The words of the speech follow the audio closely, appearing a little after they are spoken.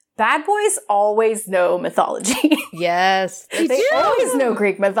Bad boys always know mythology. Yes. They always know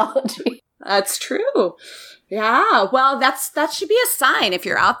Greek mythology. That's true. Yeah. Well, that should be a sign. If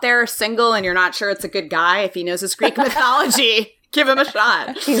you're out there single and you're not sure it's a good guy, if he knows his Greek mythology, give him a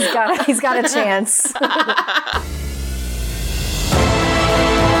shot. He's got a chance.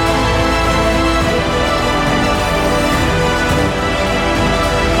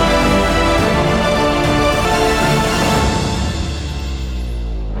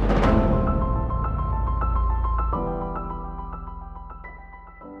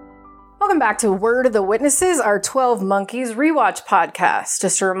 Welcome back to Word of the Witnesses, our 12 Monkeys rewatch podcast.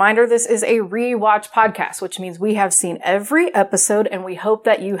 Just a reminder, this is a rewatch podcast, which means we have seen every episode and we hope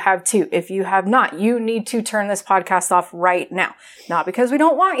that you have too. If you have not, you need to turn this podcast off right now. Not because we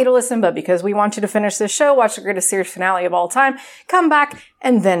don't want you to listen, but because we want you to finish this show, watch the greatest series finale of all time, come back,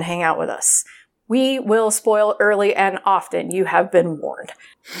 and then hang out with us. We will spoil early and often. You have been warned.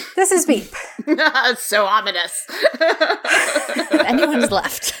 This is Beep. So ominous. If anyone's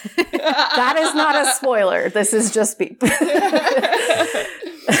left. That is not a spoiler. This is just Beep.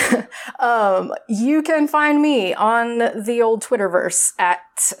 You can find me on the old Twitterverse at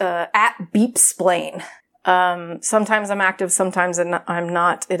Beepsplain. Sometimes I'm active, sometimes I'm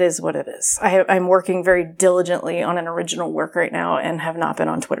not. It is what it is. I'm working very diligently on an original work right now and have not been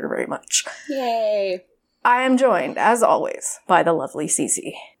on Twitter very much. Yay. I am joined, as always, by the lovely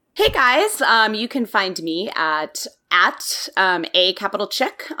Cece. Hey guys, you can find me at a capital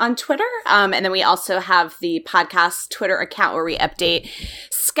chick on Twitter. And then we also have the podcast Twitter account where we update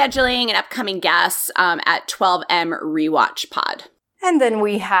scheduling and upcoming guests at 12M Rewatch Pod. And then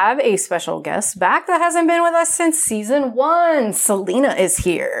we have a special guest back that hasn't been with us since season 1. Selena is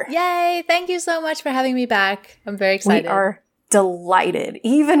here. Yay! Thank you so much for having me back. I'm very excited. We are delighted,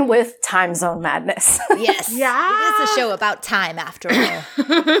 even with time zone madness. Yes. Yeah. It is a show about time, after all. It's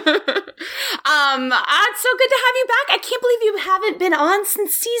so good to have you back. I can't believe you haven't been on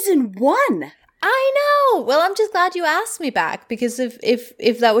since season 1. I know. Well, I'm just glad you asked me back, because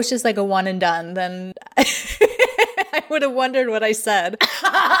if that was just like a one and done, then I would have wondered what I said.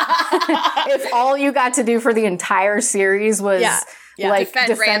 If all you got to do for the entire series was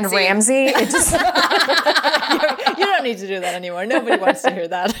defend Ramsey, it just you don't need to do that anymore. Nobody wants to hear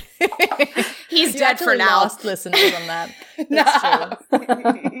that. He's dead for now. Lost listeners on that. That's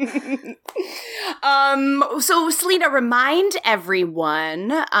true. So Selena, remind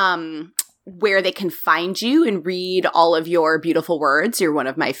everyone where they can find you and read all of your beautiful words. You're one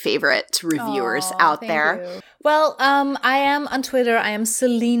of my favorite reviewers out there. You. Well, I am on Twitter. I am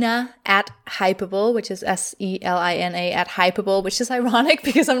Selena at Hypable, which is Selina at Hypable, which is ironic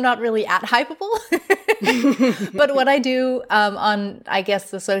because I'm not really at Hypable. But what I do on, I guess,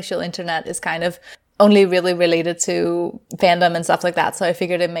 the social internet is kind of only really related to fandom and stuff like that. So I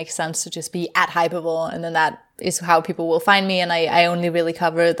figured it makes sense to just be at Hypable, and then that is how people will find me. And I only really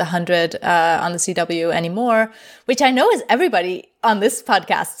cover the 100 on the CW anymore, which I know is everybody on this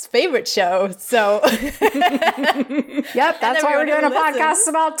podcast's favorite show. So yep, that's why we're doing a podcast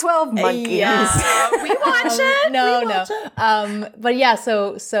about 12 Monkeys. Yeah, we watch it. No. But yeah,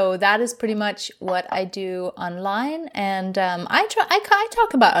 so that is pretty much what I do online, and I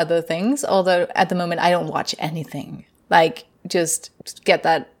talk about other things. Although at the moment I don't watch anything. Like, just get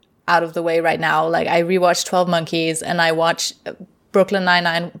that out of the way right now. Like, I rewatched 12 Monkeys and I watch Brooklyn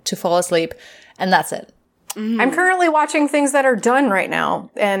Nine-Nine to fall asleep, and that's it. Mm-hmm. I'm currently watching things that are done right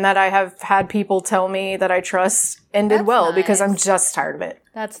now and that I have had people tell me that I trust ended well because I'm just tired of it.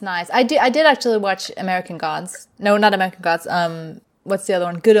 That's nice. I did actually watch American Gods. No, not American Gods. What's the other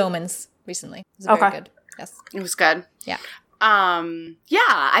one? Good Omens recently. It was very good. Yes. It was good. Yeah.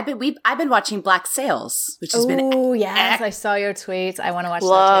 I've been watching Black Sails, which has been yes, I saw your tweets. I want to watch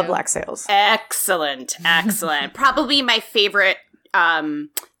Love that too. Black Sails. Excellent. Probably my favorite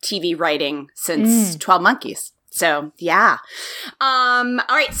TV writing since 12 Monkeys. So, yeah. All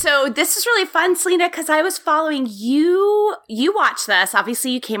right. So this is really fun, Selena, because I was following you. You watched this.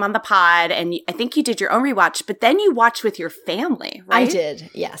 Obviously, you came on the pod, and I think you did your own rewatch, but then you watched with your family, right? I did,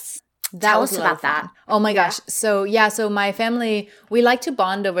 yes. Tell us about that. Oh my gosh. So my family, we like to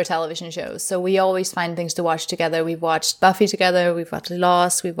bond over television shows. So we always find things to watch together. We've watched Buffy together. We've watched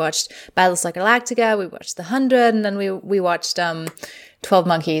Lost. We've watched Battlestar Galactica. We watched The 100. And then we watched 12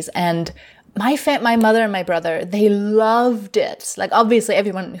 Monkeys. And my mother and my brother, they loved it. Like, obviously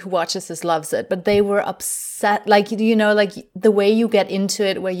everyone who watches this loves it, but they were upset. Like, you know, like the way you get into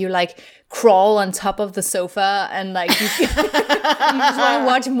it, where you like crawl on top of the sofa and like you just want to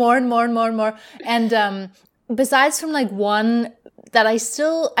watch more and more and more and more. And besides from like one that I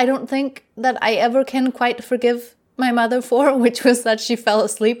don't think that I ever can quite forgive my mother for, which was that she fell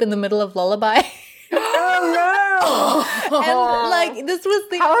asleep in the middle of Lullaby. Oh no! And like this was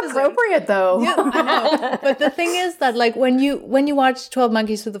the How opposite. appropriate, though. Yeah, I know. But the thing is that like when you watch 12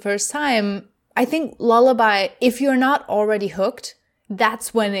 Monkeys for the first time, I think Lullaby, if you're not already hooked,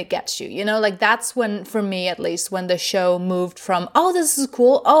 that's when it gets you, you know, like that's when, for me at least, when the show moved from, oh, this is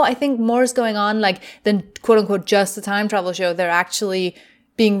cool, oh, I think more is going on, like than quote unquote just a time travel show. They're actually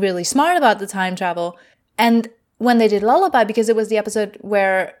being really smart about the time travel. And when they did Lullaby, because it was the episode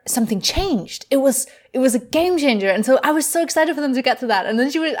where something changed, it was a game changer. And so I was so excited for them to get to that. And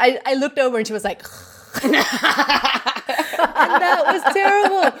then I looked over and she was like, and that was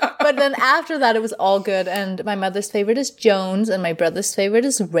terrible. But then after that, it was all good. And my mother's favorite is Jones, and my brother's favorite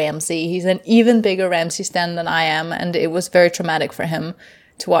is Ramsey. He's an even bigger Ramsey stan than I am, and it was very traumatic for him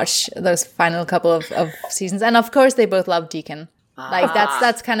to watch those final couple of seasons. And of course, they both love Deacon. Like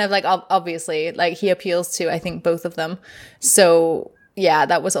that's kind of like obviously like he appeals to, I think, both of them. So yeah,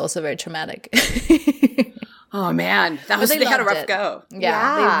 that was also very traumatic. Oh man, they had a rough go.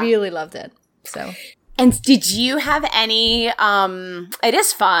 Yeah, they really loved it. So. And did you have any, it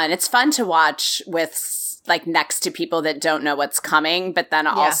is fun. It's fun to watch with like next to people that don't know what's coming, but then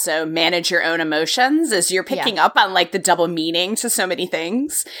also manage your own emotions as you're picking up on like the double meaning to so many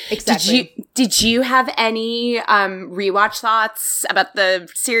things. Exactly. Did you have any, rewatch thoughts about the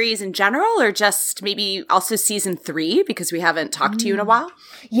series in general, or just maybe also season 3, because we haven't talked to you in a while?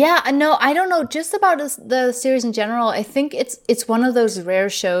 Yeah, no, I don't know. Just about the series in general, I think it's one of those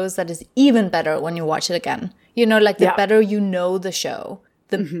rare shows that is even better when you watch it again. You know, like the better you know the show,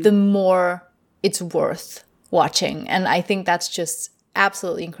 the more it's worth watching. And I think that's just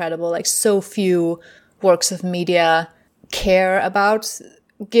absolutely incredible. Like so few works of media care about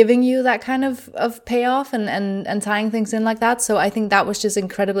giving you that kind of payoff and tying things in like that. So I think that was just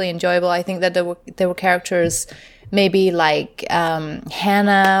incredibly enjoyable. I think that there were characters maybe like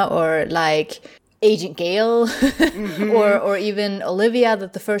Hannah or like Agent Gale or even Olivia,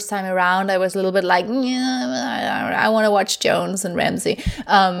 that the first time around I was a little bit like, yeah, I want to watch Jones and Ramsey.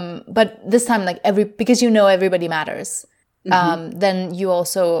 But this time, like because you know everybody matters, then you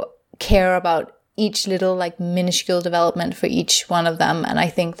also care about each little like minuscule development for each one of them. And I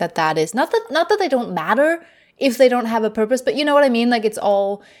think that is not that they don't matter if they don't have a purpose, but you know what I mean? Like it's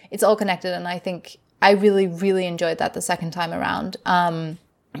all connected. And I think I really, really enjoyed that the second time around.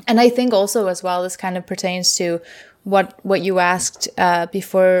 And I think also as well, this kind of pertains to what you asked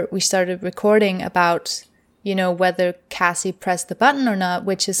before we started recording about, you know, whether Cassie pressed the button or not,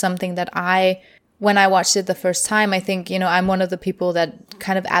 which is something that when I watched it the first time, I think, you know, I'm one of the people that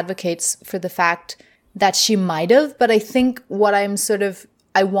kind of advocates for the fact that she might have. But I think what I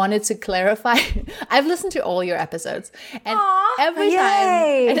wanted to clarify, I've listened to all your episodes, and every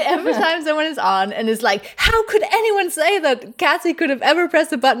time someone is on and is like, how could anyone say that Cassie could have ever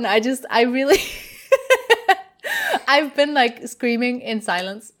pressed a button? I really, I've been like screaming in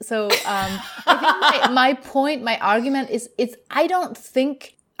silence. So I think my argument is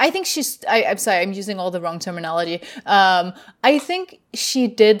I'm sorry, I'm using all the wrong terminology. I think she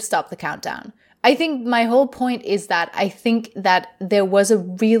did stop the countdown. I think my whole point is that I think that there was a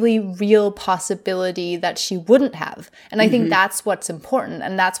really real possibility that she wouldn't have. And I think that's what's important.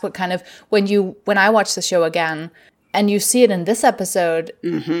 And that's what kind of, when I watch the show again, and you see it in this episode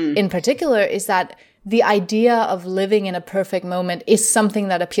in particular, is that the idea of living in a perfect moment is something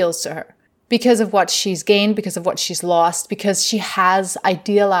that appeals to her. Because of what she's gained, because of what she's lost, because she has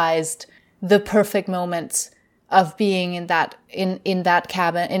idealized the perfect moments of being in that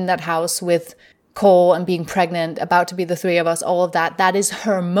cabin, in that house with Cole and being pregnant, about to be the three of us, all of that. That is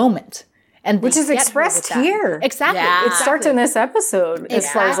her moment. And which is expressed here. Exactly. Yeah. It starts in this episode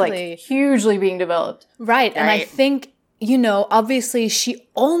as far as like hugely being developed. Right. And I think, you know, obviously she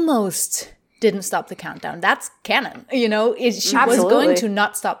almost didn't stop the countdown. That's canon. You know, she was going to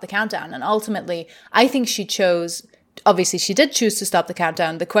not stop the countdown. And ultimately, I think she chose, obviously she did choose to stop the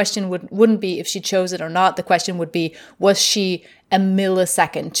countdown. The question wouldn't be if she chose it or not. The question would be, was she a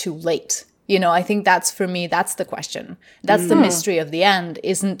millisecond too late? You know, I think that's, for me, that's the question. That's the mystery of the end.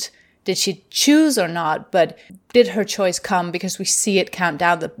 Did she choose or not? But did her choice come because we see it count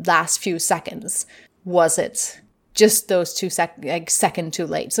down the last few seconds? Was it just those 2 second too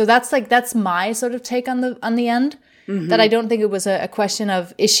late? So that's my sort of take on the end. That I don't think it was a question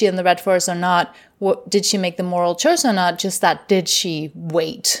of, is she in the Red Forest or not? Did she make the moral choice or not? Just that, did she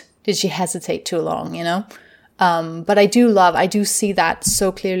wait? Did she hesitate too long, you know? But I do see that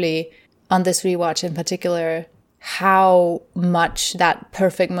so clearly on this rewatch in particular, how much that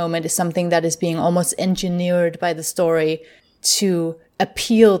perfect moment is something that is being almost engineered by the story to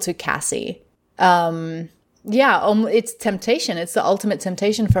appeal to Cassie. it's temptation. It's the ultimate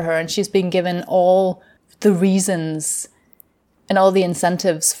temptation for her. And she's been given all the reasons and all the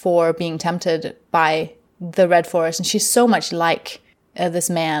incentives for being tempted by the Red Forest. And she's so much like this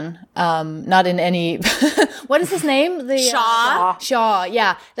man, not in any, what is his name? Shaw. Shaw,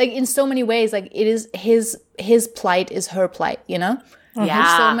 yeah. Like in so many ways, like it is his plight is her plight, you know? Yeah.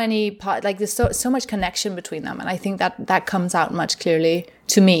 There's so many, like there's so much connection between them. And I think that comes out much clearly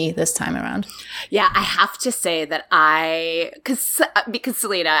to me this time around. Yeah, I have to say that because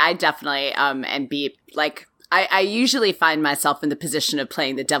Selena, I definitely, and be like, I usually find myself in the position of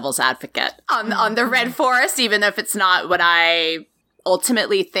playing the devil's advocate on the Red Forest, even if it's not what I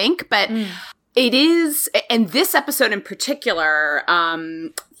ultimately think. But it is, and this episode in particular,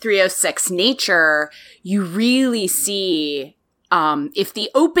 306 Nature, you really see, if the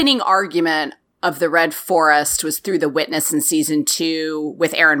opening argument of the Red Forest was through The Witness in season 2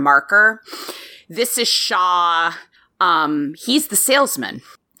 with Aaron Marker, this is Shaw. He's the salesman.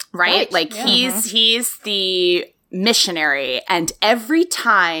 Right? Like he's the missionary. And every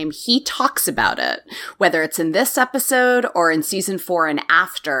time he talks about it, whether it's in this episode or in season 4 and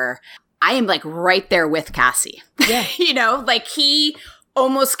after, I am like right there with Cassie. Yeah. You know, like he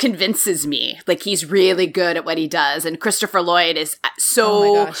almost convinces me like he's really good at what he does. And Christopher Lloyd is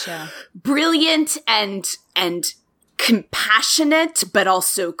so brilliant and compassionate, but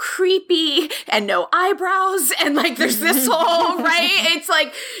also creepy and no eyebrows. And like, there's this whole, right? It's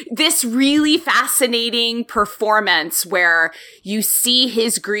like this really fascinating performance where you see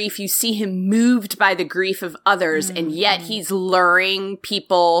his grief, you see him moved by the grief of others, and yet he's luring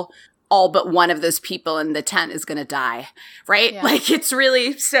people. All but one of those people in the tent is going to die, right? Yeah. Like it's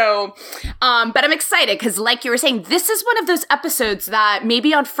really so, but I'm excited because like you were saying, this is one of those episodes that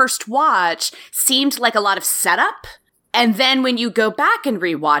maybe on first watch seemed like a lot of setup. And then when you go back and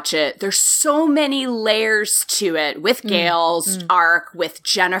rewatch it, there's so many layers to it with Gail's arc, with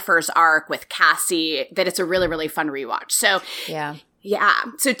Jennifer's arc, with Cassie, that it's a really, really fun rewatch. So yeah.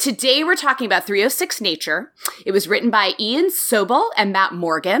 So today we're talking about 306 Nature. It was written by Ian Sobel and Matt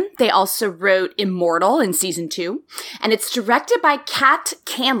Morgan. They also wrote Immortal in season 2. And it's directed by Kat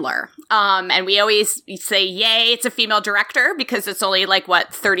Candler. And we always say, yay, it's a female director because it's only like,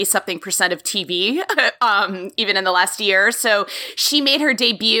 30-something% of TV, even in the last year. So she made her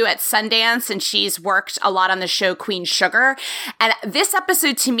debut at Sundance and she's worked a lot on the show Queen Sugar. And this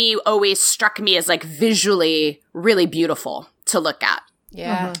episode to me always struck me as like visually really beautiful to look at.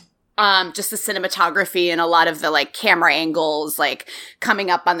 Yeah. Just the cinematography and a lot of the like camera angles, like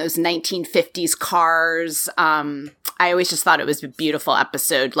coming up on those 1950s cars. I always just thought it was a beautiful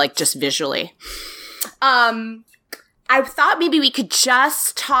episode, like just visually. I thought maybe we could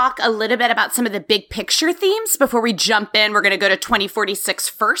just talk a little bit about some of the big picture themes before we jump in. We're going to go to 2046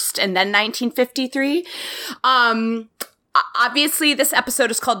 first and then 1953. Obviously this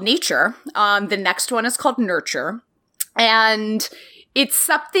episode is called Nature. The next one is called Nurture. And it's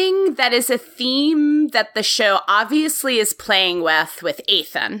something that is a theme that the show obviously is playing with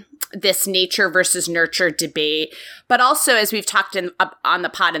Ethan, this nature versus nurture debate. But also, as we've talked on the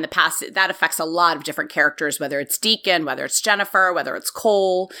pod in the past, that affects a lot of different characters, whether it's Deacon, whether it's Jennifer, whether it's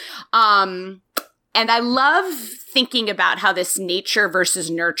Cole. And I love thinking about how this nature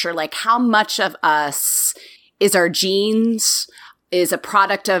versus nurture, like how much of us is our genes, is a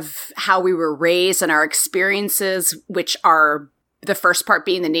product of how we were raised and our experiences, which are the first part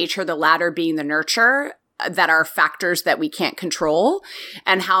being the nature, the latter being the nurture, that are factors that we can't control,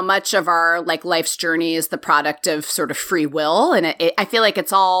 and how much of our like life's journey is the product of sort of free will. And I feel like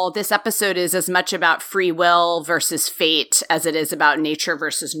this episode is as much about free will versus fate as it is about nature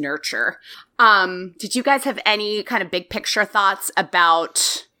versus nurture. Did you guys have any kind of big picture thoughts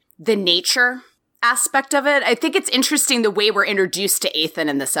about the nature aspect of it? I think it's interesting the way we're introduced to Ethan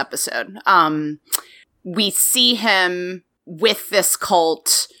in this episode. We see him with this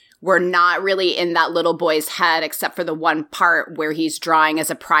cult. We're not really in that little boy's head except for the one part where he's drawing as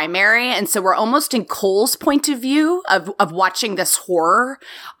a primary. And so we're almost in Cole's point of view of watching this horror,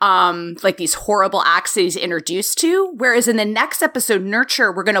 like these horrible acts that he's introduced to. Whereas in the next episode,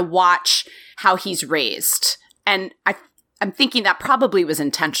 Nurture, we're going to watch how he's raised. And I'm thinking that probably was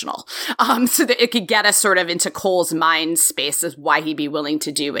intentional, so that it could get us sort of into Cole's mind space as why he'd be willing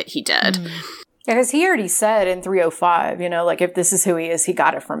to do what he did. Yeah, because he already said in 305, like if this is who he is, he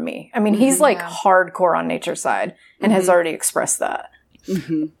got it from me. I mean, he's like hardcore on nature's side and has already expressed that.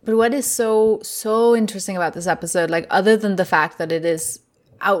 But what is so interesting about this episode, like other than the fact that it is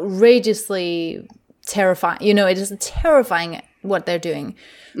outrageously terrifying, it is terrifying what they're doing,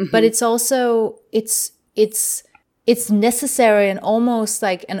 but it's also, it's necessary and almost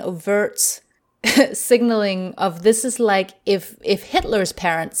like an overt signaling of this is like if Hitler's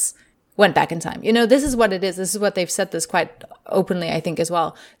parents went back in time. You know, this is what it is. This is what they've said this quite openly, I think, as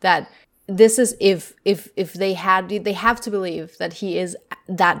well, that this is if they have to believe that he is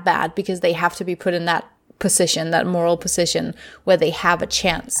that bad, because they have to be put in that position, that moral position where they have a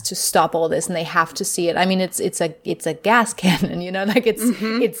chance to stop all this, and they have to see it. I mean, it's a gas cannon, you know, like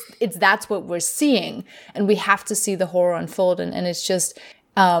it's that's what we're seeing, and we have to see the horror unfold. And it's just,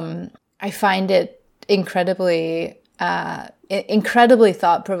 I find it incredibly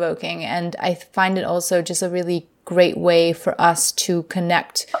thought provoking, and I find it also just a really great way for us to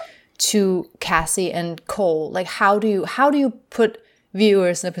connect to Cassie and Cole. Like, how do you put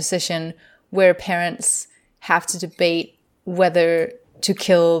viewers in a position where parents have to debate whether to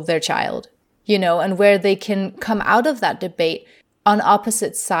kill their child, you know, and where they can come out of that debate on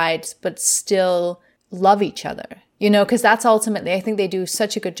opposite sides but still love each other, you know, because that's ultimately, I think they do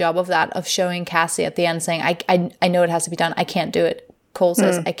such a good job of that, of showing Cassie at the end saying, I know it has to be done. I can't do it. Cole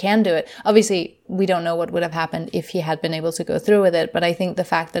says, I can do it. Obviously, we don't know what would have happened if he had been able to go through with it, but I think the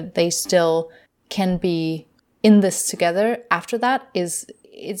fact that they still can be in this together after that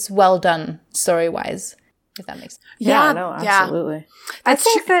it's well done story-wise, if that makes sense. Yeah, no, absolutely. Yeah. I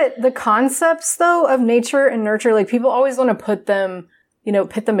think that the concepts, though, of nature and nurture, like, people always want to put them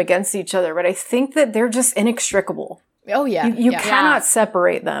against each other, but I think that they're just inextricable. Oh, yeah. You cannot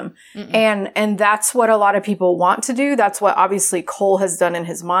separate them. And that's what a lot of people want to do. That's what obviously Cole has done in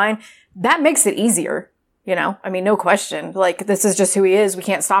his mind. That makes it easier. You know, I mean, no question. Like, this is just who he is. We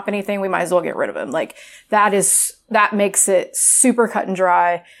can't stop anything. We might as well get rid of him. Like, that makes it super cut and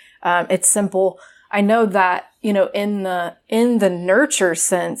dry. It's simple. I know that, you know, in the nurture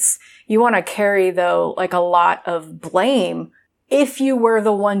sense, you want to carry, though, like, a lot of blame if you were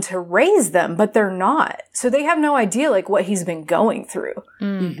the one to raise them, but they're not. So they have no idea, like, what he's been going through.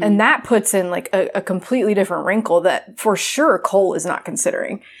 Mm-hmm. And that puts in, like, a completely different wrinkle that for sure Cole is not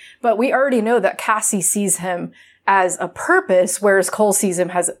considering. But we already know that Cassie sees him as a purpose, whereas Cole sees him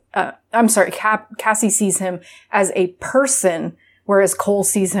as, Cassie sees him as a person, whereas Cole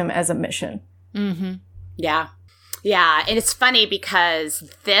sees him as a mission. Mm-hmm. Yeah. Yeah. And it's funny because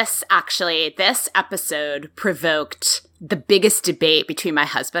this episode provoked the biggest debate between my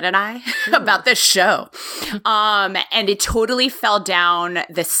husband and I about this show. And it totally fell down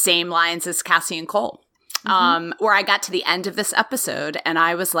the same lines as Cassie and Cole. Where I got to the end of this episode and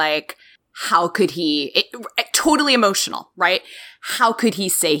I was like, how could he, totally emotional, right? How could he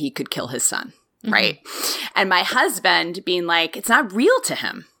say he could kill his son, right? And my husband being like, it's not real to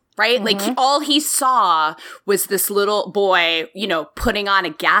him, right? Like, all he saw was this little boy, you know, putting on a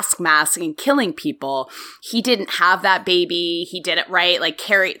gas mask and killing people. He didn't have that baby. He didn't, right? Like,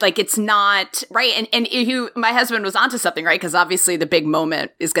 it's not, right? And my husband was onto something, right? Because obviously the big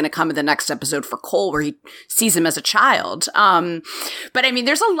moment is going to come in the next episode for Cole where he sees him as a child. But I mean,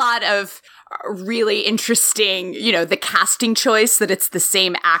 there's a lot of really interesting, you know, the casting choice that it's the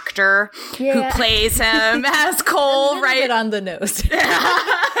same actor who plays him as Cole, right? On the nose.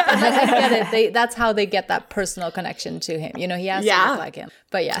 I get it. That's how they get that personal connection to him. You know, he has to look like him.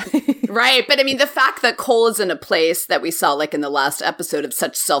 But yeah. Right. But I mean, the fact that Cole is in a place that we saw, like in the last episode, of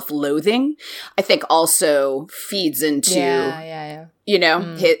such self-loathing, I think also feeds into, you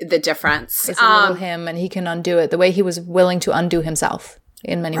know, the difference. It's a little him, and he can undo it the way he was willing to undo himself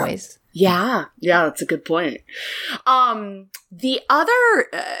in many ways. Yeah, that's a good point. The other,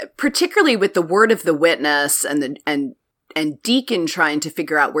 particularly with the word of the witness and Deacon trying to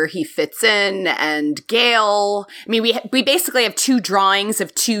figure out where he fits in, and Gale. I mean, we basically have two drawings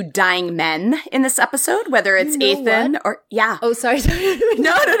of two dying men in this episode, whether it's Ethan or Oh, sorry.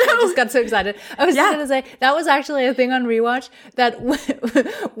 No. I just got so excited. I was just going to say, that was actually a thing on rewatch, that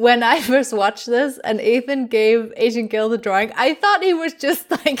when I first watched this and Ethan gave Agent Gale the drawing, I thought he was just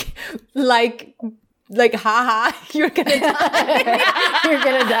like, haha, you're gonna die. You're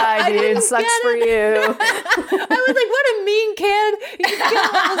gonna die, dude. Sucks for you. I was like, what a mean kid. He just killed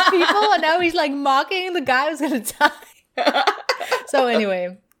all those people, and now he's like mocking the guy who's gonna die. So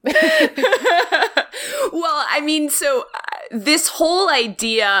anyway. Well, I mean, so this whole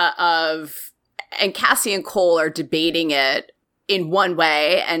idea of, and Cassie and Cole are debating it in one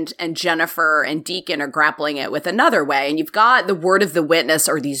way, and Jennifer and Deacon are grappling it with another way. And you've got the word of the witness,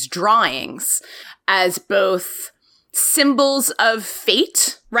 or these drawings, as both symbols of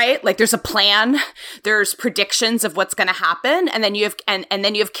fate, right? Like, there's a plan, there's predictions of what's going to happen, and then you have and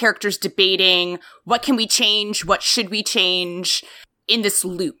then you have characters debating what can we change, what should we change in this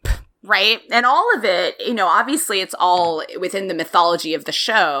loop, right? And all of it, obviously it's all within the mythology of the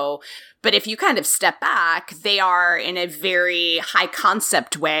show. But if you kind of step back, they are in a very high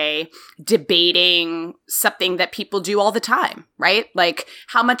concept way debating something that people do all the time, right? Like,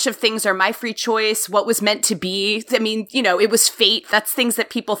 how much of things are my free choice? What was meant to be? I mean, it was fate. That's things that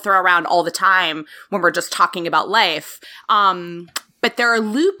people throw around all the time when we're just talking about life. But there are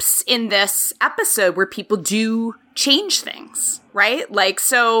loops in this episode where people do change things, right? Like,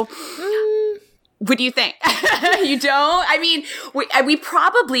 so... What do you think? You don't? I mean, we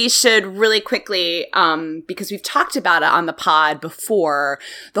probably should really quickly, because we've talked about it on the pod before,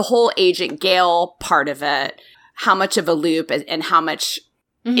 the whole Agent Gale part of it, how much of a loop and how much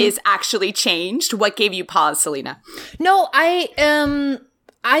is actually changed. What gave you pause, Selena? No, I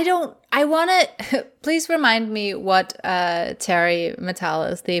don't. I want to. Please remind me what Terry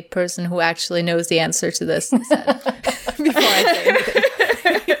Matalas, the person who actually knows the answer to this, said before I say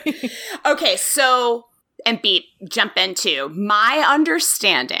anything. Okay, so, and Beat, jump in too. My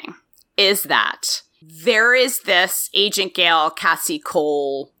understanding is that there is this Agent Gale, Cassie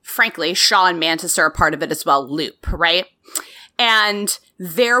Cole, frankly, Shaw and Mantis are a part of it as well, loop, right? And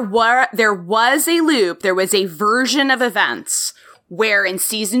there was a loop, there was a version of events where in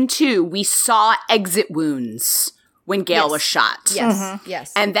season 2, we saw exit wounds when Gale was shot. Yes,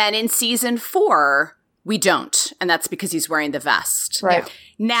 yes. And then in season 4, we don't. And that's because he's wearing the vest. Right. Yeah.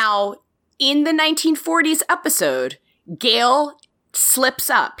 Now, in the 1940s episode, Gale slips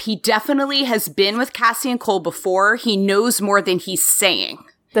up. He definitely has been with Cassian Cole before. He knows more than he's saying.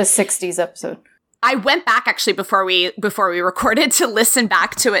 The 60s episode. I went back actually before we recorded to listen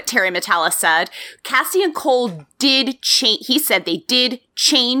back to what Terry Matalas said. Cassian Cole did change. He said they did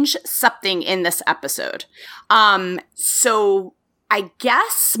change something in this episode. So I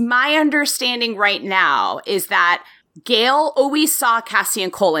guess my understanding right now is that Gale always saw Cassian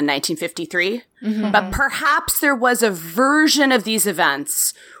Cole in 1953, but perhaps there was a version of these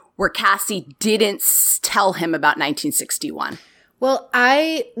events where Cassie didn't tell him about 1961. Well,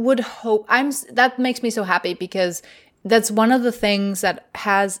 I would hope that makes me so happy because that's one of the things that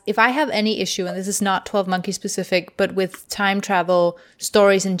if I have any issue, and this is not 12 Monkeys specific, but with time travel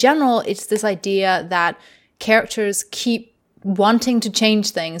stories in general, it's this idea that characters keep wanting to change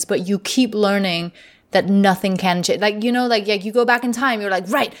things, but you keep learning that nothing can change. Like, you go back in time, you're like,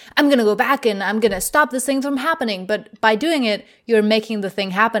 right, I'm going to go back and I'm going to stop this thing from happening. But by doing it, you're making the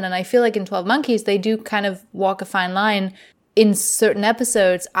thing happen. And I feel like in 12 Monkeys, they do kind of walk a fine line. In certain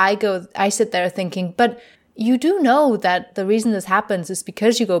episodes, I sit there thinking, but you do know that the reason this happens is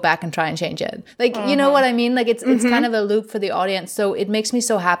because you go back and try and change it. Like, you know what I mean? Like, it's kind of a loop for the audience. So it makes me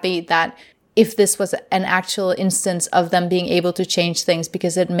so happy that if this was an actual instance of them being able to change things,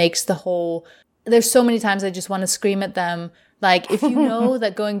 because it makes the whole... There's so many times I just want to scream at them. Like, if you know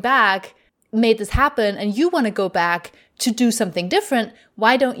that going back made this happen and you want to go back to do something different,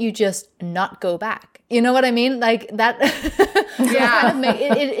 why don't you just not go back? You know what I mean? Like that. Yeah.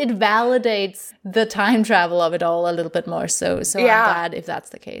 It validates the time travel of it all a little bit more. So I'm glad if that's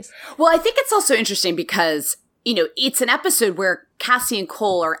the case. Well, I think it's also interesting because, it's an episode where Cassie and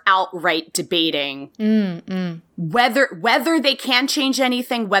Cole are outright debating whether they can change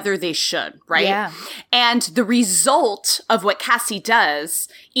anything, whether they should, right? Yeah. And the result of what Cassie does,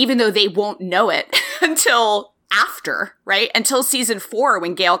 even though they won't know it until after, right? Until season 4,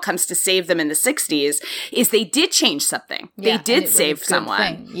 when Gale comes to save them in the 60s, is they did change something. Yeah, they did save someone.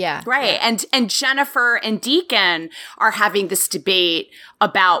 Thing. Yeah. Right. Yeah. And Jennifer and Deacon are having this debate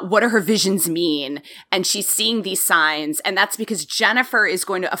about what do her visions mean. And she's seeing these signs. And that's because Jennifer is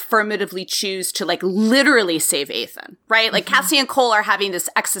going to affirmatively choose to literally save Ethan, right? Like Cassie and Cole are having this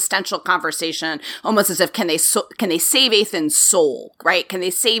existential conversation almost as if, can they save Ethan's soul, right? Can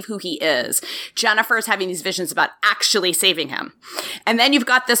they save who he is? Jennifer is having these visions about actually saving him. And then you've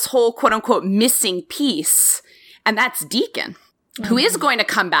got this whole quote unquote missing piece. And that's Deacon, who is going to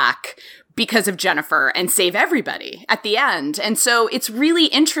come back because of Jennifer and save everybody at the end. And so it's really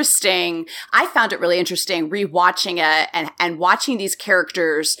interesting. I found it really interesting rewatching it and watching these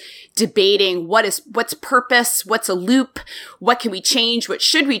characters debating what's purpose, what's a loop, what can we change, what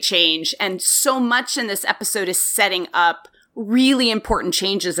should we change? And so much in this episode is setting up really important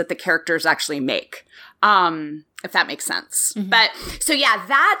changes that the characters actually make. If that makes sense. But so yeah,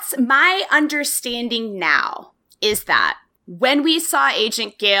 that's my understanding now is that when we saw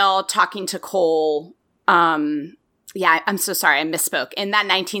Agent Gale talking to Cole, I'm so sorry, I misspoke. In that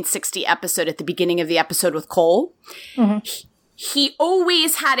 1960 episode at the beginning of the episode with Cole, he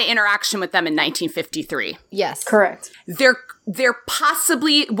always had an interaction with them in 1953. Yes. Correct. There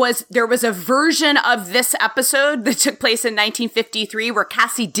possibly was a version of this episode that took place in 1953 where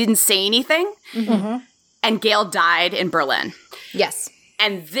Cassie didn't say anything, and Gail died in Berlin. Yes.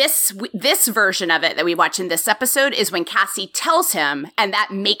 And this version of it that we watch in this episode is when Cassie tells him, and that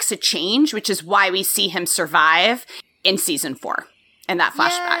makes a change, which is why we see him survive in season 4 in that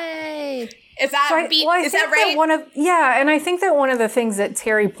flashback. Yay. Is that is that right? And I think that one of the things that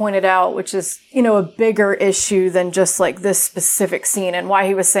Terry pointed out, which is, a bigger issue than just like this specific scene, and why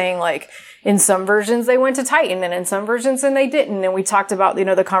he was saying like in some versions they went to Titan and in some versions and they didn't. And we talked about,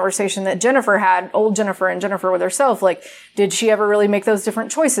 the conversation that Jennifer had, old Jennifer and Jennifer with herself. Like, did she ever really make those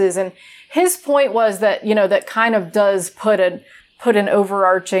different choices? And his point was that, that kind of does put an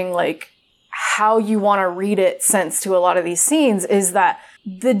overarching, like, how you want to read it sense to a lot of these scenes is that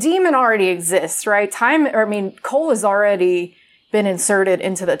the demon already exists, right? Cole has already been inserted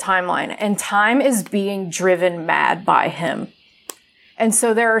into the timeline, and time is being driven mad by him. And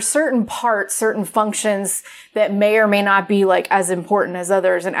so there are certain parts, certain functions that may or may not be like as important as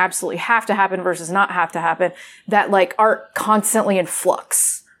others and absolutely have to happen versus not have to happen that like are constantly in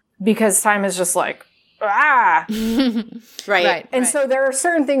flux because time is just like, Right. And so there are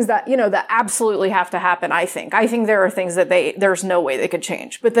certain things that, that absolutely have to happen, I think. I think there are things that there's no way they could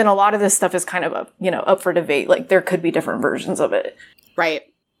change. But then a lot of this stuff is kind of up for debate. Like there could be different versions of it. Right.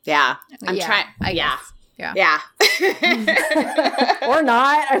 Yeah. I'm trying. Yeah. Yeah. Or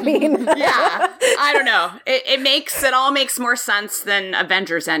not. I mean. Yeah. I don't know. It all makes more sense than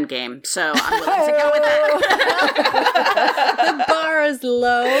Avengers Endgame. So I'm willing to go with that. The bar is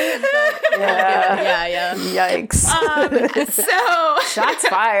low. But yeah. Yikes. So shots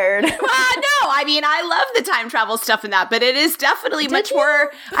fired. No, I mean, I love the time travel stuff in that, but it is definitely much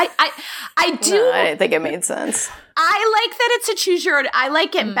more. I do. No, I didn't think it made sense. I like that it's a choose your own. I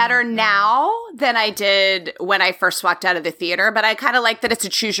like it better now than I did when I first walked out of the theater, but I kind of like that it's a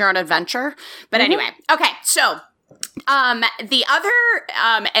choose your own adventure. But anyway, okay, so the other,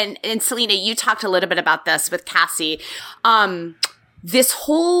 and Selena, you talked a little bit about this with Cassie, this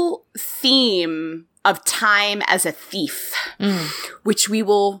whole theme of time as a thief, which we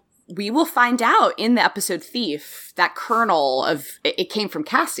will find out in the episode Thief, that kernel of it came from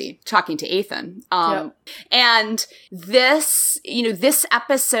Cassie talking to Ethan. And this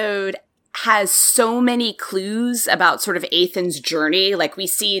episode has so many clues about sort of Ethan's journey. Like we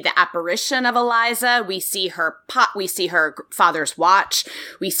see the apparition of Eliza, we see her father's watch,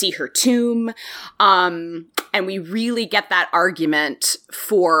 we see her tomb, and we really get that argument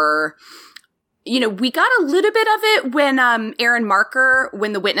for. We got a little bit of it when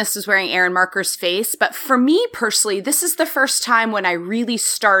when the witness was wearing Aaron Marker's face. But for me personally, this is the first time when I really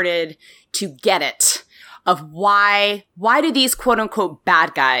started to get it of why do these quote unquote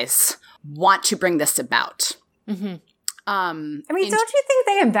bad guys want to bring this about? Mm-hmm. Don't you think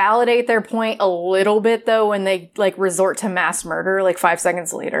they invalidate their point a little bit though when they like resort to mass murder like 5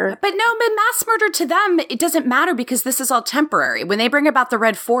 seconds later? But mass murder to them, it doesn't matter because this is all temporary. When they bring about the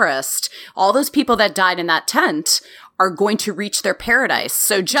Red Forest, all those people that died in that tent are going to reach their paradise.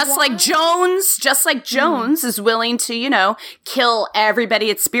 So just like Jones is willing to, kill everybody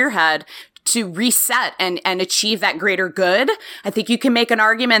at Spearhead to reset and achieve that greater good. I think you can make an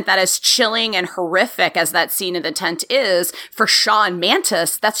argument that as chilling and horrific as that scene in the tent is, for Shaw and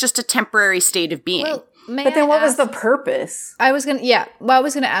Mantis, that's just a temporary state of being. Well, what was the purpose? I was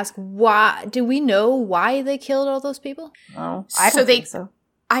gonna ask, why do we know why they killed all those people? Oh, I don't think so.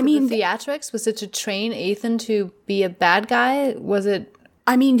 I mean, the theatrics, was it to train Ethan to be a bad guy? Was it?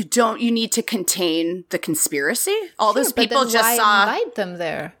 I mean, don't you need to contain the conspiracy? All those people just saw invite them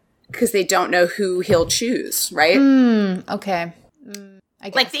there. Because they don't know who he'll choose, right? Okay. I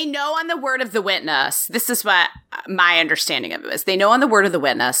guess. Like, they know on the word of the witness, this is what my understanding of it was. They know on the word of the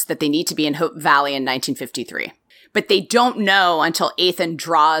witness that they need to be in Hope Valley in 1953. But they don't know until Ethan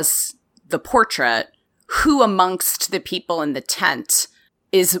draws the portrait who amongst the people in the tent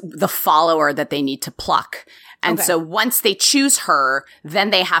is the follower that they need to pluck. And so once they choose her,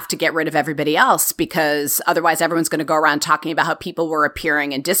 then they have to get rid of everybody else because otherwise everyone's going to go around talking about how people were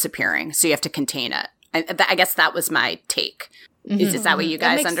appearing and disappearing. So you have to contain it. I guess that was my take. Is that what you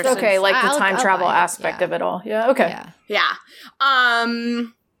guys understood? Okay, like the time travel aspect of it all. Yeah, okay. Yeah.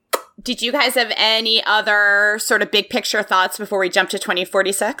 Did you guys have any other sort of big picture thoughts before we jump to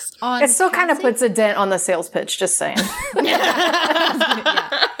 2046? It still kind of puts a dent on the sales pitch, just saying.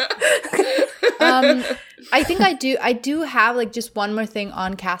 I think I do have like just one more thing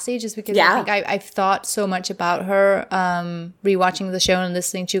on Cassie, just because I think I've thought so much about her rewatching the show and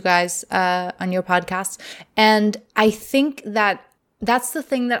listening to you guys on your podcast. And I think that's the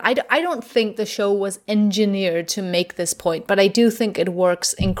thing that I don't think the show was engineered to make this point, but I do think it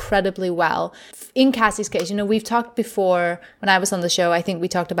works incredibly well. In Cassie's case, we've talked before when I was on the show, I think we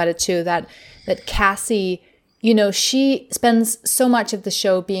talked about it too, that Cassie, she spends so much of the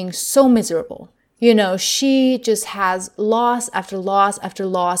show being so miserable. She just has loss after loss after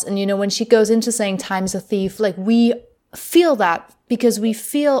loss. And, when she goes into saying time's a thief, like we feel that because we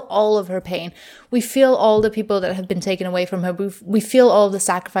feel all of her pain. We feel all the people that have been taken away from her. We feel all the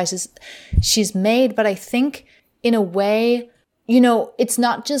sacrifices she's made. But I think in a way, it's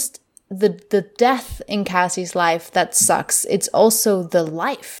not just the death in Cassie's life that sucks. It's also the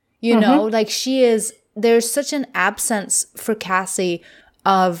life, like there's such an absence for Cassie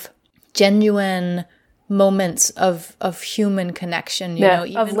of genuine moments of human connection,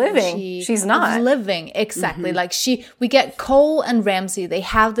 even of living. She's not of living. Exactly. Like we get Cole and Ramsey, they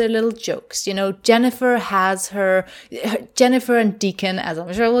have their little jokes, Jennifer has Jennifer and Deacon, as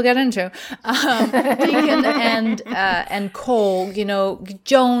I'm sure we'll get into, Deacon and Cole,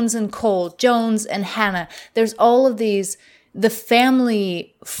 Jones and Cole, Jones and Hannah. There's all of these, the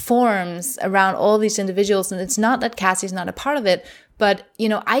family forms around all these individuals, and it's not that Cassie's not a part of it. But,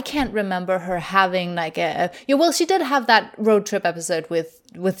 I can't remember her having like she did have that road trip episode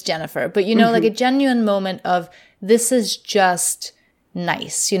with Jennifer, but, like a genuine moment of this is just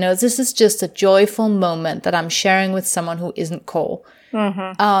nice. This is just a joyful moment that I'm sharing with someone who isn't Cole.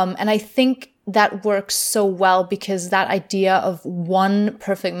 And I think that works so well because that idea of one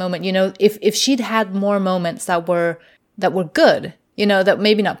perfect moment, if she'd had more moments that were good, that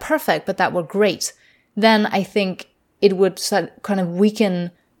maybe not perfect, but that were great, then I think it would kind of weaken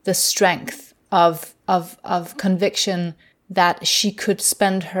the strength of conviction that she could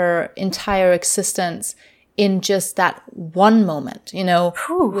spend her entire existence in just that one moment,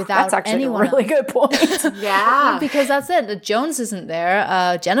 without that's actually anyone a really good point. Yeah. Because that's it. Jones isn't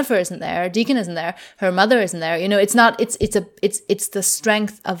there. Jennifer isn't there. Deacon isn't there. Her mother isn't there. It's not, it's the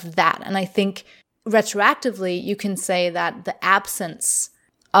strength of that. And I think retroactively, you can say that the absence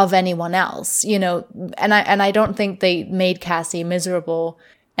of anyone else, and I don't think they made Cassie miserable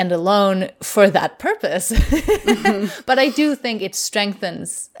and alone for that purpose. But I do think it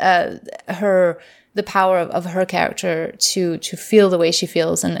strengthens the power of her character to feel the way she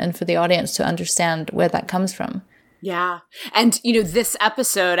feels and for the audience to understand where that comes from. Yeah. And, this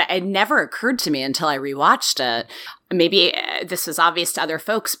episode, it never occurred to me until I rewatched it. Maybe this was obvious to other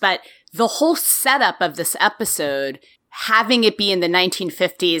folks, but the whole setup of this episode, having it be in the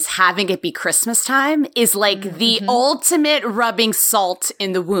 1950s, having it be Christmas time is like the ultimate rubbing salt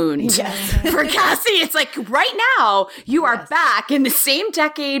in the wound for Cassie. It's like right now you are back in the same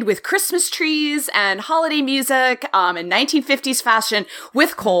decade with Christmas trees and holiday music in 1950s fashion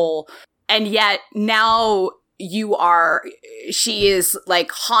with Cole. And yet now she is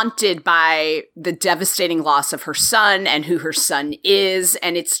like haunted by the devastating loss of her son and who her son is.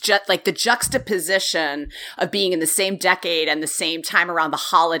 And it's just like the juxtaposition of being in the same decade and the same time around the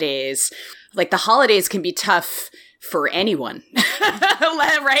holidays. Like the holidays can be tough for anyone,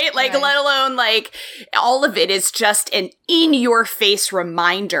 right? Like, let alone like all of it is just an in your face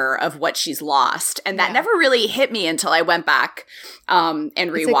reminder of what she's lost. And that never really hit me until I went back and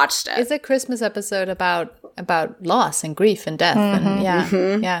rewatched it. It's a Christmas episode about loss and grief and death. And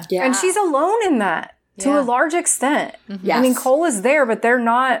yeah. And she's alone in that to a large extent. Yes. I mean, Cole is there, but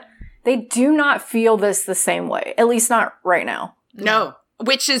they do not feel this the same way, at least not right now. No.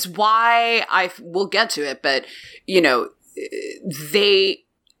 Which is why we'll get to it, but, they,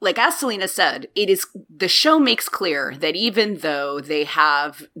 like as Selena said, the show makes clear that even though they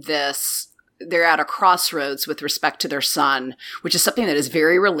have they're at a crossroads with respect to their son, which is something that is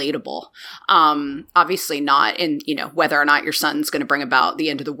very relatable. Obviously not in, whether or not your son's going to bring about the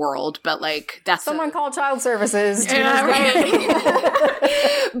end of the world, but like that's someone call child services. Yeah, right.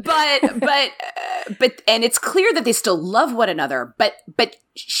 but and it's clear that they still love one another, but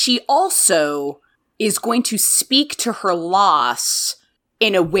she also is going to speak to her loss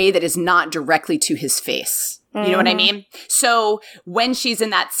in a way that is not directly to his face. You know what I mean? So when she's in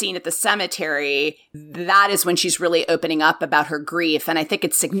that scene at the cemetery, that is when she's really opening up about her grief. And I think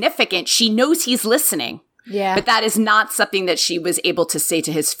it's significant. She knows he's listening. Yeah. But that is not something that she was able to say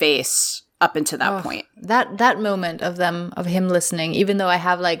to his face up until that point. That moment of him listening, even though I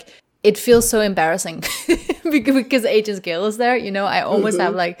have it feels so embarrassing because Agent Gill is there, I almost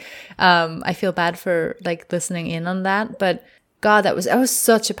have I feel bad for listening in on that. But God, that was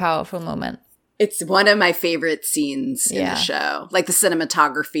such a powerful moment. It's one of my favorite scenes in the show, like the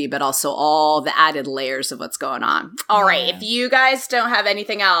cinematography, but also all the added layers of what's going on. All right. If you guys don't have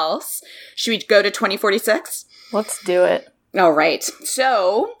anything else, should we go to 2046? Let's do it. All right.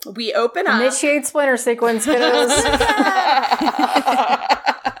 So we open up. Initiate splinter sequence, kiddos.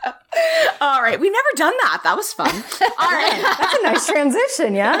 All right. We've never done that. That was fun. All right. That's a nice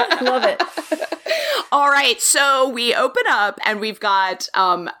transition. Yeah. Love it. All right, so we open up and we've got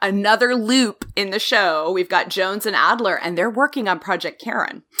another loop in the show. We've got Jones and Adler, and they're working on Project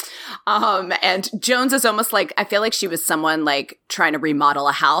Karen. And Jones is almost like, I feel like she was someone like trying to remodel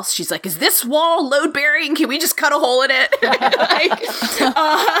a house. She's like, is this wall load bearing? Can we just cut a hole in it?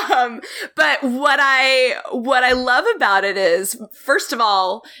 But what I love about it is, first of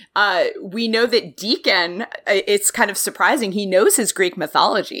all, we know that Deacon, it's kind of surprising, he knows his Greek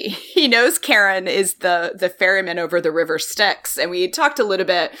mythology. He knows Karen is the ferryman over the river Styx. And we talked a little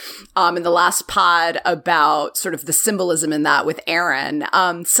bit in the last pod about sort of the symbolism in that with Aaron.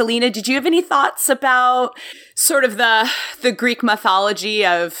 Selena, did you have any thoughts about sort of the Greek mythology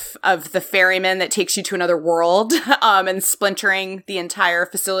of the ferryman that takes you to another world and splintering the entire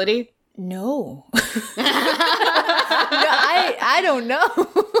facility? No. I don't know.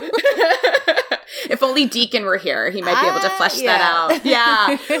 If only Deacon were here, he might be able to flesh that out.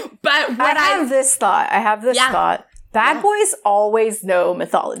 Yeah. But what I have this thought. Bad boys always know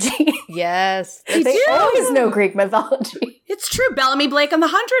mythology. Yes. They always know Greek mythology. It's true. Bellamy Blake on the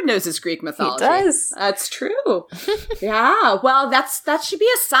 100 knows his Greek mythology. He does. That's true. Yeah. Well, that should be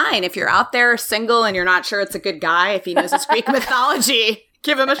a sign. If you're out there single and you're not sure it's a good guy, if he knows his Greek mythology,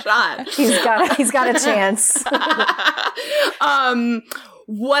 give him a shot. He's got a chance.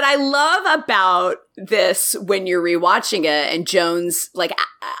 What I love about this when you're rewatching it, and Jones like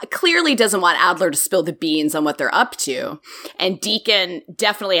clearly doesn't want Adler to spill the beans on what they're up to, and Deacon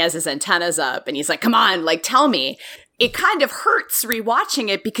definitely has his antennas up, and he's like, "Come on, like tell me." It kind of hurts rewatching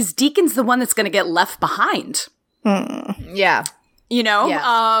it because Deacon's the one that's going to get left behind. Yeah. You know?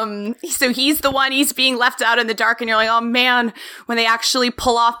 Yeah. So he's the one, he's being left out in the dark, and you're like, oh man, when they actually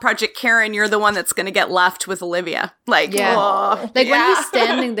pull off Project Karen, you're the one that's going to get left with Olivia. Like, when he's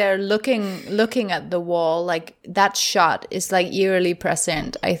standing there looking at the wall, like that shot is like eerily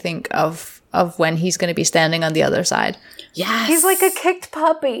present, I think, of when he's going to be standing on the other side. Yes. He's like a kicked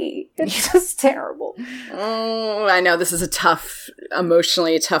puppy. It's just terrible. Oh, I know this is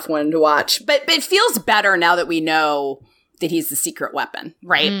emotionally a tough one to watch, but it feels better now that we know that he's the secret weapon,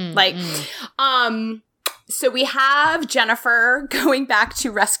 right? So we have Jennifer going back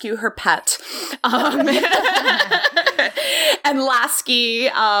to rescue her pet. And Lasky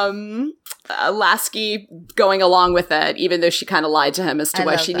going along with it, even though she kind of lied to him as to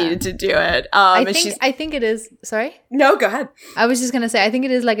why she needed to do it. I think it is. Sorry? No, go ahead. I was just going to say, I think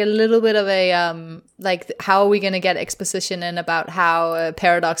it is like a little bit of a, like, how are we going to get exposition in about how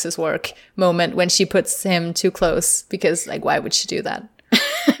paradoxes work moment when she puts him too close? Because, like, why would she do that?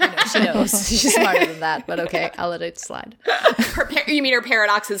 She knows. She's smarter than that, but okay, I'll let it slide. You mean her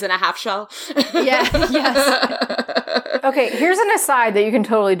paradox is in a half shell? Yeah, yes. Okay, here's an aside that you can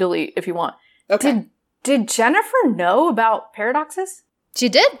totally delete if you want. Okay. Did Jennifer know about paradoxes? She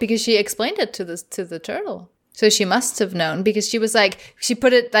did, because she explained it to the turtle. So she must have known, because she was like, she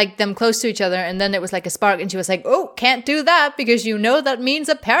put it like them close to each other, and then it was like a spark, and she was like, oh, can't do that, because you know that means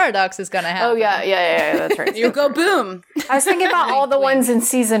a paradox is going to happen. Oh, yeah, that's right. You go boom. I was thinking about all the ones in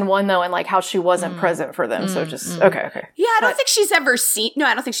season 1, though, and like how she wasn't present for them. So just, okay. Yeah, I don't think she's ever seen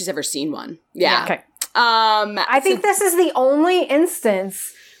one. Yeah. Okay. I think this is the only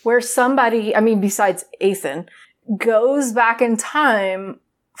instance where somebody, I mean, besides Ethan, goes back in time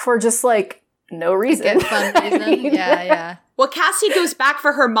for just like, no reason. Fun reason. Yeah. Well, Cassie goes back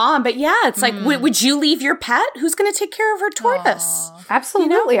for her mom, but yeah, it's like, would you leave your pet? Who's going to take care of her tortoise? Aww.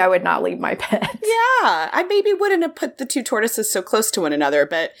 Absolutely, I would not leave my pet. Yeah, I maybe wouldn't have put the two tortoises so close to one another,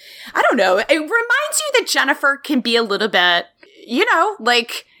 but I don't know. It reminds you that Jennifer can be a little bit,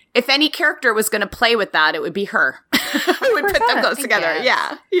 like, if any character was going to play with that, it would be her. I would put them close together.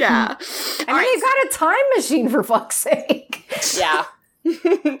 Yeah. I mean, you've got a time machine, for fuck's sake. Yeah.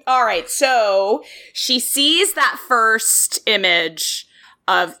 All right. So she sees that first image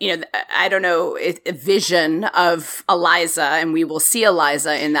of, I don't know, a vision of Eliza, and we will see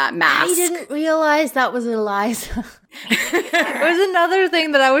Eliza in that mask. I didn't realize that was Eliza. It was another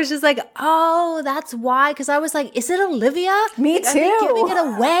thing that I was just like, oh, that's why. Because I was like, is it Olivia? Me too. Are they giving it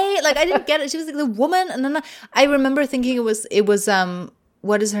away? Like, I didn't get it. She was like the woman. And then I remember thinking it was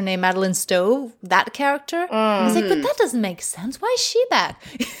what is her name? Madeline Stowe, that character. I was like, but that doesn't make sense. Why is she back?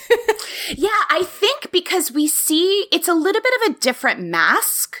 Yeah, I think because we see it's a little bit of a different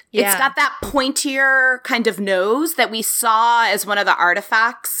mask. Yeah. It's got that pointier kind of nose that we saw as one of the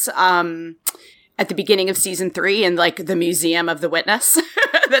artifacts at the beginning of season 3 in like the Museum of the Witness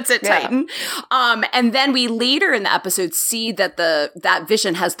that's at Titan. And then we later in the episode see that that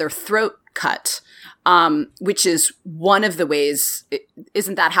Vision has their throat cut. Which is one of the ways,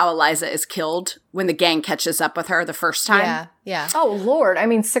 isn't that how Eliza is killed when the gang catches up with her the first time? Yeah. Oh Lord, I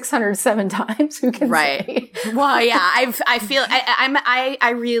mean 607 times. Who can say? Well, yeah, I feel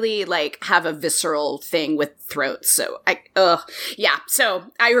I really like have a visceral thing with throats. So so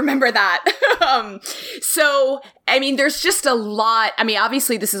I remember that. So I mean, there's just a lot. I mean,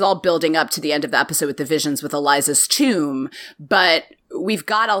 obviously, this is all building up to the end of the episode with the visions with Eliza's tomb, but we've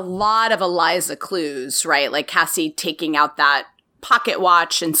got a lot of Eliza clues, right? Like Cassie taking out that pocket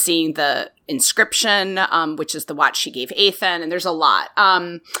watch and seeing the inscription, which is the watch she gave Ethan, and there's a lot.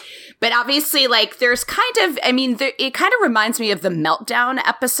 But obviously, like, there's kind of, I mean, it kind of reminds me of the Meltdown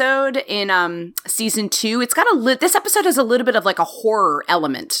episode in season 2. It's got this episode has a little bit of like a horror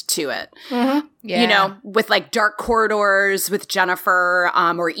element to it. Yeah. You know, with like dark corridors with Jennifer,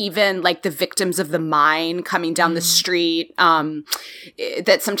 or even like the victims of the mine coming down the street,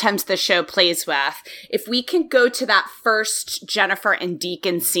 that sometimes the show plays with. If we can go to that first Jennifer and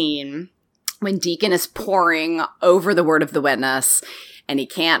Deacon scene, when Deacon is poring over the word of the witness and he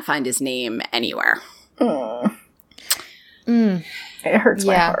can't find his name anywhere. It hurts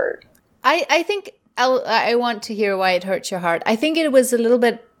my heart. I think I want to hear why it hurts your heart. I think it was a little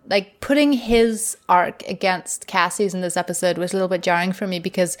bit like putting his arc against Cassie's in this episode was a little bit jarring for me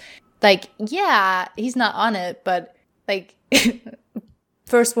because, like, yeah, he's not on it, but like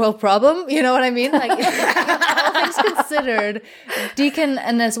first world problem, you know what I mean? Like, all things considered, Deacon,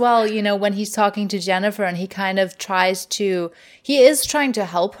 and as well, you know, when he's talking to Jennifer and he kind of he is trying to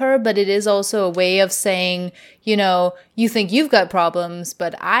help her, but it is also a way of saying, you know, you think you've got problems,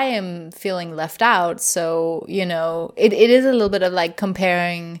 but I am feeling left out. So, you know, it is a little bit of like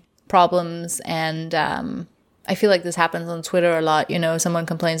comparing problems, and I feel like this happens on Twitter a lot. You know, someone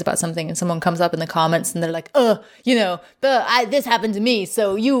complains about something and someone comes up in the comments and they're like, you know, but this happened to me,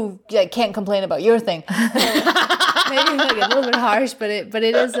 so you can't complain about your thing. Maybe like a little bit harsh, but it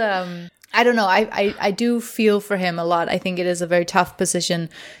is, I don't know. I do feel for him a lot. I think it is a very tough position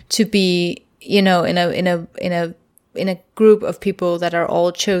to be, you know, in a group of people that are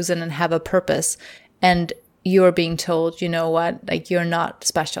all chosen and have a purpose, and you're being told, you know what, like, you're not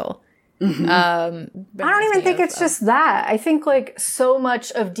special. Mm-hmm. I don't even think it's just that. I think like so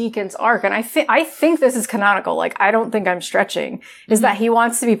much of Deacon's arc, and I think this is canonical, like I don't think I'm stretching, is that he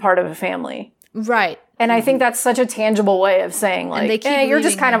wants to be part of a family. Right. And I think that's such a tangible way of saying like, you're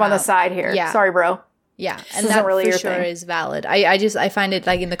just kind of on the side here. Yeah. Sorry, bro. Yeah. And that really for sure is valid. I find it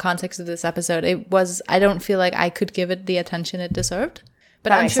like in the context of this episode, I don't feel like I could give it the attention it deserved.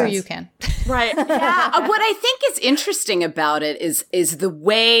 But I'm sure you can. Right. Yeah. What I think is interesting about it is the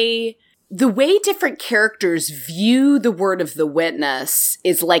way different characters view the word of the witness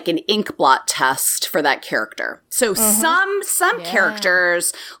is like an ink blot test for that character. So some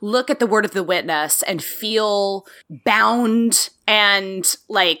characters look at the word of the witness and feel bound and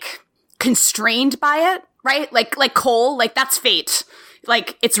like constrained by it, right? Like Cole, like that's fate.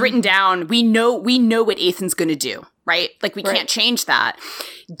 Like it's written down. We know what Ethan's going to do, right? Like we can't change that.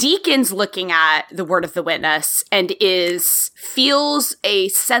 Deacon's looking at the word of the witness and feels a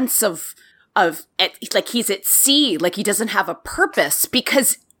sense of like he's at sea, like he doesn't have a purpose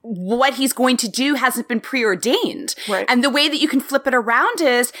because what he's going to do hasn't been preordained. Right. And the way that you can flip it around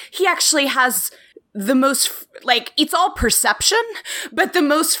is he actually has the most, like, it's all perception, but the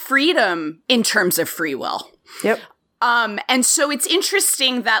most freedom in terms of free will. Yep. And so it's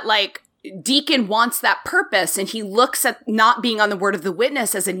interesting that like Deacon wants that purpose and he looks at not being on the word of the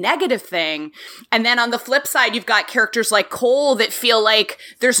witness as a negative thing. And then on the flip side, you've got characters like Cole that feel like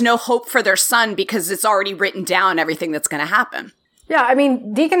there's no hope for their son because it's already written down everything that's going to happen. Yeah. I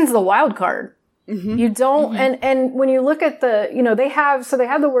mean, Deacon's the wild card. Mm-hmm. You don't, and when you look at the, you know, they have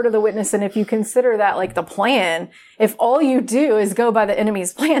the word of the witness. And if you consider that like the plan, if all you do is go by the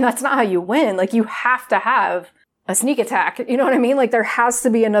enemy's plan, that's not how you win. Like you have to have a sneak attack. You know what I mean? Like there has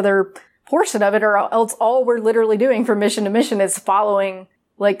to be another portion of it, or else all we're literally doing from mission to mission is following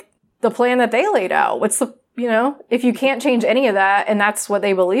like the plan that they laid out. What's the, you know, if you can't change any of that and that's what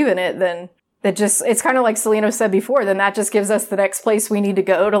they believe in it, then it's kind of like Celino said before, then that just gives us the next place we need to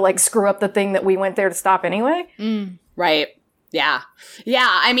go to like screw up the thing that we went there to stop anyway. Right. Yeah. Yeah.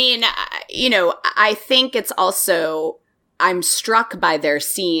 I mean, you know, I think it's also, I'm struck by their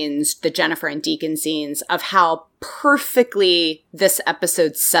scenes, the Jennifer and Deacon scenes, of how perfectly this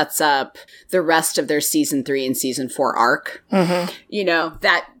episode sets up the rest of their season 3 and season 4 arc. You know,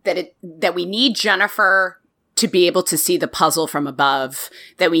 that we need Jennifer to be able to see the puzzle from above,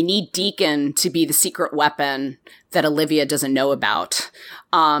 that we need Deacon to be the secret weapon that Olivia doesn't know about.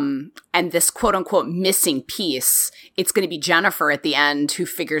 And this quote unquote missing piece, it's going to be Jennifer at the end who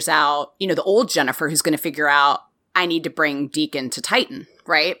figures out, you know, the old Jennifer who's going to figure out, I need to bring Deacon to Titan,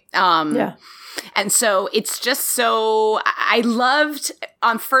 right? Yeah. And so it's just so, I loved,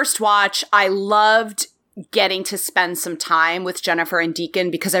 on first watch, I loved getting to spend some time with Jennifer and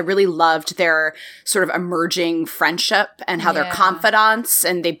Deacon because I really loved their sort of emerging friendship and how they're confidants,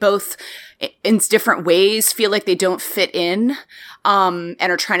 and they both, in different ways, feel like they don't fit in, and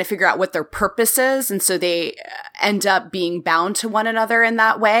are trying to figure out what their purpose is. And so they end up being bound to one another in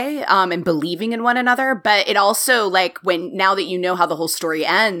that way, and believing in one another. But it also, like, now that you know how the whole story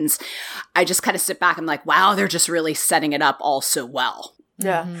ends, I just kind of sit back and I'm like, wow, they're just really setting it up all so well.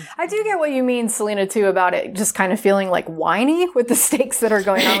 Yeah. I do get what you mean, Selena, too, about it just kind of feeling like whiny with the stakes that are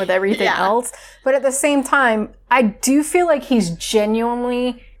going on with everything else. But at the same time, I do feel like he's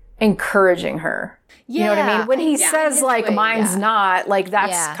genuinely encouraging her. You know what I mean? When he says, like, mine's not, like,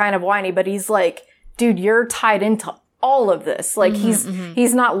 that's kind of whiny, but he's like, dude, you're tied into all of this. Like, he's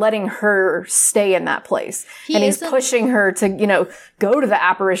not letting her stay in that place. And he's pushing her to, you know, go to the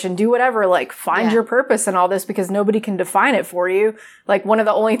apparition, do whatever, like, find your purpose in all this because nobody can define it for you. Like, one of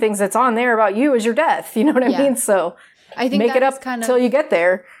the only things that's on there about you is your death. You know what I mean? So I think make it up till you get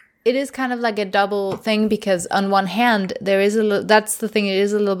there. It is kind of like a double thing because on one hand, there is that's the thing. It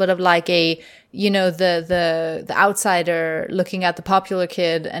is a little bit of like a, you know, the outsider looking at the popular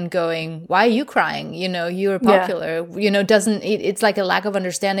kid and going, why are you crying? You know, you're popular, you know, it's like a lack of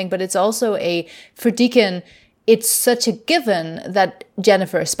understanding, but it's also for Deacon, it's such a given that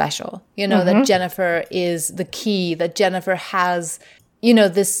Jennifer is special, you know, that Jennifer is the key, that Jennifer has, you know,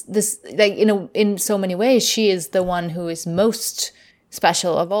 this, like, you know, in so many ways, she is the one who is most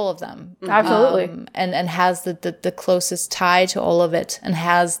special of all of them. Absolutely. And has the closest tie to all of it and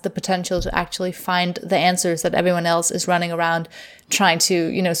has the potential to actually find the answers that everyone else is running around trying to,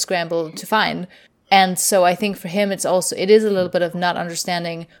 you know, scramble to find. And so I think for him, it is a little bit of not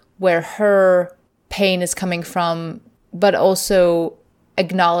understanding where her pain is coming from, but also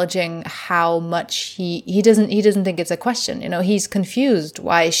acknowledging how much he doesn't think it's a question. You know, he's confused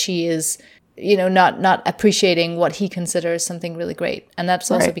why she is, you know, not appreciating what he considers something really great. And that's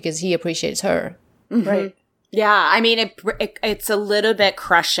also because he appreciates her. Right. Yeah. I mean, it's a little bit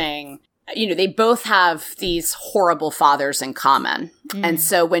crushing. You know, they both have these horrible fathers in common. And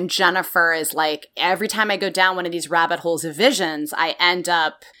so when Jennifer is like, every time I go down one of these rabbit holes of visions, I end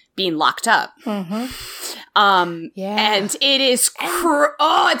up being locked up. And it is,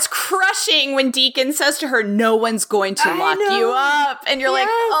 it's crushing when Deacon says to her, no one's going to lock you up. And you're like,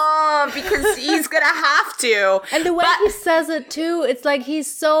 because he's going to have to. And the way he says it too, it's like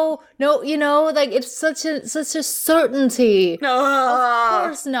he's so, no, you know, like it's such a certainty. Of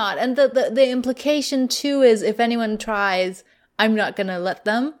course not. And the implication too is if anyone tries, I'm not going to let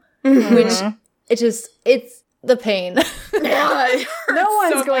them, which it's the pain. No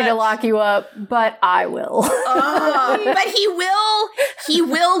one's going to lock you up, but I will. But he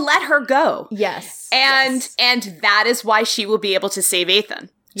will let her go. Yes. And that is why she will be able to save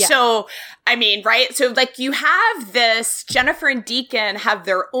Ethan. Yeah. So, I mean, right? So, like, you have this, Jennifer and Deacon have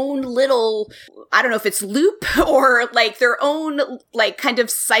their own little, I don't know if it's loop or, like, their own, like, kind of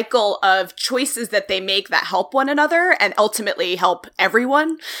cycle of choices that they make that help one another and ultimately help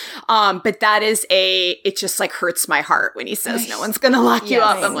everyone. But that is it just, like, hurts my heart when he says no one's gonna lock you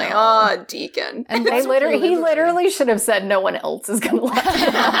up. I'm like, oh, Deacon. And he literally should have said no one else is gonna lock you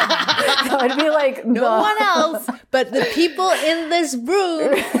up. So it'd be like, no one else, but the people in this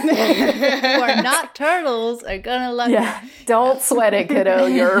room who are not turtles are gonna lock you. Don't sweat it, kiddo.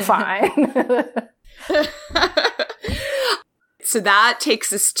 You're fine. So that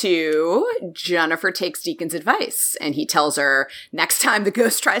takes us to Jennifer takes Deacon's advice and he tells her, next time the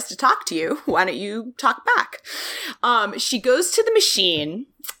ghost tries to talk to you, why don't you talk back? She goes to the machine.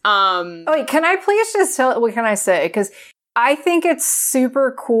 Wait, can I please just tell, what can I say? Because I think it's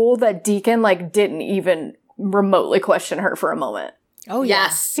super cool that Deacon, like, didn't even remotely question her for a moment. Oh,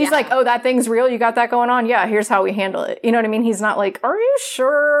 yes. He's like, oh, that thing's real? You got that going on? Yeah, here's how we handle it. You know what I mean? He's not like, are you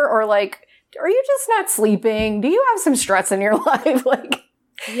sure? Or like, are you just not sleeping? Do you have some stress in your life? Like,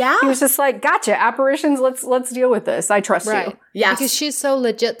 yeah. He was just like, gotcha, apparitions, let's deal with this. I trust you. Yes. Because she's so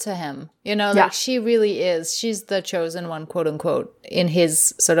legit to him. You know, like she really is. She's the chosen one, quote unquote, in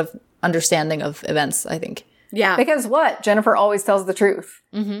his sort of understanding of events, I think. Yeah. Because what? Jennifer always tells the truth.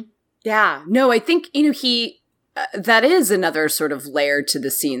 Mm-hmm. Yeah. No, I think, he, that is another sort of layer to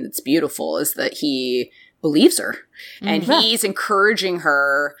the scene that's beautiful, is that he believes her. And he's encouraging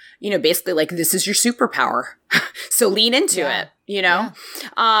her, basically like, this is your superpower. So lean into it, Yeah.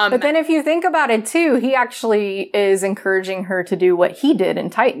 But then if you think about it too, he actually is encouraging her to do what he did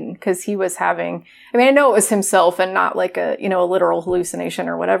in Titan, because he was having, I know it was himself and not like a literal hallucination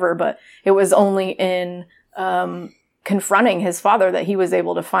or whatever, but it was only in, confronting his father that he was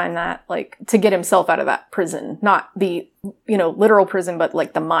able to find that, like, to get himself out of that prison, not the, literal prison, but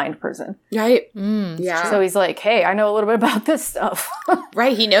like the mind prison. Right. Yeah. So he's like, hey, I know a little bit about this stuff.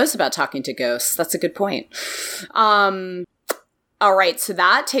 Right. He knows about talking to ghosts. That's a good point. All right. So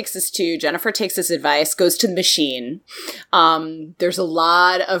that takes us to Jennifer takes this advice, goes to the machine. There's a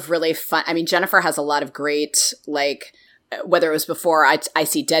lot of really fun. Jennifer has a lot of great, like, whether it was before I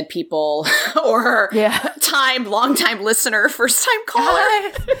see dead people or long time listener, first time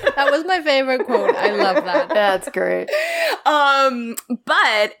caller. That was my favorite quote. I love that. That's great.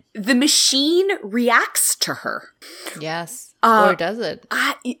 But the machine reacts to her. Yes. Or does it?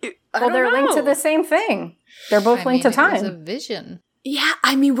 They're linked to the same thing. They're both linked to time. It's a vision. Yeah.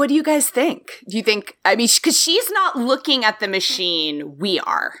 What do you guys think? Do you think, because she's not looking at the machine, we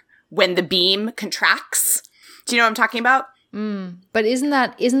are, when the beam contracts. Do you know what I'm talking about? But isn't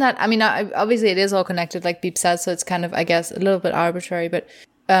that, obviously it is all connected, like Beep said, so it's kind of, I guess, a little bit arbitrary, but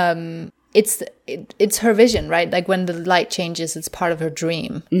it's her vision, right? Like when the light changes, it's part of her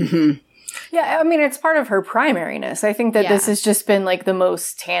dream. Mm-hmm. Yeah, it's part of her primariness. I think that this has just been like the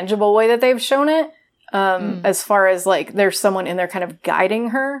most tangible way that they've shown it. As far as like there's someone in there kind of guiding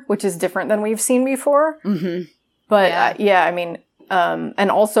her, which is different than we've seen before. Mm-hmm. But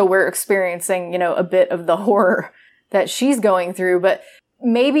and also we're experiencing, a bit of the horror that she's going through, but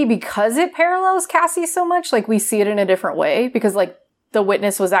maybe because it parallels Cassie so much, like we see it in a different way, because like the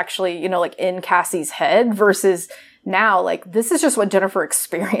witness was actually, like in Cassie's head versus now, like this is just what Jennifer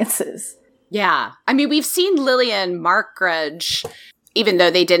experiences. Yeah. We've seen Lillian Markridge, even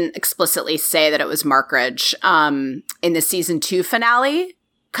though they didn't explicitly say that it was Markridge, in the season 2 finale,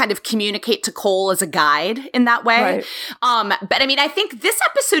 kind of communicate to Cole as a guide in that way. Right. But I think this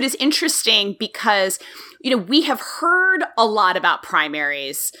episode is interesting because, we have heard a lot about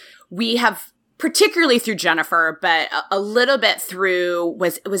primaries. We have, particularly through Jennifer, but a little bit through,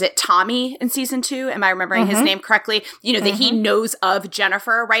 was it Tommy in season 2? Am I remembering his name correctly? That he knows of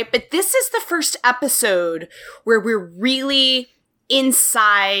Jennifer, right? But this is the first episode where we're really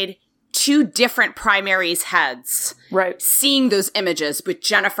inside 2 different primaries' heads, right? Seeing those images with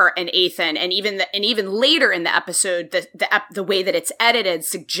Jennifer and Ethan, and even later in the episode, the way that it's edited,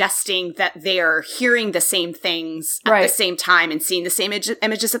 suggesting that they are hearing the same things at the same time and seeing the same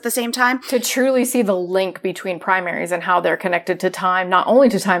images at the same time. To truly see the link between primaries and how they're connected to time, not only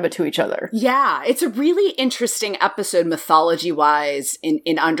to time but to each other. Yeah, it's a really interesting episode, mythology-wise,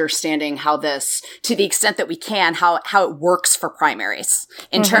 in understanding how this, to the extent that we can, how it works for primaries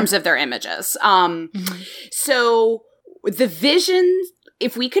in terms of their images. So the vision,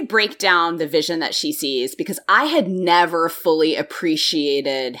 if we could break down the vision that she sees, because I had never fully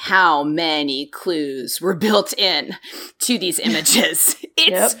appreciated how many clues were built in to these images.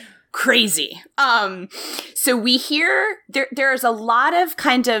 It's crazy. So we hear there's a lot of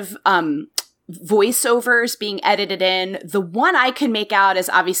kind of voiceovers being edited in. The one I can make out is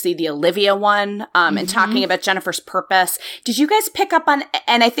obviously the Olivia one, and talking about Jennifer's purpose. Did you guys pick up on,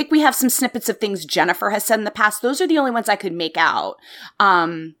 and I think we have some snippets of things Jennifer has said in the past. Those are the only ones I could make out.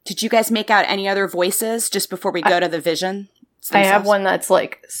 Did you guys make out any other voices just before we go to the vision themselves? I have one that's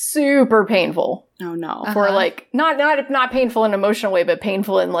like super painful. Oh no. For like, not painful in an emotional way, but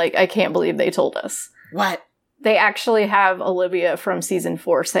painful in like, I can't believe they told us. What? They actually have Olivia from season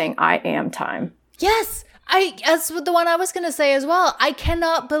 4 saying, I am time. Yes! That's the one I was going to say as well. I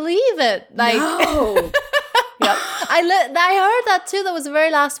cannot believe it. Like, no. Yep. I heard that too. That was the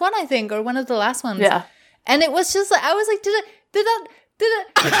very last one, I think, or one of the last ones. Yeah. And it was just like, I was like, did it?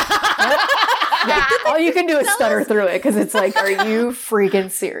 All you can do is stutter through it because it's like, are you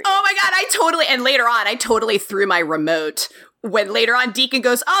freaking serious? Oh my God, and later on, I totally threw my remote when later on Deacon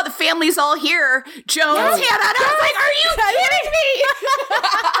goes, oh, the family's all here. Jones, Hannah, and I was like, are you kidding me?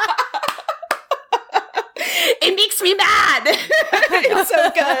 It makes me mad. It's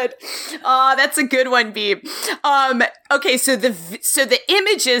so good. Oh, that's a good one, Beeb. Okay, so the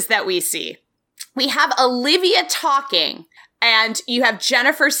images that we see, we have Olivia talking, and you have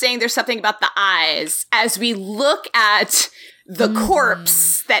Jennifer saying there's something about the eyes as we look at the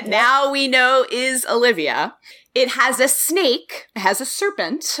corpse that now we know is Olivia. It has a snake. It has a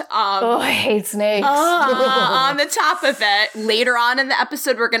serpent. I hate snakes. On the top of it. Later on in the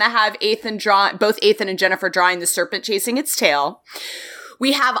episode, we're going to have both Ethan and Jennifer drawing the serpent chasing its tail.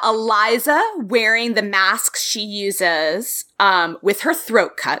 We have Eliza wearing the mask she uses with her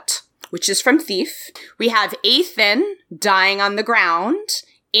throat cut, which is from Thief. We have Ethan dying on the ground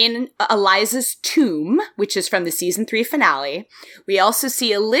in Eliza's tomb, which is from the season 3 finale. We also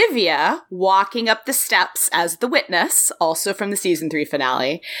see Olivia walking up the steps as the witness, also from the season 3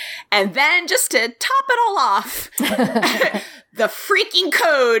 finale. And then just to top it all off, the freaking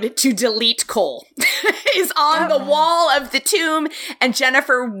code to delete Cole is on the wall of the tomb, and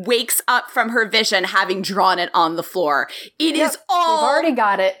Jennifer wakes up from her vision having drawn it on the floor. It is all... We've already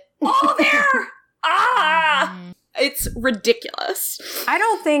got it. All there! It's ridiculous. I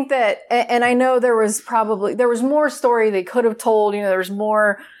don't think that, and I know there was more story they could have told, there was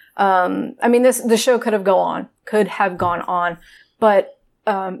more, the show could have gone on, but,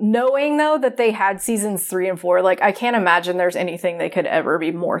 knowing though that they had seasons 3 and 4, like I can't imagine there's anything they could ever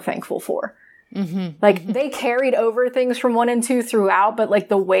be more thankful for. Mm-hmm. They carried over things from 1 and 2 throughout, but like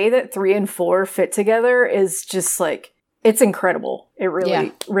the way that 3 and 4 fit together is just like, it's incredible. It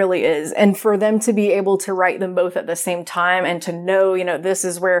really is. And for them to be able to write them both at the same time and to know, this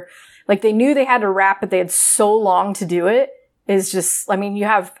is where, like, they knew they had to wrap, but they had so long to do it is just, you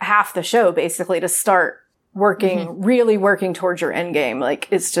have half the show basically to start working, really working towards your end game. Like,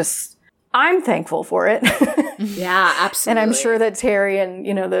 it's just, I'm thankful for it. Yeah, absolutely. And I'm sure that Terry and,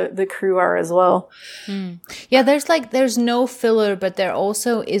 the crew are as well. Yeah, there's no filler, but there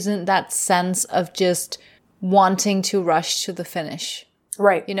also isn't that sense of just wanting to rush to the finish.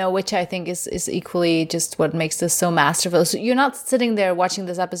 Right. Which I think is equally just what makes this so masterful. So you're not sitting there watching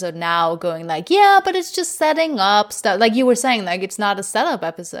this episode now going like, yeah, but it's just setting up stuff. Like you were saying, like it's not a setup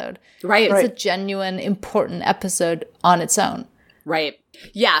episode. Right. It's a genuine, important episode on its own. Right.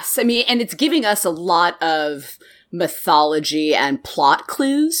 Yes. And it's giving us a lot of mythology and plot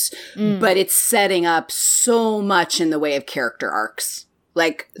clues, but it's setting up so much in the way of character arcs.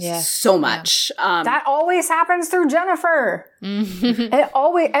 So much. That always happens through Jennifer.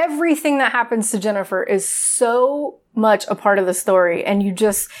 Everything that happens to Jennifer is so much a part of the story. And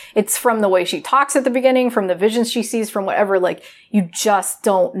it's from the way she talks at the beginning, from the visions she sees, from whatever, like, you just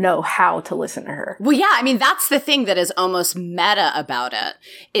don't know how to listen to her. Well, yeah, that's the thing that is almost meta about it,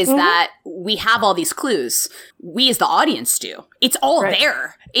 is that we have all these clues. We as the audience do. It's all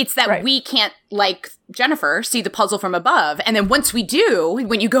there. It's that we can't, like Jennifer, see the puzzle from above. And then once we do,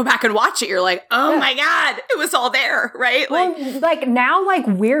 when you go back and watch it, you're like, oh my God, it was all there, right? Well, now,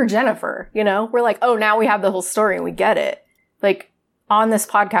 we're Jennifer, We're like, oh, now we have the whole story and we get it. Like, on this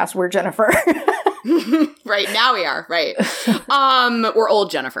podcast, we're Jennifer. Right, now we are, right. We're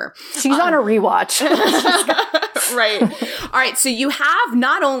old Jennifer. She's on a rewatch. Right. All right, so you have,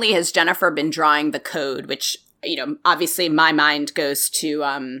 not only has Jennifer been drawing the code, which, obviously my mind goes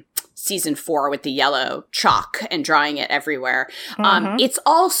to season 4 with the yellow chalk and drawing it everywhere. It's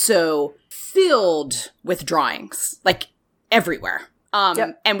also filled with drawings, like everywhere.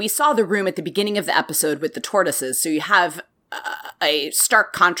 And we saw the room at the beginning of the episode with the tortoises. So you have a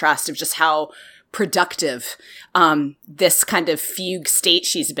stark contrast of just how productive this kind of fugue state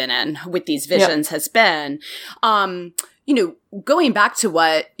she's been in with these visions has been. Going back to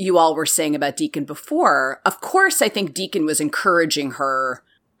what you all were saying about Deacon before, of course, I think Deacon was encouraging her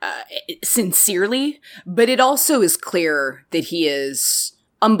sincerely, but it also is clear that he is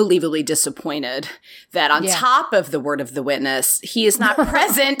unbelievably disappointed that on top of the word of the witness, he is not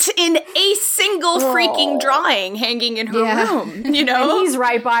present in a single freaking drawing hanging in her room, And he's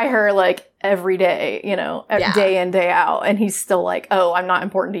right by her, like, every day, day in, day out. And he's still like, oh, I'm not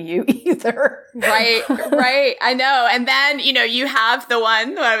important to you either. Right. I know. And then, you have the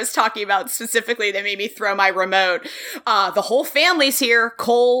one that I was talking about specifically that made me throw my remote. The whole family's here.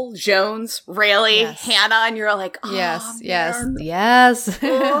 Cole, Jones, Rayleigh, Hannah. And you're like, oh, yes.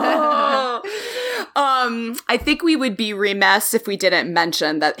 Oh. I think we would be remiss if we didn't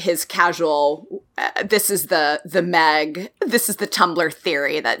mention that his casual, this is the Meg, this is the Tumblr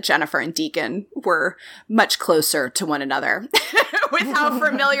theory that Jennifer and Deacon were much closer to one another with how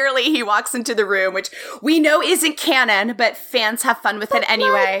familiarly he walks into the room, which we know isn't canon, but fans have fun with it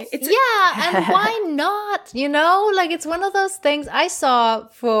anyway. And why not? It's one of those things I saw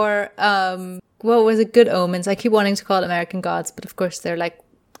for, what was it? Good Omens. I keep wanting to call it American Gods, but of course they're like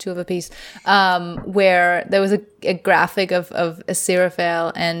 2 of a piece, where there was a graphic of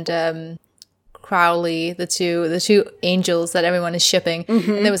Aziraphale and Crowley, the two angels that everyone is shipping.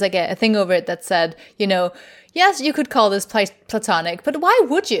 And there was like a thing over it that said, yes, you could call this platonic, but why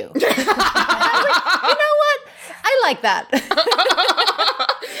would you? I was like, you know what? I like that.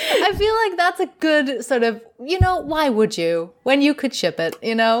 I feel like that's a good sort of, why would you when you could ship it,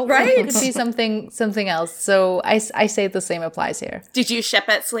 Right. It could be something else. So I say the same applies here. Did you ship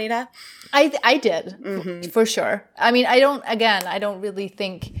it, Selena? I did, for sure. I mean, I don't really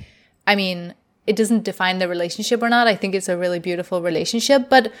think, it doesn't define the relationship or not. I think it's a really beautiful relationship,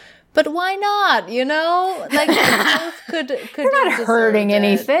 but why not? Like both could You're not hurting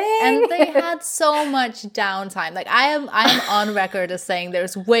anything. And they had so much downtime. Like I am on record as saying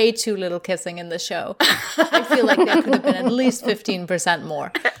there's way too little kissing in the show. I feel like there could have been at least 15%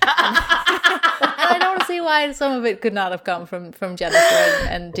 more. And I don't see why some of it could not have come from Jennifer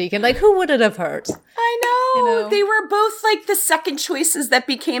and Deacon. Like, who would it have hurt? I know. They were both like the second choices that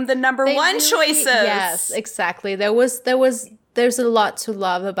became the number one choices. Yes, exactly. There's a lot to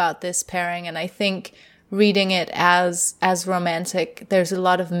love about this pairing, and I think reading it as romantic, there's a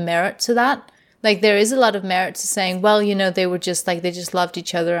lot of merit to that. Like, there is a lot of merit to saying, well, they were just like, they just loved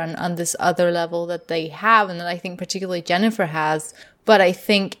each other on this other level that they have, and that I think particularly Jennifer has. But I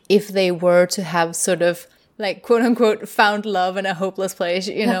think if they were to have sort of, like, quote unquote, found love in a hopeless place,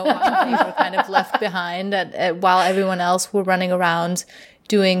 while they were kind of left behind while everyone else were running around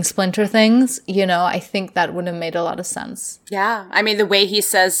doing splinter things, I think that would have made a lot of sense. Yeah. I mean, the way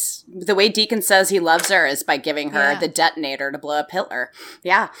Deacon says he loves her is by giving her the detonator to blow up Hitler.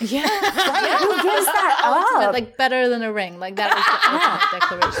 Yeah. Yeah. Who gives that up? Like, better than a ring. Like, that was the ultimate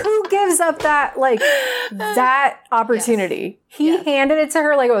declaration. Who gives up that, that opportunity? Yes. He handed it to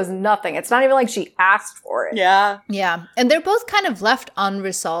her like it was nothing. It's not even like she asked for it. Yeah. Yeah. And they're both kind of left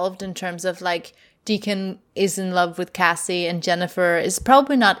unresolved in terms of, like, Deacon is in love with Cassie and Jennifer is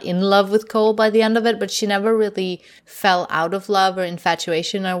probably not in love with Cole by the end of it, but she never really fell out of love or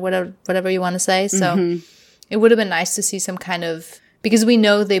infatuation or whatever you want to say. So it would have been nice to see some kind of, because we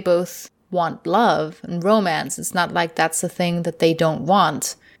know they both want love and romance. It's not like that's a thing that they don't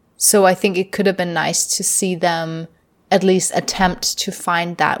want. So I think it could have been nice to see them at least attempt to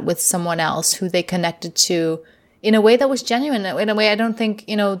find that with someone else who they connected to in a way that was genuine. In a way I don't think,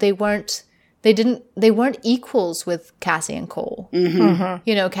 they weren't equals with Cassie and Cole.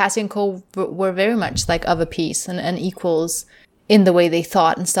 Cassie and Cole were very much like of a piece and equals in the way they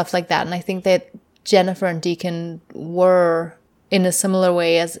thought and stuff like that. And I think that Jennifer and Deacon were in a similar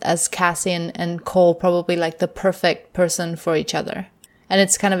way as Cassie and Cole, probably like the perfect person for each other. And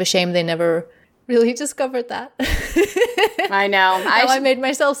it's kind of a shame they never really discovered that. I know. I made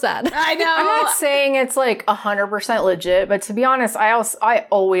myself sad. I know. I'm not saying it's like 100% legit, but to be honest, I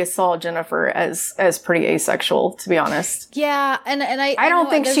always saw Jennifer as pretty asexual, to be honest. Yeah, and I don't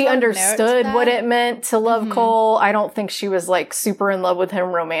think she understood what it meant to love Cole. I don't think she was like super in love with him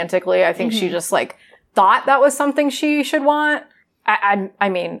romantically. I think she just like thought that was something she should want. I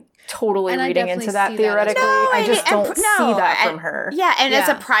mean, totally reading into that theoretically. I just don't see that from her. Yeah, and as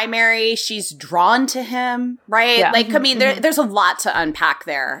a primary, she's drawn to him, right? Yeah. Like, I mean, there's a lot to unpack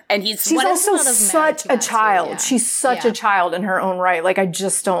there. And she's also such a child. Yeah. She's such a child in her own right. Like, I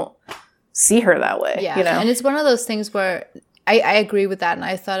just don't see her that way. Yeah, and it's one of those things where I agree with that, and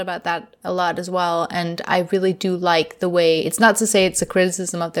I thought about that a lot as well. And I really do like the way, it's not to say it's a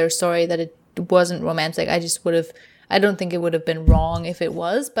criticism of their story that it wasn't romantic. I don't think it would have been wrong if it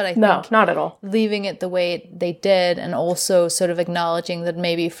was, but I think no, not at all. Leaving it the way they did, and also sort of acknowledging that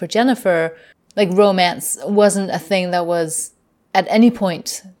maybe for Jennifer, like, romance wasn't a thing that was at any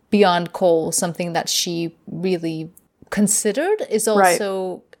point beyond Cole something that she really considered is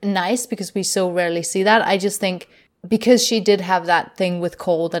also nice, because we so rarely see that. I just think because she did have that thing with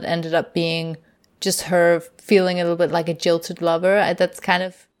Cole that ended up being just her feeling a little bit like a jilted lover, that's kind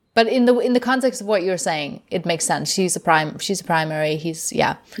of. But in the context of what you're saying, it makes sense. She's a primary.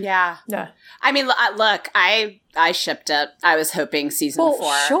 Yeah. I mean, look, I shipped it. I was hoping season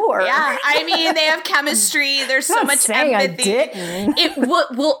 4. Sure. Yeah. I mean, they have chemistry. There's so much empathy. It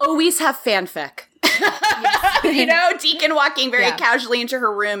will always have fanfic. Deacon walking very casually into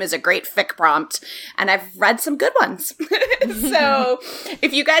her room is a great fic prompt, and I've read some good ones. So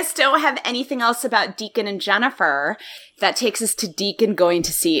if you guys don't have anything else about Deacon and Jennifer, that takes us to Deacon going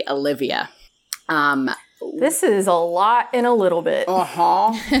to see Olivia. This is a lot in a little bit.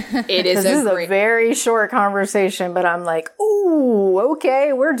 It is. This is a very short conversation, but I'm like, ooh,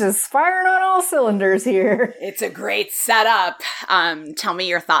 okay, we're just firing on all cylinders here. It's a great setup. Tell me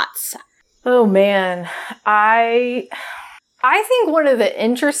your thoughts. Oh man, I think one of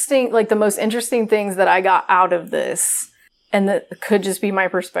the most interesting things that I got out of this, and that could just be my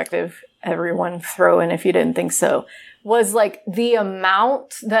perspective, everyone throw in if you didn't think so, was like the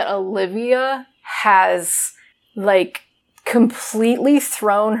amount that Olivia has like completely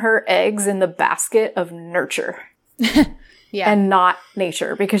thrown her eggs in the basket of nurture. and not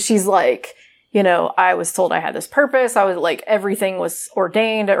nature, because she's like, you know, I was told I had this purpose. I was like, everything was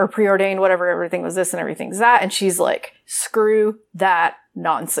ordained or preordained, whatever, everything was this and everything's that. And she's like, screw that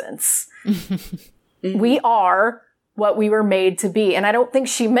nonsense. We are what we were made to be. And I don't think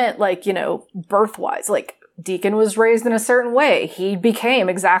she meant like, you know, birth-wise, like Deacon was raised in a certain way. He became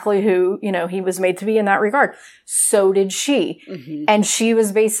exactly who, you know, he was made to be in that regard. So did she. And she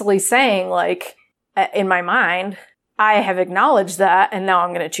was basically saying like, in my mind, I have acknowledged that, and now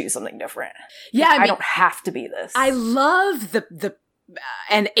I'm going to choose something different. Yeah, I don't have to be this. I love the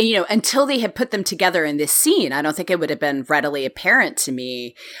and you know, until they had put them together in this scene, I don't think it would have been readily apparent to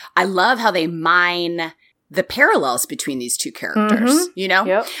me. I love how they mine the parallels between these two characters, you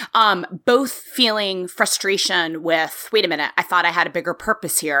know? Both feeling frustration with, wait a minute, I thought I had a bigger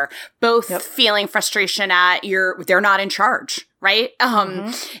purpose here. Both feeling frustration at they're not in charge, right?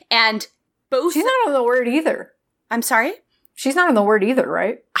 And both. She's not on the word either. I'm sorry? She's not on the word either,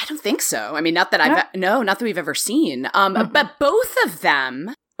 right? I don't think so. I mean, not that not that we've ever seen. But both of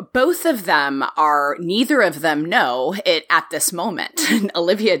them are, neither of them know it at this moment.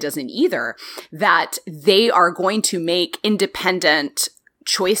 Olivia doesn't either, that they are going to make independent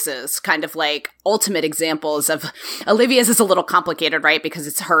choices, kind of like ultimate examples of Olivia's is a little complicated, right? Because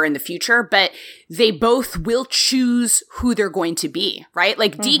it's her in the future, but they both will choose who they're going to be, right?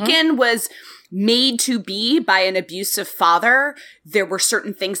 Like Deacon was made to be by an abusive father. There were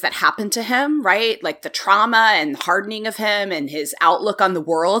certain things that happened to him, right? Like the trauma and hardening of him and his outlook on the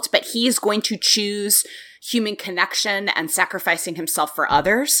world, but he's going to choose human connection and sacrificing himself for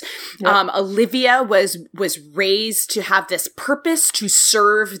others. Olivia was raised to have this purpose, to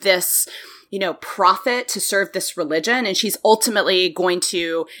serve this, you know, prophet, to serve this religion. And she's ultimately going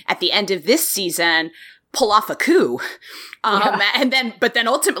to, at the end of this season, pull off a coup. But then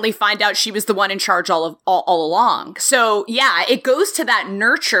ultimately find out she was the one in charge all along. So yeah, it goes to that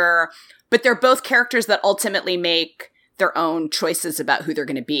nurture, but they're both characters that ultimately make their own choices about who they're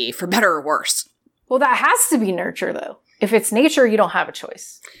going to be, for better or worse. Well, that has to be nurture though. If it's nature, you don't have a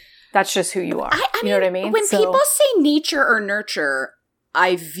choice. That's just who you are. You know what I mean? When people say nature or nurture,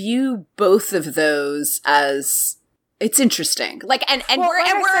 I view both of those as, it's interesting. Like, and well, we're,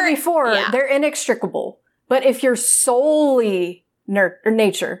 like I said before, they're inextricable. But if you're solely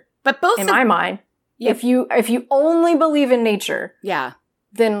nature, but both in my mind, if you only believe in nature,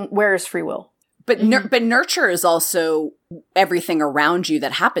 then where is free will? But but nurture is also everything around you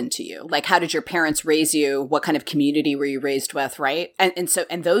that happened to you. Like, how did your parents raise you? What kind of community were you raised with, right?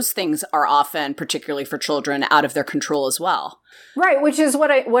 And those things are often, particularly for children, out of their control as well. Right, which is what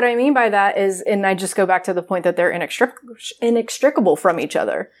I mean by that is, and I just go back to the point that they're inextricable from each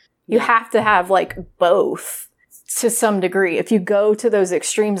other. You have to have like both to some degree. If you go to those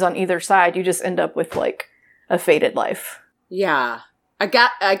extremes on either side, you just end up with like a fated life. Yeah. I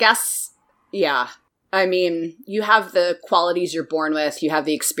guess, yeah. I mean, you have the qualities you're born with, you have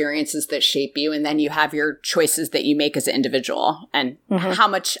the experiences that shape you, and then you have your choices that you make as an individual. And how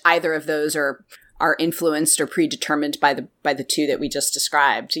much either of those are influenced or predetermined by the two that we just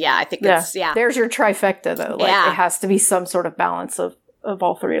described. Yeah, I think that's, There's your trifecta though. Like it has to be some sort of balance of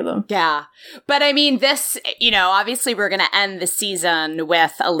all three of them. Yeah. But I mean, this, you know, obviously we're going to end the season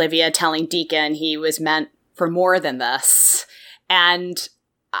with Olivia telling Deacon he was meant for more than this. And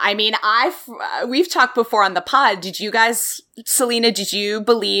I mean, we've talked before on the pod. Did you guys, Selena, did you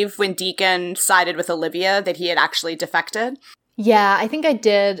believe when Deacon sided with Olivia that he had actually defected? Yeah, I think I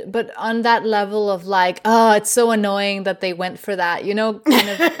did. But on that level of like, oh, it's so annoying that they went for that, you know, kind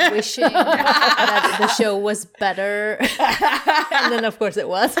of wishing that the show was better. And then, of course, it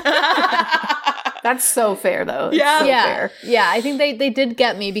was. That's so fair, though. Fair. Yeah, I think they did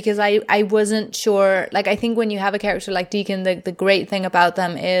get me because I wasn't sure. Like, I think when you have a character like Deacon, the great thing about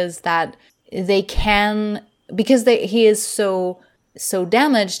them is that they can, because he is so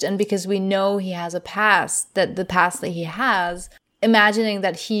damaged, and because we know he has a past, that the past that he has, imagining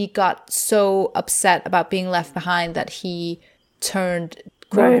that he got so upset about being left behind that he turned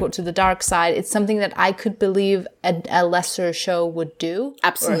quote unquote to the dark side, it's something that I could believe a lesser show would do.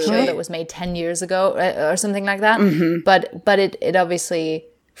 Absolutely. Or a show that was made 10 years ago or something like that. But it obviously,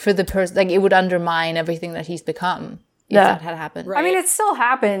 for the person, like, it would undermine everything that he's become if that had happened. Right. I mean, it still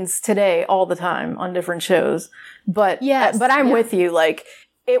happens today all the time on different shows. But I'm with you. Like,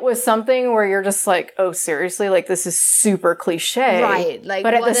 it was something where you're just like, oh, seriously? Like, this is super cliche. Right. Like,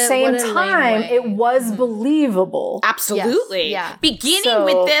 but at the same time, it was believable. Absolutely. Yes. Yeah. Beginning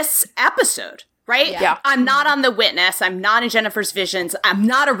with this episode, right? Yeah. I'm not on The Witness. I'm not in Jennifer's Visions. I'm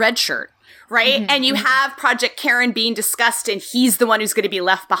not a red shirt. right? And you have Project Karen being discussed, and he's the one who's going to be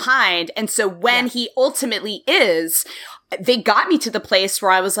left behind. And so when he ultimately is, they got me to the place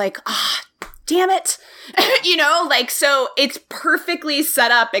where I was like, damn it. You know, like, so it's perfectly set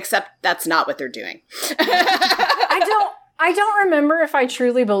up, except that's not what they're doing. I don't remember if I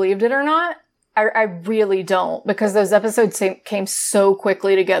truly believed it or not. I really don't, because those episodes came so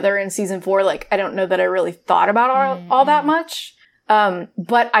quickly together in season 4. Like, I don't know that I really thought about all that much.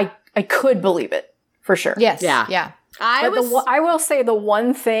 But I could believe it for sure. Yes. Yeah. I will say the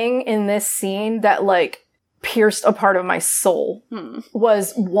one thing in this scene that like pierced a part of my soul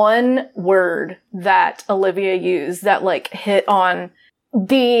was one word that Olivia used that like hit on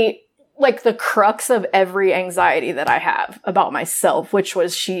the crux of every anxiety that I have about myself, which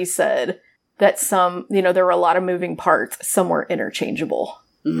was, she said that there were a lot of moving parts, some were interchangeable.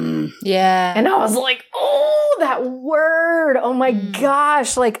 Yeah. And I was like, oh, that word. Oh my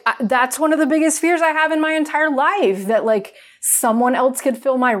gosh. Like, that's one of the biggest fears I have in my entire life, that like someone else could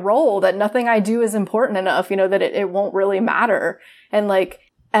fill my role, that nothing I do is important enough, that it won't really matter. And like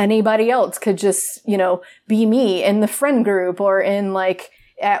anybody else could just, be me in the friend group or in like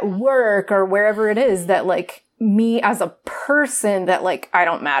at work or wherever it is, that like me as a person, that like I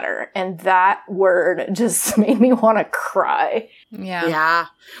don't matter. And that word just made me want to cry. Yeah. Yeah.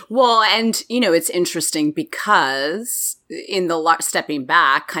 Well, and, it's interesting because in the stepping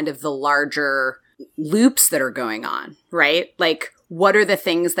back, kind of the larger loops that are going on, right? Like, what are the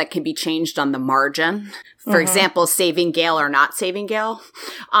things that can be changed on the margin? For example, saving Gail or not saving Gail.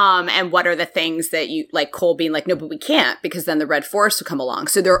 And what are the things that you, like Cole being like, no, but we can't, because then the Red Forest will come along.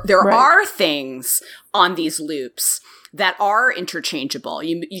 So there are things on these loops that are interchangeable.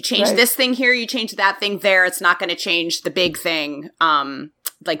 You change this thing here, you change that thing there. It's not going to change the big thing,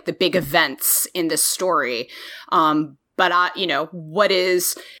 like the big events in this story. But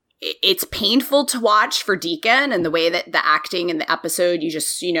it's painful to watch for Deacon, and the way that the acting in the episode, you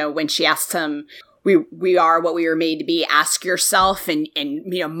just, when she asks him, we are what we were made to be, ask yourself. And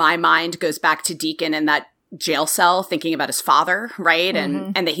my mind goes back to Deacon in that jail cell thinking about his father, right?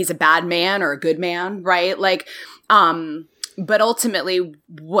 And that he's a bad man or a good man, right? Like, but ultimately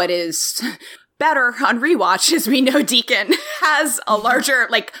what is better on rewatch is we know Deacon has a larger,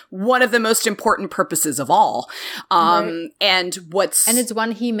 like one of the most important purposes of all. And it's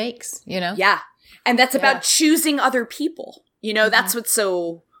one he makes, Yeah. And that's about choosing other people. That's what's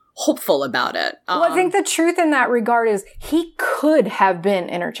so hopeful about it. Well, I think the truth in that regard is he could have been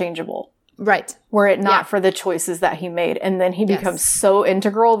interchangeable. Right. Were it not for the choices that he made. And then he becomes so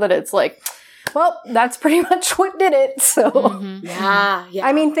integral that it's like, well, that's pretty much what did it. So, yeah.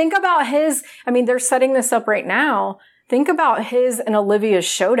 I mean, think about they're setting this up right now. Think about his and Olivia's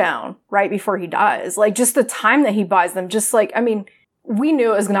showdown right before he dies. Like, just the time that he buys them. Just like, we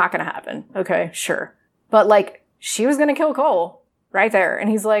knew it was not going to happen. Okay, sure. But like, she was going to kill Cole right there. And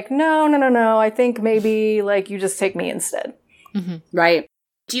he's like, no. I think maybe like you just take me instead. Right.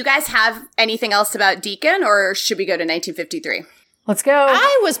 Do you guys have anything else about Deacon, or should we go to 1953? Let's go.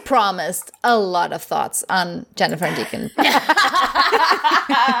 I was promised a lot of thoughts on Jennifer and Deacon.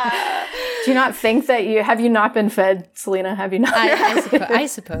 Do you not think that have you not been fed, Selena? Have you not? I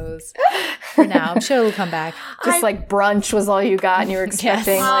suppose. For now, I'm sure it'll come back. Just like brunch was all you got, and you were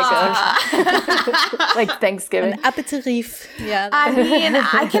expecting like Thanksgiving. An aperitif. Yeah. I mean,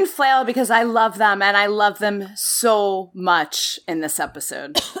 I can flail because I love them, and I love them so much in this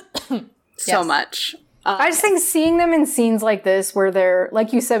episode. So much. I just think seeing them in scenes like this where they're,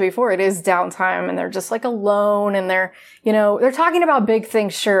 like you said before, it is downtime and they're just like alone and they're, they're talking about big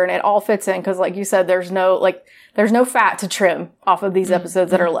things, sure, and it all fits in because like you said, there's no fat to trim off of these episodes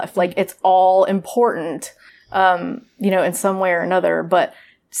that are left. Like, it's all important, in some way or another. But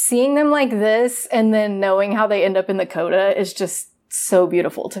seeing them like this and then knowing how they end up in the coda is just so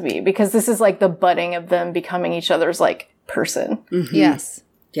beautiful to me, because this is like the budding of them becoming each other's like person. Yes.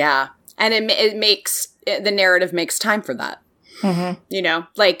 Yeah. And it makes, the narrative makes time for that.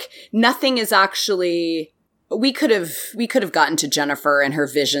 Like nothing is actually, we could have gotten to Jennifer and her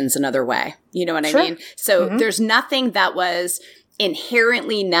visions another way. You know what I mean? So there's nothing that was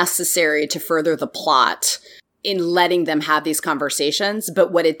inherently necessary to further the plot in letting them have these conversations.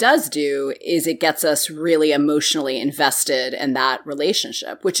 But what it does do is it gets us really emotionally invested in that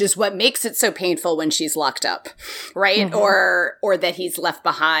relationship, which is what makes it so painful when she's locked up, right? Or that he's left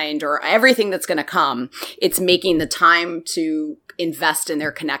behind, or everything that's going to come. It's making the time to invest in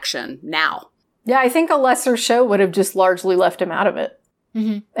their connection now. Yeah, I think a lesser show would have just largely left him out of it.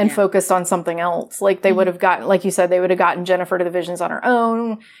 And focused on something else. Like they would have gotten, like you said, they would have gotten Jennifer to the visions on her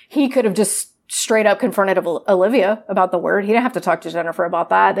own. He could have just straight up confronted Olivia about the word. He didn't have to talk to Jennifer about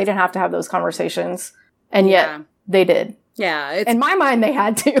that. They didn't have to have those conversations. And yet they did. Yeah. In my mind, they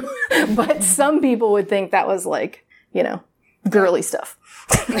had to. But some people would think that was like, you know, girly stuff.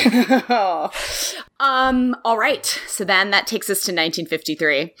 All right. So then that takes us to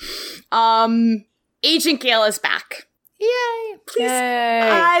 1953. Agent Gale is back. Yay. Please. Yay.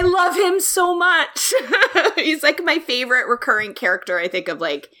 I love him so much. He's like my favorite recurring character, I think, of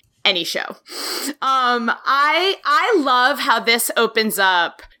like any show. I love how this opens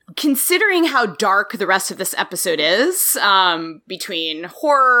up, considering how dark the rest of this episode is, between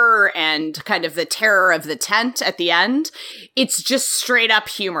horror and kind of the terror of the tent at the end. It's just straight up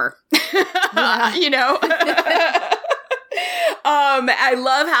humor, you know? I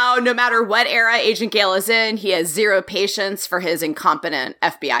love how no matter what era Agent Gale is in, he has zero patience for his incompetent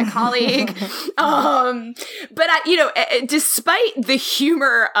FBI colleague. But despite the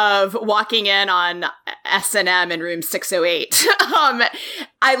humor of walking in on S&M in room 608,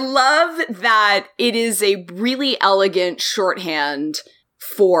 I love that it is a really elegant shorthand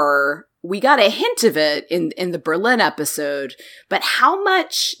for, we got a hint of it in the Berlin episode, but how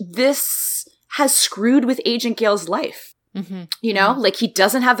much this has screwed with Agent Gale's life. Mm-hmm. You know, like he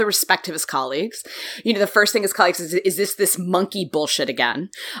doesn't have the respect of his colleagues. You know, the first thing his colleagues is this monkey bullshit again?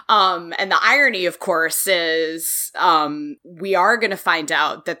 And the irony, of course, is we are going to find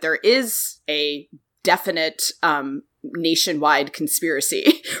out that there is a definite nationwide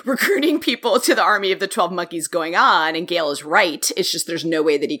conspiracy recruiting people to the army of the 12 monkeys going on, and Gale is right. It's just there's no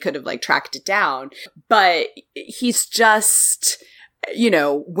way that he could have like tracked it down. But he's just, you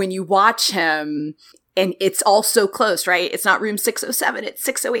know, when you watch him, and it's all so close, right? It's not room 607, it's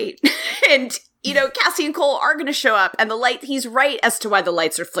 608. And, you know, Cassie and Cole are going to show up, and he's right as to why the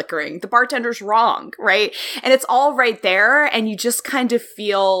lights are flickering. The bartender's wrong, right? And it's all right there, and you just kind of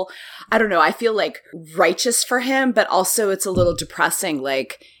feel, I don't know, I feel like righteous for him, but also it's a little depressing.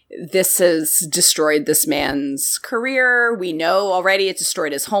 Like, this has destroyed this man's career. We know already it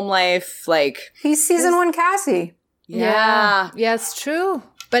destroyed his home life. Like, he's season 1 Cassie. Yeah, it's true.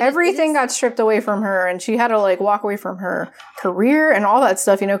 But everything got stripped away from her, and she had to like walk away from her career and all that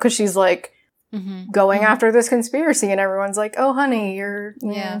stuff, you know, because she's like going after this conspiracy, and everyone's like, "Oh, honey, you're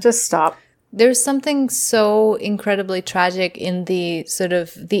just stop." There's something so incredibly tragic in the sort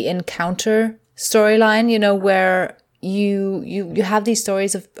of the encounter storyline, you know, where you have these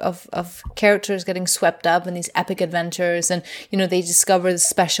stories of characters getting swept up in these epic adventures, and you know they discover the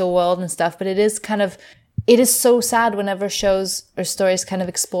special world and stuff, but it is so sad whenever shows or stories kind of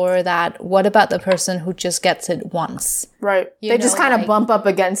explore that. What about the person who just gets it once? Right. They just kind of bump up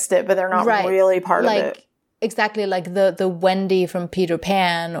against it, but they're not really part of it. Exactly, like the Wendy from Peter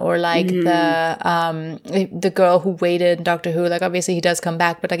Pan, or like the girl who waited in Doctor Who. Like obviously he does come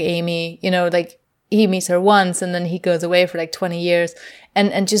back, but like Amy, you know, like he meets her once and then he goes away for like 20 years.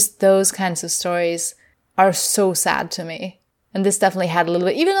 And just those kinds of stories are so sad to me. And this definitely had a little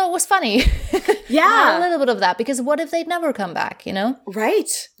bit, even though it was funny. Yeah. A little bit of that, because what if they'd never come back, you know? Right.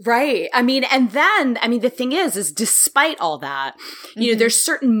 I mean, the thing is despite all that, you know, there's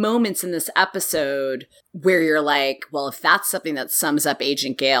certain moments in this episode where you're like, well, if that's something that sums up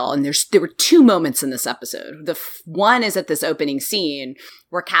Agent Gale, and there were 2 moments in this episode. The one is at this opening scene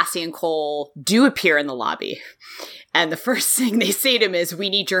where Cassie and Cole do appear in the lobby. And the first thing they say to him is, "We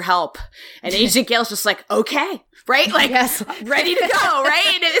need your help." And Agent Gale's just like, okay, right? Like, yes. Ready to go,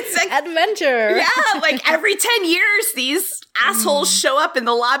 right? And it's like, adventure. Yeah, like every 10 years, these assholes show up in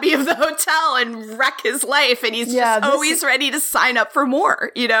the lobby of the hotel and wreck his life. And he's just always ready to sign up for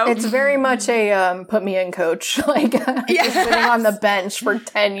more, you know? It's very much a put me in coach. Like, just sitting on the bench for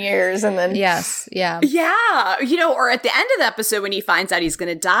 10 years and then. Yes, yeah. Yeah, you know, or at the end of the episode when he finds out he's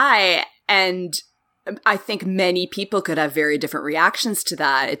going to die, and I think many people could have very different reactions to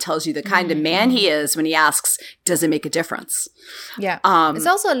that. It tells you the kind of man he is when he asks, does it make a difference? Yeah. It's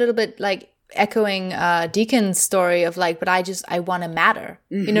also a little bit like echoing Deacon's story of like, but I want to matter,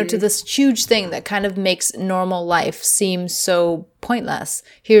 you know, to this huge thing that kind of makes normal life seem so pointless.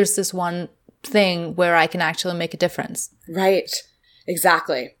 Here's this one thing where I can actually make a difference. Right.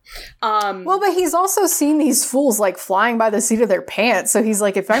 Exactly. Well, but he's also seen these fools like flying by the seat of their pants. So he's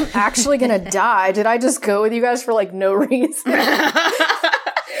like, if I'm actually going to die, did I just go with you guys for like no reason?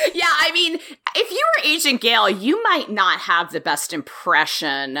 Yeah, I mean, if you were Agent Gale, you might not have the best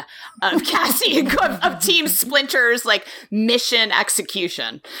impression of Cassie and of Team Splinter's like mission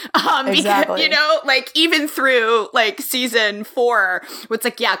execution. Exactly. Because, you know, like even through like season 4, it's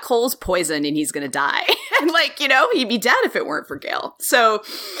like, yeah, Cole's poisoned and he's gonna die. And like, you know, he'd be dead if it weren't for Gale. So,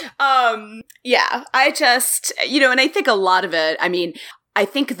 yeah, I just, you know, and I think a lot of it, I mean, I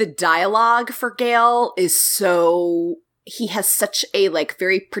think the dialogue for Gale is he has such a like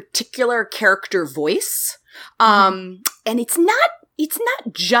very particular character voice. And it's not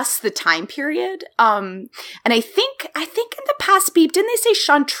just the time period. And I think in the past, Beep, didn't they say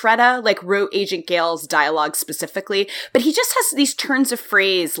Sean Tretta like wrote Agent Gale's dialogue specifically? But he just has these turns of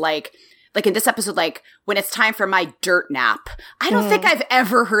phrase like in this episode, like, when it's time for my dirt nap. I don't think I've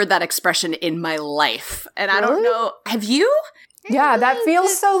ever heard that expression in my life. And I don't know. Have you? Yeah, that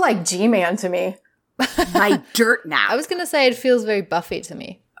feels so like G-Man to me. My dirt nap. I was going to say it feels very Buffy to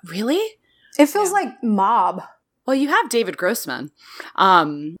me. Really? It feels like Mob. Well, you have David Grossman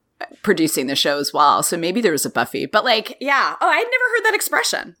producing the show as well, so maybe there was a Buffy. But like, yeah. Oh, I'd never heard that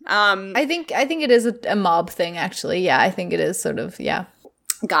expression. I think it is a mob thing, actually. Yeah, I think it is sort of, yeah.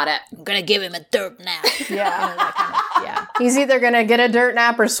 Got it. I'm going to give him a dirt nap. Yeah. He's either going to get a dirt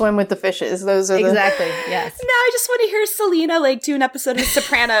nap or swim with the fishes. Those are exactly, yes. Now I just want to hear Selena like do an episode of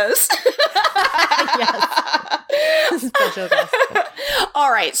Sopranos. Yes. Special guest.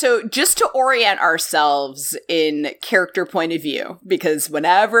 All right. So just to orient ourselves in character point of view, because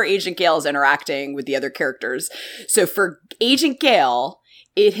whenever Agent Gale is interacting with the other characters, so for Agent Gale,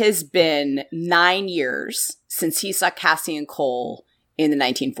 it has been 9 years since he saw Cassie and Cole in the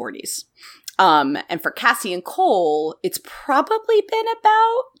 1940s. And for Cassie and Cole, it's probably been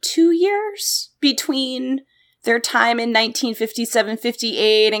about 2 years between their time in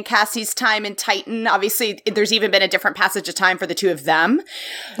 1957-58 and Cassie's time in Titan. Obviously, there's even been a different passage of time for the two of them.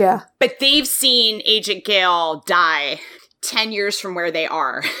 Yeah. But they've seen Agent Gale die 10 years from where they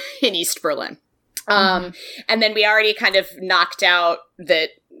are in East Berlin. And then we already kind of knocked out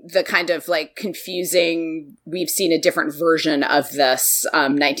the kind of like confusing, we've seen a different version of this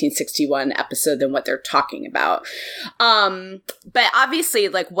 1961 episode than what they're talking about. But obviously,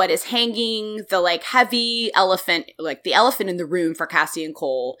 like, what is hanging, the like heavy elephant, like the elephant in the room for Cassie and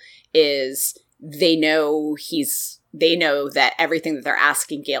Cole is they know that everything that they're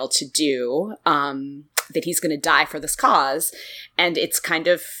asking Gale to do, that he's going to die for this cause. And it's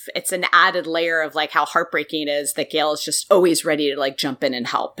an added layer of like how heartbreaking it is that Gale is just always ready to like jump in and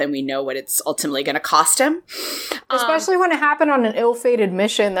help. And we know what it's ultimately going to cost him. Especially when it happened on an ill-fated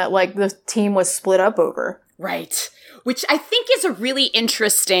mission that like the team was split up over. Right. Which I think is a really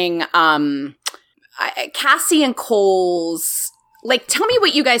interesting, Cassie and Cole's, like, tell me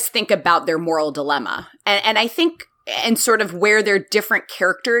what you guys think about their moral dilemma. And I think, and sort of where their different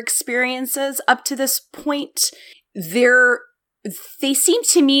character experiences up to this point, they seem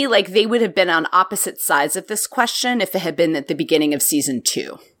to me like they would have been on opposite sides of this question if it had been at the beginning of season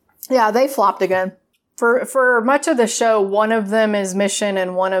 2. Yeah, they flopped again. For much of the show, one of them is mission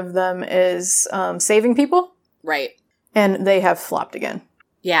and one of them is saving people. Right. And they have flopped again.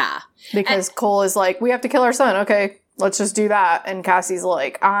 Yeah. Because Cole is like, we have to kill our son. Okay, let's just do that. And Cassie's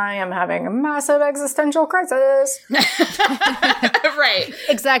like, I am having a massive existential crisis. Right.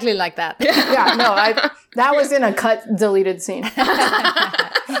 Exactly like that. Yeah, no, that was in a deleted scene.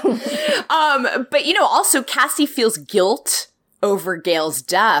 But, you know, also Cassie feels guilt over Gale's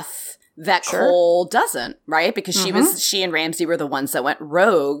death that Cole doesn't, right? Because she and Ramsey were the ones that went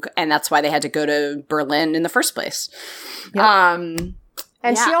rogue, and that's why they had to go to Berlin in the first place. Yep.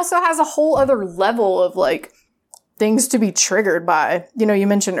 And she also has a whole other level of like things to be triggered by. You know, you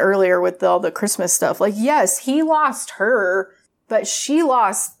mentioned earlier with all the Christmas stuff. Like, yes, he lost her, but she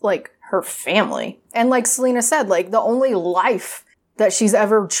lost like her family. And like Selena said, like the only life that she's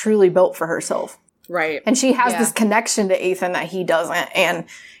ever truly built for herself. Right. And she has this connection to Ethan that he doesn't. And,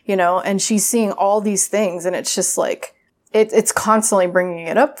 you know, and she's seeing all these things and it's just like, it's constantly bringing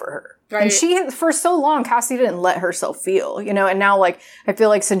it up for her. Right. And she, for so long, Cassie didn't let herself feel, you know, and now like, I feel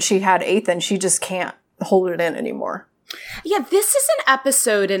like since she had Ethan, she just can't hold it in anymore. Yeah, this is an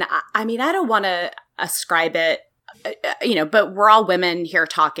episode, and I mean, I don't want to ascribe it, you know, but we're all women here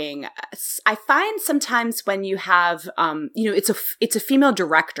talking. I find sometimes when you have, you know, it's a female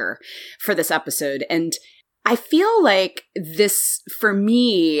director for this episode, and I feel like this, for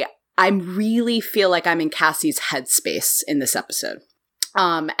me, I really feel like I'm in Cassie's headspace in this episode.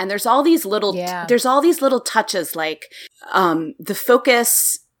 And there's all these little, touches, like, the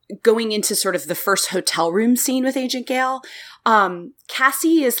focus going into sort of the first hotel room scene with Agent Gale.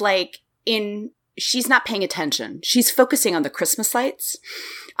 Cassie is like she's not paying attention. She's focusing on the Christmas lights.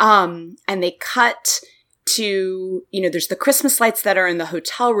 And they cut to, you know, there's the Christmas lights that are in the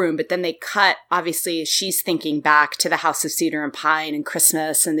hotel room, but then they cut, obviously, she's thinking back to the House of Cedar and Pine and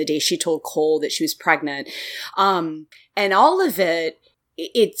Christmas and the day she told Cole that she was pregnant. And all of it,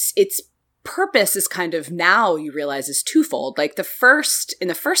 it's purpose is kind of, now you realize, is twofold. Like the first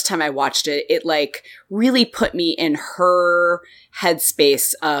time I watched it, it like really put me in her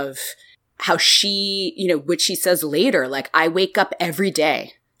headspace of how she, you know, which she says later, like, I wake up every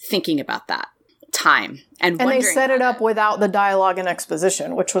day thinking about that time and they set it up without the dialogue and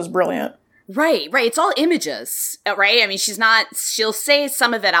exposition, which was brilliant. Right. It's all images, right? I mean, she'll say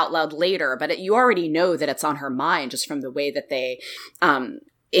some of it out loud later, but you already know that it's on her mind just from the way that they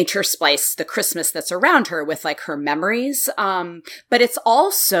intersplice the Christmas that's around her with like her memories. But it's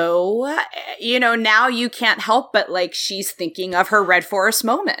also, you know, now you can't help but like she's thinking of her Red Forest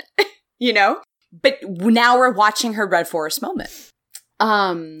moment, you know? But now we're watching her Red Forest moment.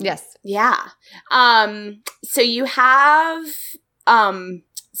 Yes. Yeah. So you have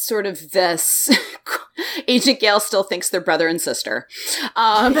sort of this Agent Gale still thinks they're brother and sister.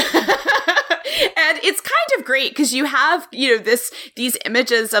 And it's kind of great because you have, you know, these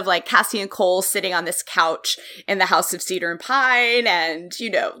images of like Cassie and Cole sitting on this couch in the House of Cedar and Pine, and,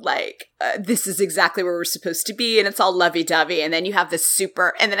 you know, like this is exactly where we're supposed to be, and it's all lovey-dovey. And then you have this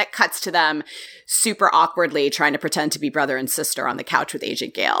and then it cuts to them super awkwardly trying to pretend to be brother and sister on the couch with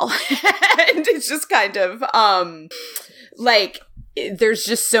Agent Gale. And it's just kind of like, there's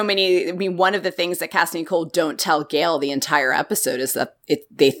just so many. I mean, one of the things that Cassie and Cole don't tell Gale the entire episode is that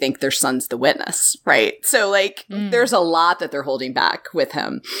they think their son's the witness, right? So, like, there's a lot that they're holding back with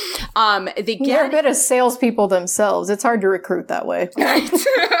him. They're a bit of salespeople themselves. It's hard to recruit that way.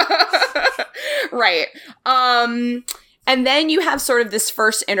 Right. And then you have sort of this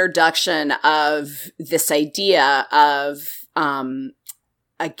first introduction of this idea of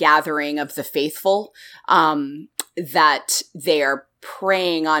a gathering of the faithful, that they are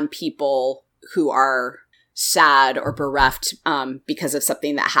preying on people who are sad or bereft because of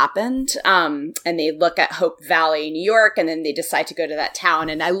something that happened. And they look at Hope Valley, New York, and then they decide to go to that town.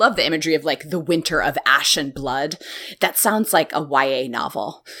 And I love the imagery of like the winter of ash and blood. That sounds like a YA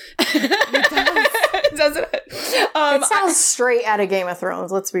novel. It does. Doesn't it? It sounds straight out of Game of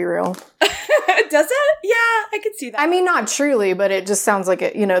Thrones, let's be real. Does it? Yeah, I could see that. I mean, not truly, but it just sounds like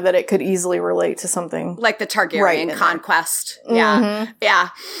it, you know, that it could easily relate to something. Like the Targaryen conquest. Yeah. Mm-hmm. Yeah.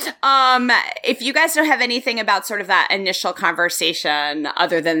 If you guys don't have anything about sort of that initial conversation,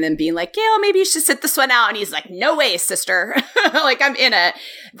 other than them being like, Gale, maybe you should sit this one out. And he's like, no way, sister. Like, I'm in it.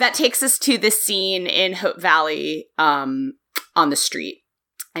 That takes us to this scene in Hope Valley, on the street.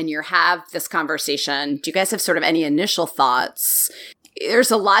 And you have this conversation. Do you guys have sort of any initial thoughts?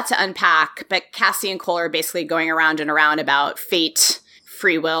 There's a lot to unpack, but Cassie and Cole are basically going around and around about fate,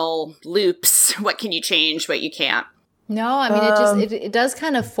 free will, loops. What can you change? What you can't? No, I mean, it does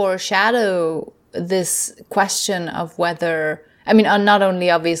kind of foreshadow this question of whether, I mean, not only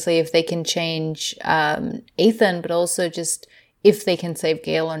obviously if they can change Ethan, but also just if they can save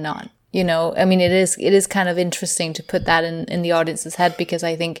Gale or not. You know, I mean, it is kind of interesting to put that in the audience's head, because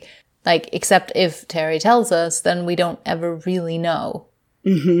I think, like, except if Terry tells us, then we don't ever really know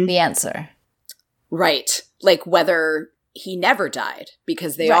the answer. Right. Like whether he never died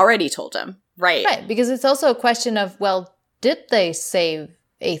because they already told him. Right. Right. Because it's also a question of, well, did they save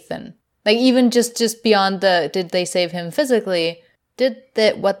Ethan? Like, even just beyond did they save him physically? Did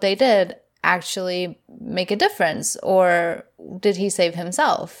what they did actually make a difference, or did he save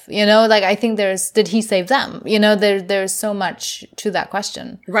himself? You know, like, I think did he save them? You know, there's so much to that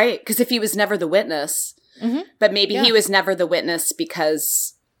question. Right. Because if he was never the witness, but maybe he was never the witness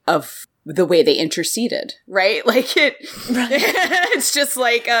because of the way they interceded, right? Like it's just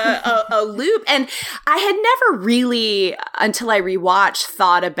like a loop. And I had never really, until I rewatched,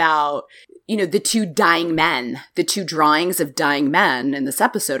 thought about, you know, the two dying men. The two drawings of dying men in this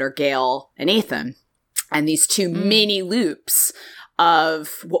episode are Gale and Ethan. And these two mini loops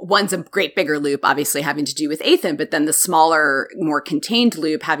of, one's a great bigger loop, obviously having to do with Ethan, but then the smaller, more contained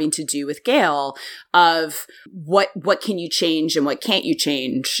loop having to do with Gale of what can you change and what can't you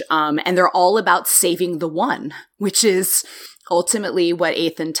change? And they're all about saving the one, which is ultimately what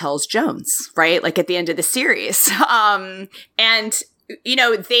Ethan tells Jones, right? Like at the end of the series. And you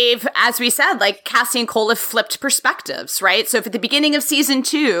know, they've, as we said, like Cassie and Cole have flipped perspectives, right? So if at the beginning of season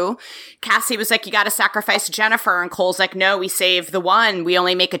 2, Cassie was like, you got to sacrifice Jennifer. And Cole's like, no, we save the one. We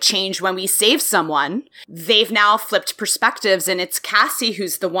only make a change when we save someone. They've now flipped perspectives, and it's Cassie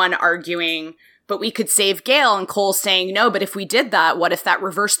who's the one arguing, but we could save Gale. And Cole's saying, no, but if we did that, what if that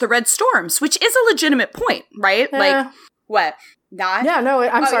reversed the red storms? Which is a legitimate point, right? Like, what? Not? Yeah, no,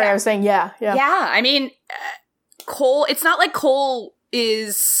 I'm sorry. I was saying, yeah. Yeah, I mean, Cole, it's not like Cole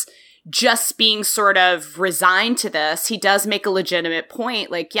is just being sort of resigned to this. He does make a legitimate point.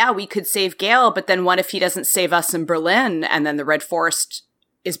 Like, yeah, we could save Gale, but then what if he doesn't save us in Berlin? And then the Red Forest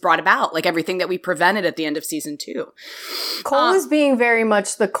is brought about, like everything that we prevented at the end of season 2. Cole is being very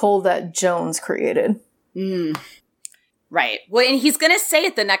much the Cole that Jones created. Right. Well, and he's going to say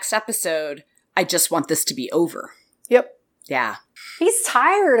at the next episode, I just want this to be over. Yep. Yeah. He's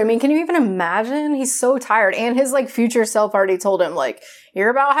tired. I mean, can you even imagine? He's so tired. And his like future self already told him, like, you're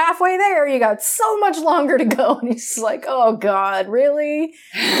about halfway there. You got so much longer to go. And he's like, oh God, really?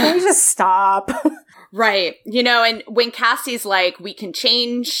 Can we just stop? Right. You know, and when Cassie's like, we can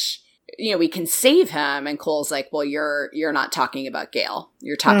change, you know, we can save him. And Cole's like, well, you're not talking about Gale.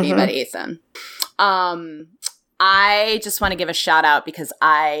 You're talking about Ethan. I just want to give a shout out because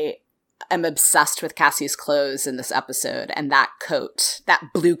I am obsessed with Cassie's clothes in this episode, and that coat, that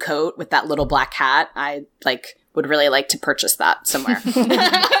blue coat with that little black hat. I would really like to purchase that somewhere.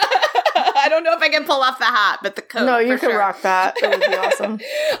 I don't know if I can pull off the hat, but the coat. No, you could rock that. It would be awesome.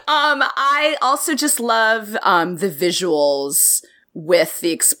 I also just love the visuals with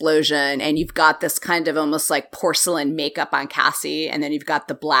the explosion, and you've got this kind of almost like porcelain makeup on Cassie, and then you've got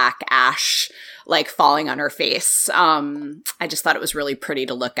the black ash like falling on her face. I just thought it was really pretty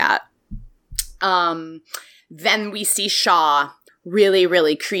to look at. Then we see Shaw, really,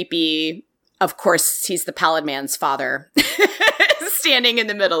 really creepy. Of course, he's the Pallid Man's father, standing in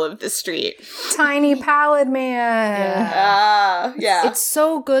the middle of the street. Tiny Pallid Man. Yeah. It's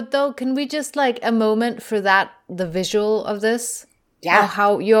so good, though. Can we just, like, a moment for that, the visual of this? Yeah.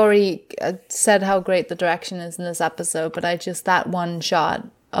 How you already said how great the direction is in this episode, but that one shot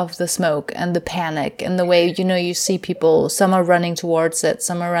of the smoke and the panic and the way, you know, you see people, some are running towards it,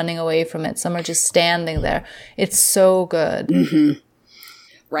 some are running away from it, some are just standing there. It's so good. Mm-hmm.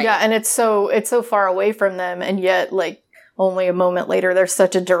 Right. Yeah, and it's so far away from them, and yet, like, only a moment later, there's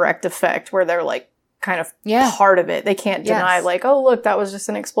such a direct effect where they're, like, kind of part of it. They can't deny, like, oh, look, that was just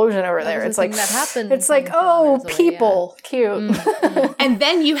an explosion over there. It's like, that happened. It's like, oh, people. Cute. Mm-hmm. And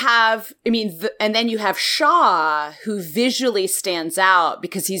then you have, Shaw, who visually stands out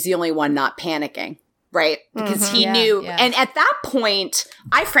because he's the only one not panicking. Right? Because he knew. Yeah. And at that point,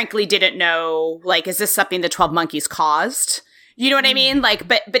 I frankly didn't know, like, is this something the 12 Monkeys caused? You know what I mean? Like,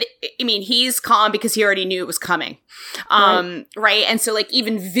 but I mean, he's calm because he already knew it was coming. Right. And so, like,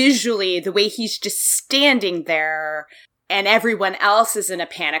 even visually, the way he's just standing there and everyone else is in a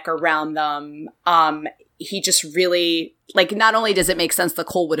panic around them, he just really, like, not only does it make sense that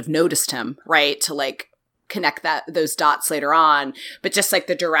Cole would have noticed him, right, to, like, connect those dots later on, but just, like,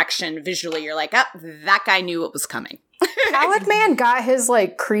 the direction visually, you're like, oh, that guy knew it was coming. Pallid Man got his,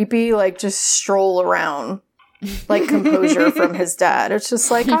 like, creepy, like, just stroll around, like, composure from his dad. It's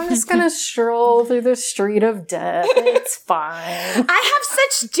just like, I'm just gonna stroll through the street of death. It's fine. I have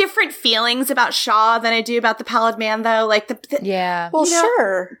such different feelings about Shaw than I do about the Pallid Man, though. Like, well,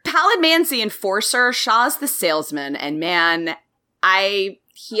 sure. Pallid Man's the enforcer, Shaw's the salesman, and man,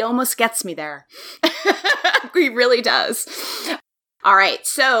 he almost gets me there. He really does. All right,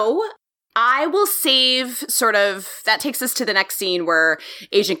 so I will save that takes us to the next scene where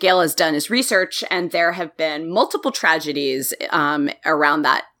Agent Gale has done his research, and there have been multiple tragedies around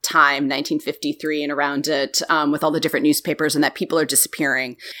that time, 1953 and around it, with all the different newspapers, and that people are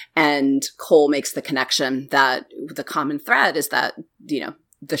disappearing. And Cole makes the connection that the common thread is that, you know,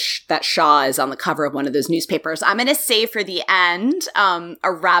 that Shaw is on the cover of one of those newspapers. I'm going to save for the end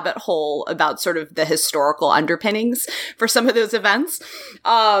a rabbit hole about sort of the historical underpinnings for some of those events.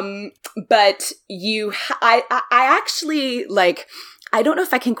 But I actually, like, I don't know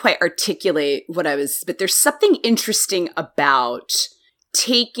if I can quite articulate but there's something interesting about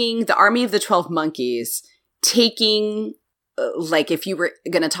taking the Army of the 12 Monkeys, like, if you were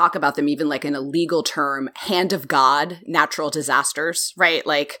going to talk about them, even like in a legal term, hand of God, natural disasters, right?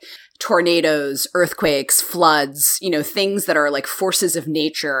 Like tornadoes, earthquakes, floods, you know, things that are like forces of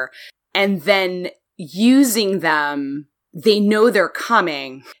nature. And then using them, they know they're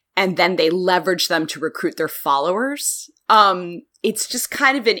coming, and then they leverage them to recruit their followers. It's just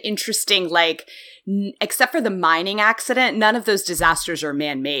kind of an interesting, like, except for the mining accident, none of those disasters are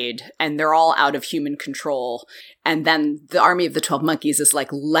man-made, and they're all out of human control. And then the Army of the 12 Monkeys is,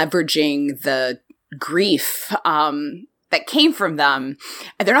 like, leveraging the grief that came from them,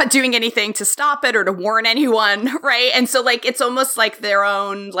 and they're not doing anything to stop it or to warn anyone, right? And so, like, it's almost like their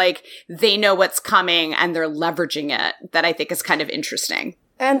own, like, they know what's coming, and they're leveraging it, that I think is kind of interesting.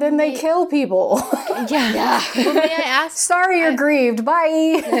 And then they kill people. Yeah. Well, may I ask? Sorry, you're grieved.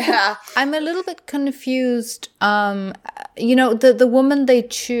 Bye. Yeah. I'm a little bit confused. You know, the woman they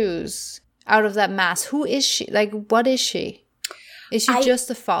choose out of that mass, who is she? Like, what is she? Is she just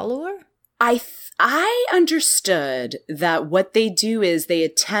a follower? I understood that what they do is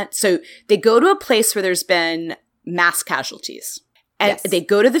so they go to a place where there's been mass casualties. And they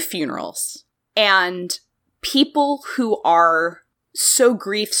go to the funerals, and people who are so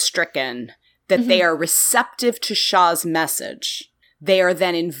grief-stricken that they are receptive to Shaw's message, they are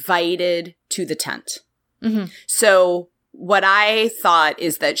then invited to the tent. So what I thought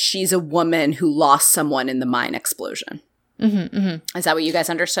is that she's a woman who lost someone in the mine explosion. Is that what you guys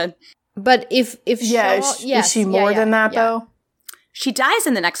understood? But if Shaw, is she more than that though? She dies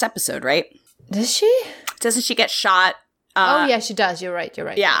in the next episode, right? Does she? Doesn't she get shot? Oh yeah, she does. You're right.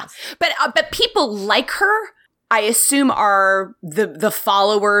 Yeah, Yes. but people like her, I assume, are the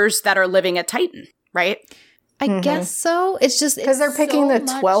followers that are living at Titan, right? I guess so. It's just Because they're picking so the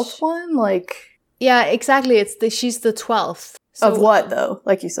 12th one, like Yeah, exactly. She's the 12th. of what though?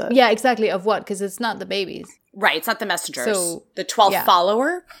 Like you said. Yeah, exactly. Of what? Because it's not the babies. Right. It's not the messengers. So, the 12th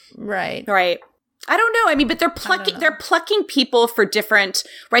follower. Right. Right. I don't know. I mean, but they're plucking people for different,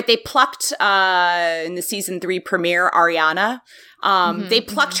 right? They plucked, in the season 3 premiere, Ariana. They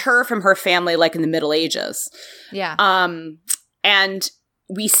plucked her from her family, like in the Middle Ages. Yeah. And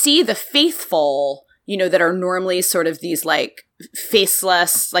we see the faithful, that are normally sort of these like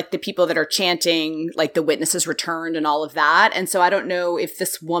faceless, like the people that are chanting, like the witnesses returned and all of that. And so I don't know if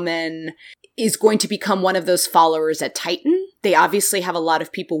this woman is going to become one of those followers at Titan. They obviously have a lot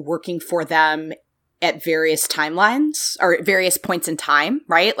of people working for them at various timelines or at various points in time,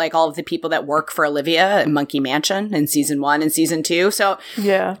 right? Like all of the people that work for Olivia at Monkey Mansion in season 1 and season 2. So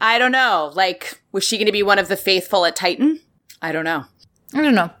yeah, I don't know. Like, was she going to be one of the faithful at Titan? I don't know.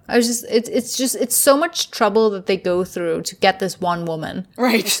 It's so much trouble that they go through to get this one woman.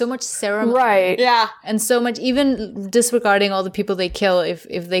 Right. There's so much ceremony. right. Yeah. And so much, even disregarding all the people they kill, if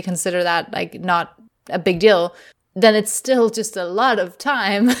they consider that like not a big deal, then it's still just a lot of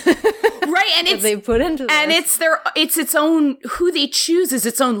time. Right. And they put into this. And it's its own, who they choose is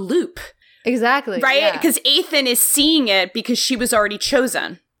its own loop. Exactly. Right? Because Ethan is seeing it because she was already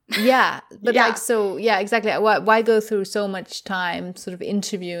chosen. Yeah. But exactly. Why go through so much time sort of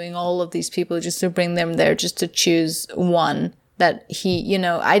interviewing all of these people just to bring them there, just to choose one that he,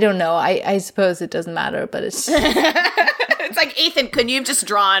 I don't know. I suppose it doesn't matter, but it's... It's like, Ethan, couldn't you have just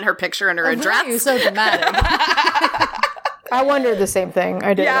drawn her picture and her address? You're so dramatic. I wondered the same thing.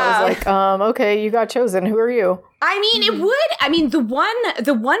 I did. Yeah. I was like, okay, you got chosen. Who are you? I mean, it would. I mean, the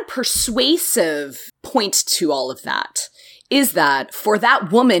one persuasive point to all of that is that for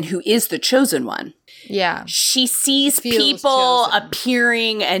that woman who is the chosen one, yeah, she sees Feels people chosen.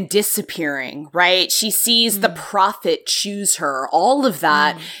 appearing and disappearing, right? She sees the prophet choose her. All of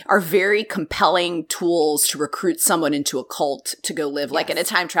that are very compelling tools to recruit someone into a cult to go live like in a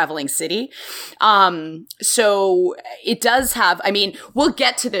time traveling city. So it does have, I mean, we'll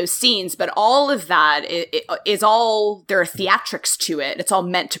get to those scenes, but all of that is all, there are theatrics to it. It's all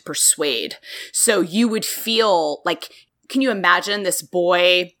meant to persuade. So you would feel like, can you imagine this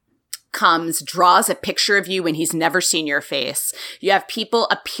boy comes, draws a picture of you when he's never seen your face. You have people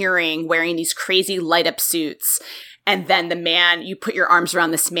appearing wearing these crazy light up suits. And then the man, you put your arms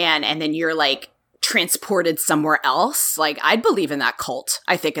around this man and then you're like transported somewhere else. Like, I'd believe in that cult,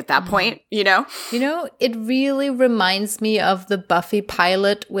 I think, at that point, it really reminds me of the Buffy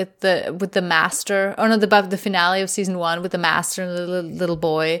pilot with the master. Oh no, the finale of season 1 with the master and the little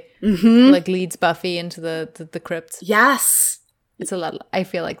boy like leads Buffy into the crypt. Yes. It's a lot. I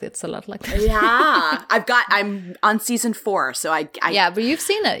feel like it's a lot like that. Yeah. I'm on season 4, so I yeah, but you've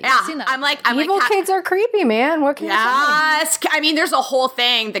seen it. Yeah. You've seen it. I'm Evil kids are creepy, man. What can you say? yes. I mean, there's a whole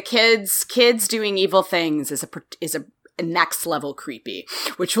thing. The kids doing evil things is a next level creepy,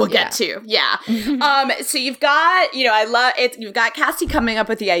 which we'll get to. Yeah. So you've got, I love it. You've got Cassie coming up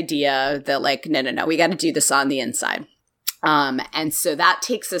with the idea that like, no, we got to do this on the inside. And so that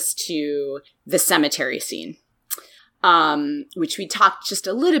takes us to the cemetery scene. Which we talked just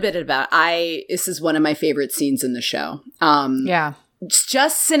a little bit about. This is one of my favorite scenes in the show. Yeah.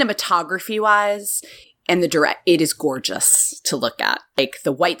 Just cinematography wise and it is gorgeous to look at. Like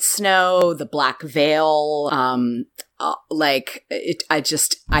the white snow, the black veil, I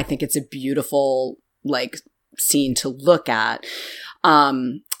think it's a beautiful, like, scene to look at.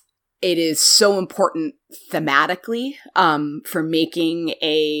 It is so important thematically, for making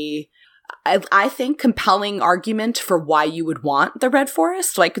I think, compelling argument for why you would want the Red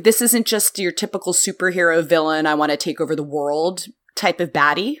Forest. Like, this isn't just your typical superhero villain, I want to take over the world type of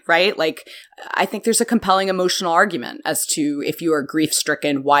baddie, right? Like, I think there's a compelling emotional argument as to, if you are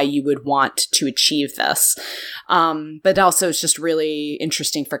grief-stricken, why you would want to achieve this. But also it's just really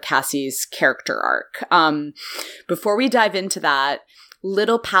interesting for Cassie's character arc. Before we dive into that,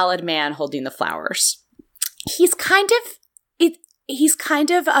 little pallid man holding the flowers. He's kind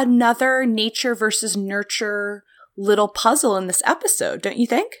of another nature versus nurture little puzzle in this episode, don't you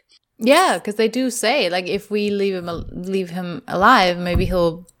think? Yeah, because they do say, like, if we leave him alive, maybe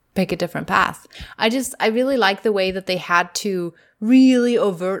he'll pick a different path. I really like the way that they had to really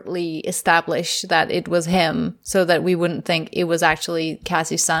overtly establish that it was him so that we wouldn't think it was actually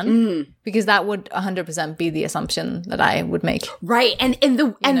Cassie's son, because that would 100% be the assumption that I would make. Right. And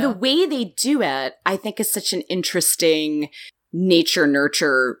the way they do it, I think, is such an interesting nature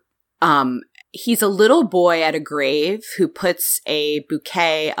nurture. He's a little boy at a grave who puts a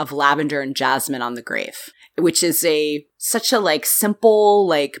bouquet of lavender and jasmine on the grave, which is such a like simple,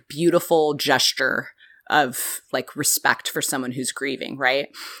 like beautiful gesture of like respect for someone who's grieving, right?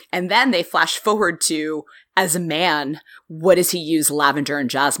 And then they flash forward to, as a man, what does he use lavender and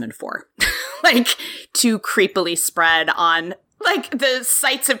jasmine for? Like, to creepily spread on like the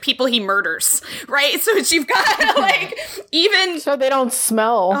sites of people he murders, right? So you've got like even so they don't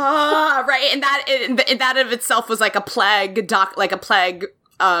smell. Right, and that of itself was like a plague,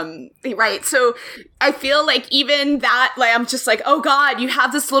 right. So I feel like even that, like, I'm just like, oh God, you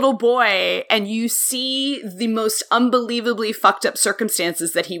have this little boy and you see the most unbelievably fucked up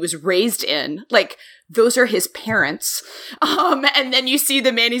circumstances that he was raised in. Like, those are his parents. And then you see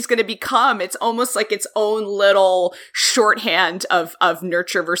the man he's going to become. It's almost like its own little shorthand of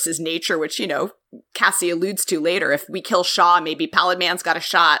nurture versus nature, which, you know, Cassie alludes to later. If we kill Shaw, maybe Pallid Man's got a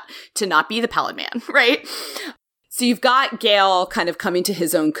shot to not be the Pallid Man, right? So you've got Gale kind of coming to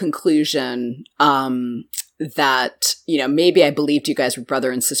his own conclusion, that, you know, maybe I believed you guys were brother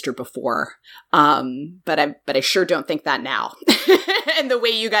and sister before. But I sure don't think that now. And the way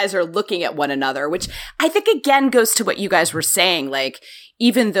you guys are looking at one another, which I think again goes to what you guys were saying, like,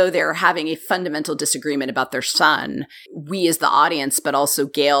 even though they're having a fundamental disagreement about their son, we as the audience, but also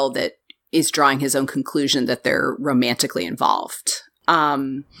Gale that is drawing his own conclusion that they're romantically involved.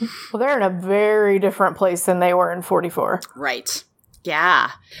 Well, they're in a very different place than they were in 44. Right.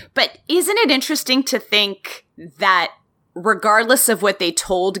 Yeah. But isn't it interesting to think that regardless of what they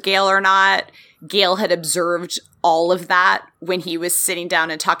told Gale or not, Gale had observed all of that when he was sitting down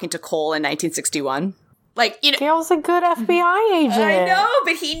and talking to Cole in 1961? Like, you know, Gale's a good FBI agent. I know,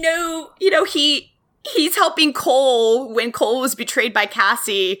 but he knew, you know, he's helping Cole when Cole was betrayed by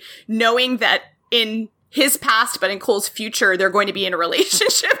Cassie, knowing that in his past, but in Cole's future, they're going to be in a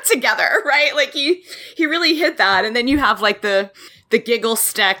relationship together, right? Like, he really hit that. And then you have like the giggle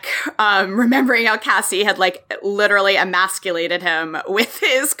stick, remembering how Cassie had like literally emasculated him with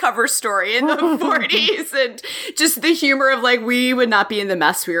his cover story in the 40s, and just the humor of like, we would not be in the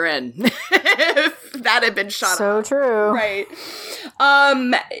mess we were in if that had been shot So off. true. Right.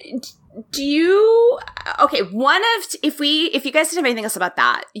 Do you, okay, if you guys didn't have anything else about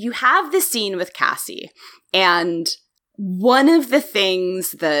that, you have the scene with Cassie, and one of the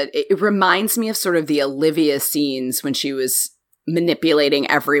things that it reminds me of sort of the Olivia scenes when she was manipulating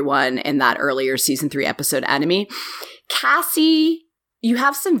everyone in that earlier season 3 episode Enemy. Cassie, you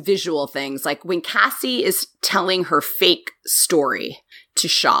have some visual things, like when Cassie is telling her fake story to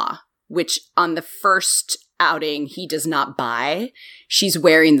Shaw, which on the first outing he does not buy, she's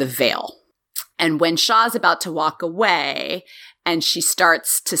wearing the veil. And when Shaw's about to walk away and she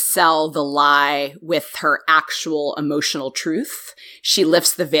starts to sell the lie with her actual emotional truth, she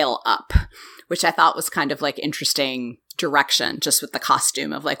lifts the veil up, which I thought was kind of like interesting direction, just with the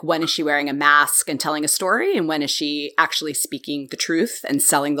costume of like, when is she wearing a mask and telling a story, and when is she actually speaking the truth and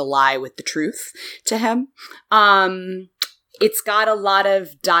selling the lie with the truth to him. It's got a lot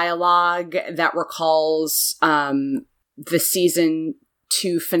of dialogue that recalls the season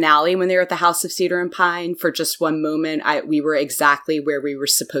 2 finale when they were at the House of Cedar and Pine. For just one moment, we were exactly where we were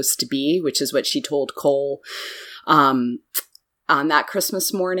supposed to be, which is what she told Cole on that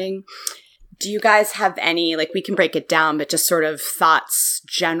Christmas morning. Do you guys have any, like, we can break it down, but just sort of thoughts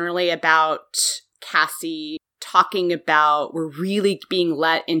generally about Cassie talking about, we're really being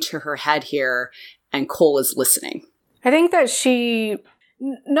let into her head here and Cole is listening? I think that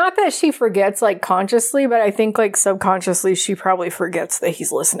not that she forgets, like, consciously, but I think, like, subconsciously she probably forgets that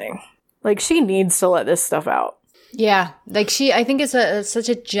he's listening. Like, she needs to let this stuff out. Yeah, like I think it's such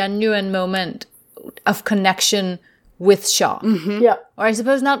a genuine moment of connection with Shaw. Mm-hmm. Yeah. Or I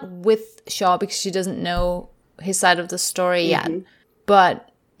suppose not with Shaw because she doesn't know his side of the story yet.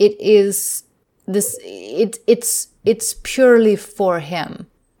 But it is this, it's purely for him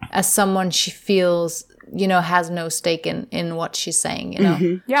as someone she feels, you know, has no stake in what she's saying, you know?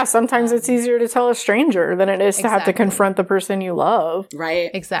 Mm-hmm. Yeah, sometimes it's easier to tell a stranger than it is to have to confront the person you love. Right.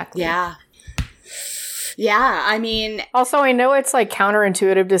 Exactly. Yeah. Yeah, I mean... Also, I know it's, like,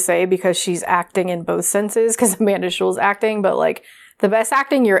 counterintuitive to say because she's acting in both senses, because Amanda Schull's acting, but, like, the best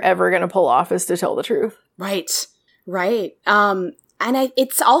acting you're ever going to pull off is to tell the truth. Right. Right.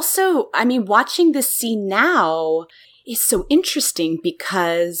 It's also, I mean, watching this scene now is so interesting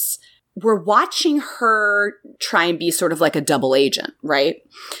because we're watching her try and be sort of like a double agent, right?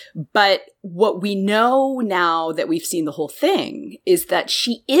 But what we know now that we've seen the whole thing is that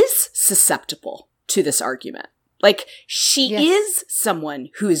she is susceptible to this argument. Like, she is someone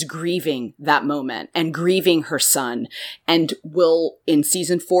who is grieving that moment and grieving her son, and will, in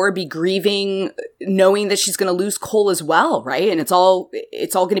season 4, be grieving knowing that she's going to lose Cole as well, right? And it's all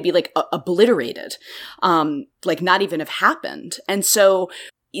going to be like obliterated, like not even have happened. And so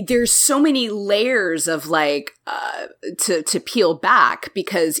there's so many layers of like, to peel back,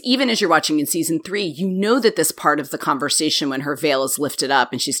 because even as you're watching in season 3, you know that this part of the conversation when her veil is lifted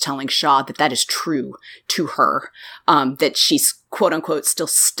up and she's telling Shaw that is true to her, that she's quote unquote still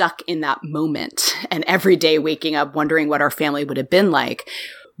stuck in that moment and every day waking up wondering what our family would have been like.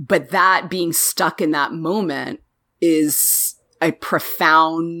 But that being stuck in that moment is a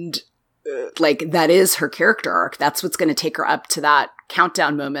profound, like, that is her character arc. That's what's going to take her up to that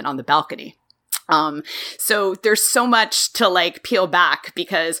countdown moment on the balcony. So there's so much to like peel back,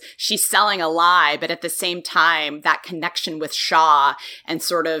 because she's selling a lie, but at the same time, that connection with Shaw and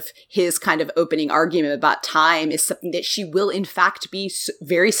sort of his kind of opening argument about time is something that she will in fact be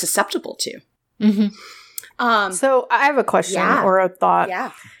very susceptible to. Mm-hmm. So I have a question or a thought.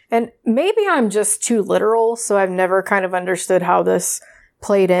 Yeah. And maybe I'm just too literal, so I've never kind of understood how this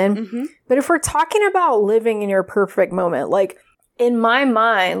played in. Mm-hmm. But if we're talking about living in your perfect moment, like, in my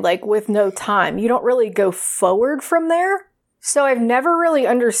mind, like with no time, you don't really go forward from there. So I've never really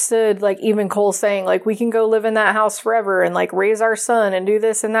understood, like, even Cole saying, like, we can go live in that house forever and like raise our son and do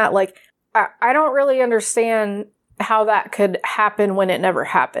this and that. Like, I don't really understand how that could happen when it never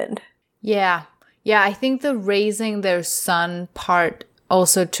happened. Yeah. Yeah, I think the raising their son part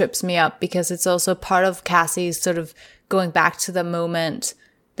also trips me up, because it's also part of Cassie's sort of going back to the moment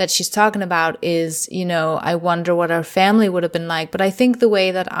that she's talking about is, you know, I wonder what our family would have been like. But I think the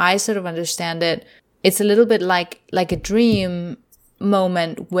way that I sort of understand it, it's a little bit like a dream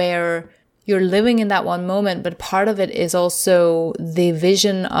moment where you're living in that one moment, but part of it is also the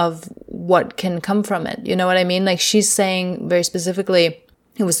vision of what can come from it. You know what I mean? Like, she's saying very specifically,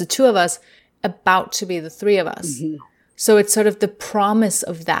 it was the 2 of us about to be the 3 of us. Mm-hmm. So it's sort of the promise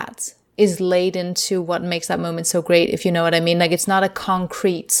of that is laid into what makes that moment so great, if you know what I mean. Like, it's not a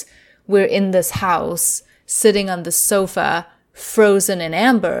concrete, we're in this house, sitting on the sofa, frozen in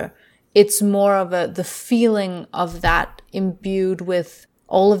amber. It's more of the feeling of that imbued with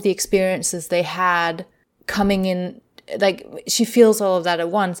all of the experiences they had coming in. Like, she feels all of that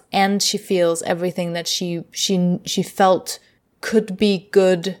at once, and she feels everything that she felt could be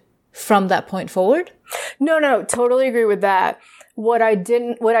good from that point forward. No, totally agree with that. What I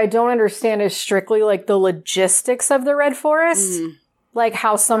don't understand is strictly like the logistics of the Red Forest, like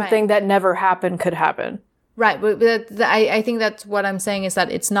how something that never happened could happen. Right, but I think that's what I'm saying is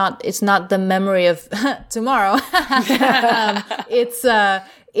that it's not the memory of tomorrow. It's the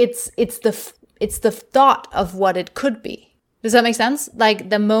thought of what it could be. Does that make sense? Like,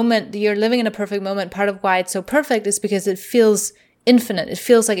 the moment you're living in a perfect moment, part of why it's so perfect is because it feels infinite. It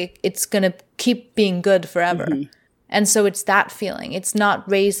feels like it's gonna keep being good forever. Mm-hmm. And so it's that feeling. It's not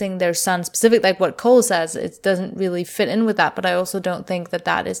raising their son specific, like what Cole says. It doesn't really fit in with that. But I also don't think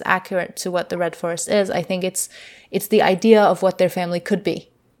that is accurate to what the Red Forest is. I think it's the idea of what their family could be.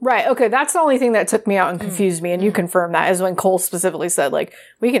 Right. Okay. That's the only thing that took me out and confused me. And you confirmed that, is when Cole specifically said, like,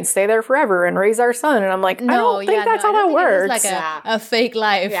 we can stay there forever and raise our son. And I'm like, I don't think that's how that works. It's like a fake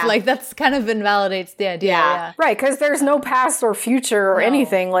life. Yeah. Like, that's kind of invalidates the idea. Yeah. Right. Because there's no past or future or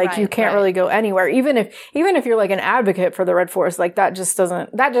anything. Like, you can't really go anywhere. Even if you're like an advocate for the Red Forest, like, that just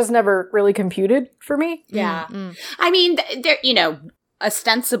never really computed for me. Yeah. Mm-hmm. I mean, there, you know,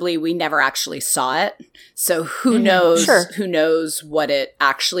 ostensibly we never actually saw it, so who knows what it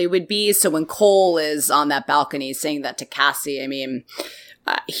actually would be. So when Cole is on that balcony saying that to Cassie, I mean,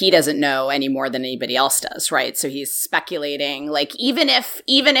 he doesn't know any more than anybody else does, right? So he's speculating, like, even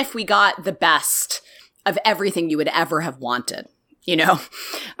if we got the best of everything you would ever have wanted, you know,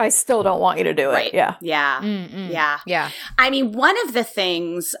 I still don't want you to do it. Right. Yeah. Yeah. I mean, one of the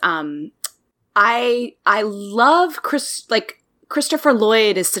things I love Christopher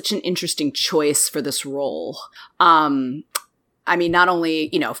Lloyd is such an interesting choice for this role. I mean, not only,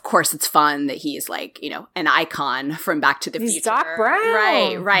 you know, of course it's fun that he's like, you know, an icon from Back to the Future. He's Doc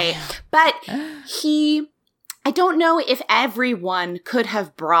Brown. Right. But I don't know if everyone could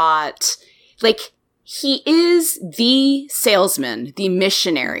have brought, like, he is the salesman, the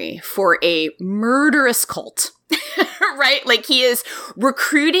missionary for a murderous cult, right? Like, he is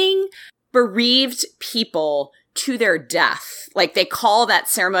recruiting bereaved people to their death. Like they call that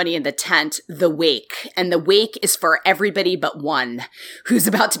ceremony in the tent the wake, and the wake is for everybody but one who's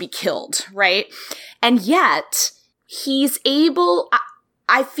about to be killed, right? And yet he's able,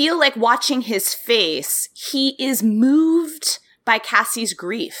 I feel like watching his face, he is moved by Cassie's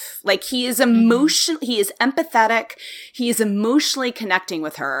grief. Like he is he is empathetic. He is emotionally connecting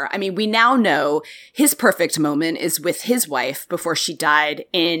with her. I mean, we now know his perfect moment is with his wife before she died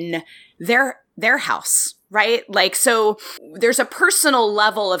in their house, right? Like, so there's a personal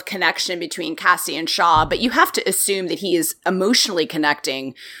level of connection between Cassie and Shaw, but you have to assume that he is emotionally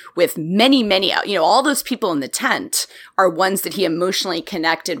connecting with many, all those people in the tent are ones that he emotionally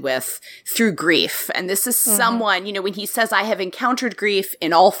connected with through grief. And this is someone, when he says, I have encountered grief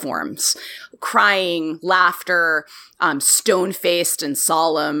in all forms, crying, laughter, stone-faced and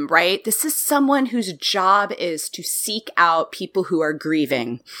solemn, right? This is someone whose job is to seek out people who are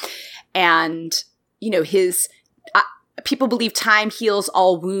grieving. And, people believe time heals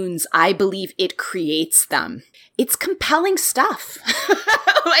all wounds. I believe it creates them. It's compelling stuff.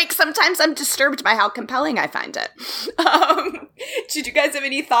 Like sometimes I'm disturbed by how compelling I find it. Did you guys have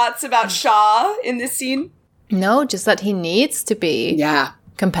any thoughts about Shaw in this scene? No, just that he needs to be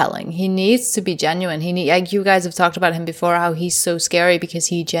compelling. He needs to be genuine. Like you guys have talked about him before, how he's so scary because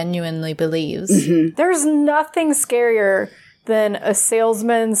he genuinely believes. Mm-hmm. There's nothing scarier than a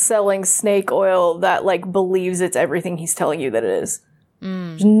salesman selling snake oil that like believes it's everything he's telling you that it is.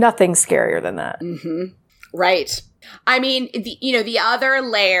 There's nothing scarier than that. Mm-hmm. Right. I mean, the other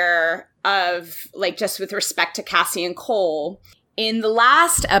layer of like, just with respect to Cassie and Cole, in the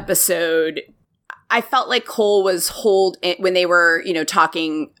last episode, I felt like Cole was when they were,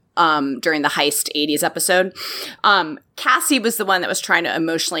 talking during the Heist 80s episode. Cassie was the one that was trying to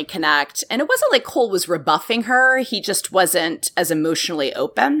emotionally connect. And it wasn't like Cole was rebuffing her. He just wasn't as emotionally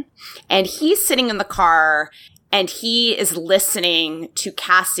open. And he's sitting in the car and he is listening to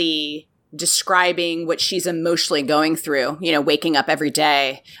Cassie describing what she's emotionally going through, waking up every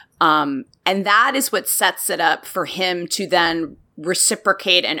day. And that is what sets it up for him to then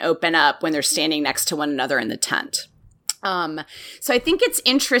reciprocate and open up when they're standing next to one another in the tent. So I think it's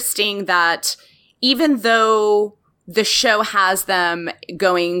interesting that even though the show has them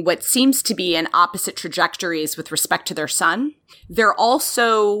going what seems to be in opposite trajectories with respect to their son, they're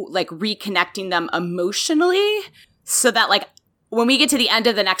also like reconnecting them emotionally so that like when we get to the end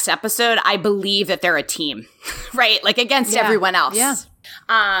of the next episode, I believe that they're a team, right? Like against everyone else. Yeah.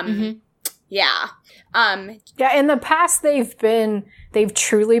 Yeah. Yeah, in the past they've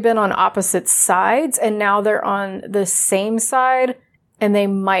truly been on opposite sides, and now they're on the same side, and they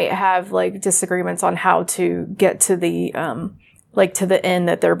might have like disagreements on how to get to the to the end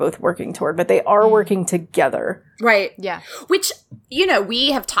that they're both working toward, but they are working together. Right. Yeah. Which,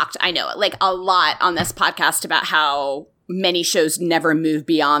 we have talked, I know, like a lot on this podcast about how many shows never move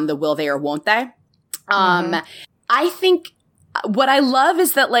beyond the will they or won't they. I think what I love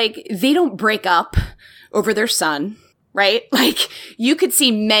is that like they don't break up over their son, right? Like you could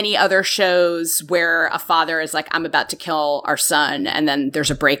see many other shows where a father is like, I'm about to kill our son. And then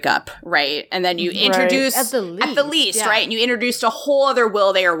there's a breakup, right? And then you introduce at the least, right? And you introduced a whole other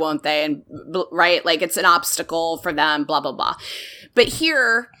will they or won't they. And right. Like it's an obstacle for them, blah, blah, blah. But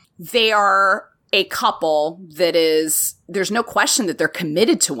here they are a couple that there's no question that they're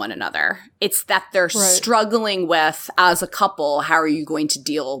committed to one another. It's that they're struggling with, as a couple, how are you going to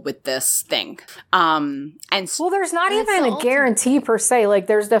deal with this thing? There's not even a guarantee per se. Like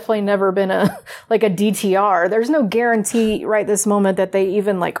there's definitely never been a DTR. There's no guarantee right this moment that they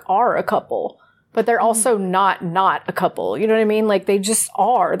even like are a couple, but they're also not a couple. You know what I mean? Like they just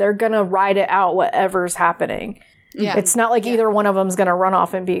are. They're going to ride it out, whatever's happening. Yeah. It's not like either one of them's going to run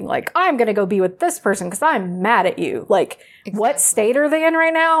off and being like, I'm going to go be with this person because I'm mad at you. Like, what state are they in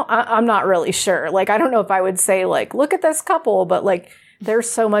right now? I'm not really sure. Like, I don't know if I would say, like, look at this couple, but, like, they're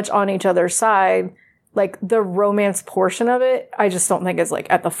so much on each other's side. Like, the romance portion of it, I just don't think is, like,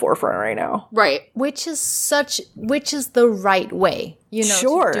 at the forefront right now. Right. Which is the right way,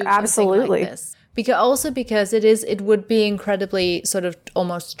 Sure, to do absolutely. like this. Because it would be incredibly sort of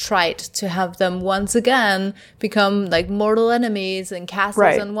almost trite to have them once again become like mortal enemies, and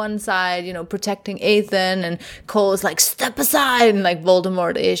Cassie's on one side, protecting Ethan, and Cole is like, step aside, and like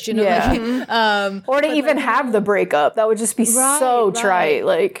Voldemort-ish, or to even have the breakup. That would just be so trite.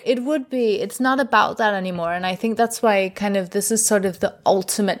 Like it would be. It's not about that anymore. And I think that's why kind of this is sort of the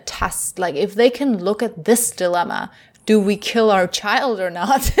ultimate test. Like if they can look at this dilemma, do we kill our child or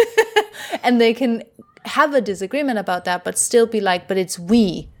not? And they can have a disagreement about that, but still be like, but it's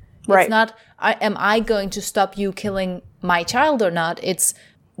we. Right. It's not, am I going to stop you killing my child or not? It's,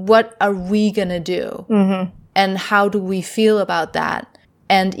 what are we going to do? Mm-hmm. and how do we feel about that?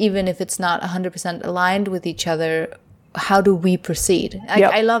 And even if it's not 100% aligned with each other, how do we proceed?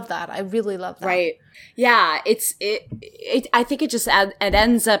 I love that. I really love that. Right. Yeah. I think it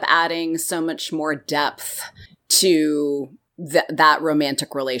ends up adding so much more depth to that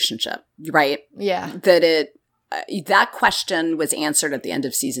romantic relationship, right? Yeah. That question was answered at the end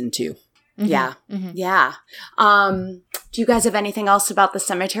of season 2. Mm-hmm. Yeah. Mm-hmm. Yeah. Do you guys have anything else about the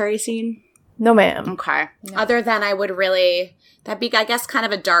cemetery scene? No, ma'am. Okay. No. Other than that'd be, I guess, kind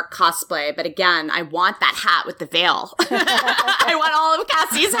of a dark cosplay. But again, I want that hat with the veil. I want all of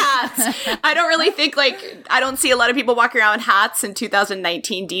Cassie's hats. I don't really think, I don't see a lot of people walking around with hats in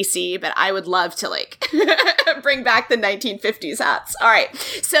 2019 DC, but I would love to, bring back the 1950s hats. All right.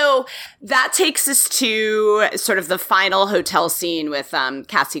 So that takes us to sort of the final hotel scene with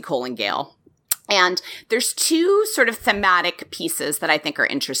Cassie, Cole, and Gale. And there's 2 sort of thematic pieces that I think are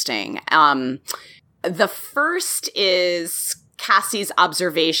interesting. The first is Cassie's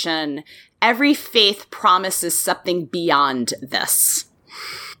observation, every faith promises something beyond this.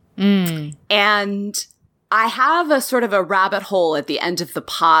 And I have a sort of a rabbit hole at the end of the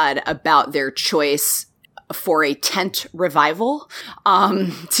pod about their choice for a tent revival,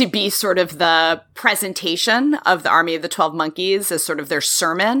 to be sort of the presentation of the Army of the 12 Monkeys as sort of their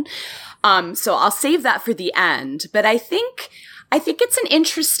sermon. So I'll save that for the end, but I think it's an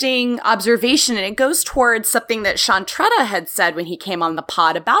interesting observation, and it goes towards something that Sean Tretta had said when he came on the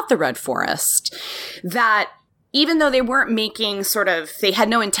pod about the Red Forest, that even though they weren't making they had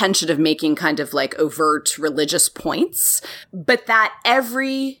no intention of making kind of overt religious points, but that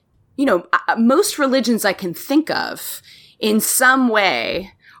most religions I can think of in some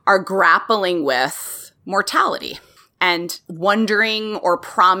way are grappling with mortality and wondering or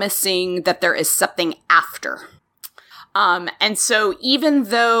promising that there is something after. And so even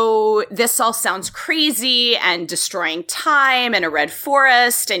though this all sounds crazy and destroying time and a red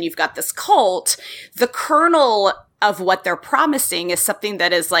forest, and you've got this cult, the kernel of what they're promising is something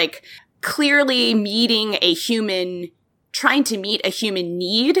that is clearly trying to meet a human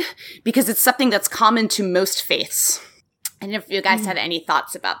need, because it's something that's common to most faiths. And if you guys had any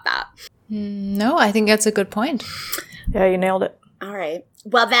thoughts about that. No, I think that's a good point. Yeah, you nailed it. All right.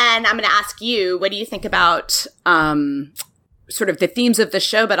 Well, then I'm going to ask you, what do you think about sort of the themes of the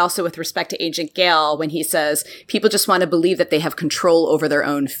show, but also with respect to Agent Gale when he says people just want to believe that they have control over their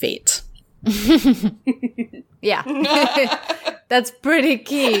own fate? Yeah. That's pretty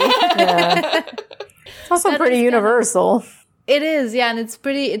key. Yeah. It's also pretty universal. It is, yeah, and it's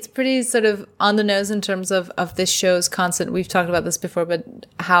pretty sort of on the nose in terms of this show's concept. We've talked about this before, but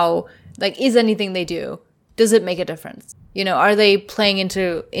how, is anything they do, does it make a difference? Are they playing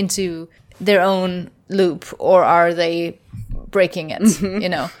into their own loop, or are they breaking it?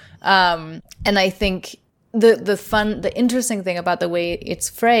 Mm-hmm. And I think the interesting thing about the way it's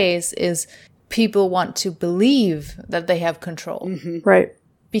phrased is people want to believe that they have control. Mm-hmm. Right.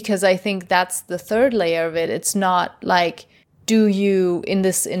 Because I think that's the third layer of it. It's not do you, in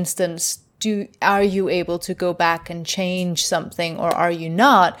this instance, are you able to go back and change something, or are you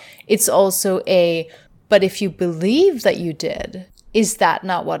not? It's also but if you believe that you did, is that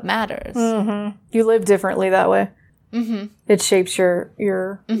not what matters? Mm-hmm. You live differently that way. Mm-hmm. It shapes your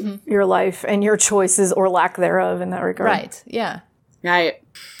life and your choices or lack thereof in that regard. Right. Yeah. Right.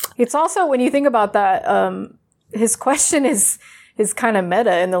 It's also, when you think about that, his question is kind of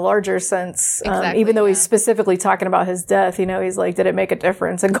meta in the larger sense. Exactly, even though he's specifically talking about his death, he's like, did it make a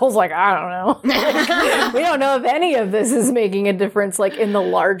difference? And Cole's like, I don't know. We don't know if any of this is making a difference, in the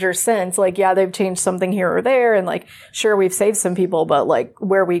larger sense. Yeah, they've changed something here or there. And sure, we've saved some people, but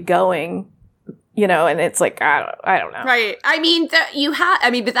where are we going? And it's I don't know. Right. I mean,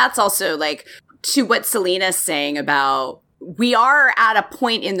 but that's also to what Selena's saying about, we are at a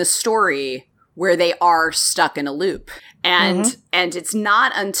point in the story where they are stuck in a loop. And it's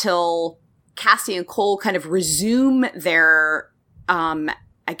not until Cassie and Cole kind of resume their, I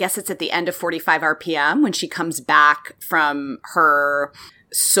guess it's at the end of 45 RPM when she comes back from her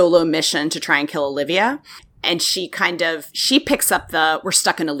solo mission to try and kill Olivia. And she picks up we're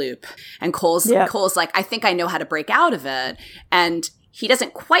stuck in a loop. And Cole's like, I think I know how to break out of it. And he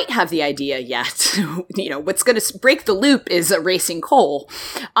doesn't quite have the idea yet. What's going to break the loop is erasing Cole.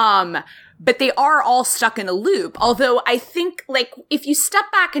 But they are all stuck in a loop. Although I think, if you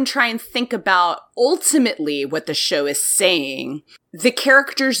step back and try and think about ultimately what the show is saying, the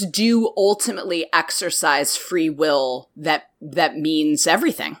characters do ultimately exercise free will that means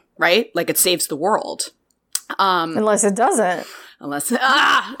everything, right? It saves the world. Unless it doesn't.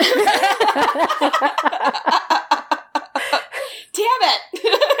 Damn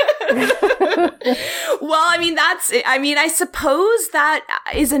it. Well, I suppose that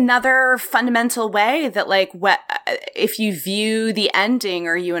is another fundamental way that, like, if you view the ending,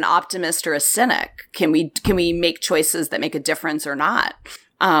 are you an optimist or a cynic? Can we make choices that make a difference or not?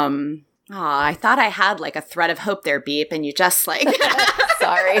 I thought I had like a thread of hope there, Beep, and you just like,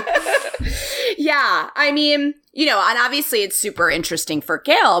 sorry. Yeah. I mean, you know, and obviously it's super interesting for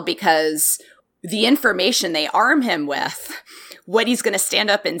Gale because the information they arm him with, what he's going to stand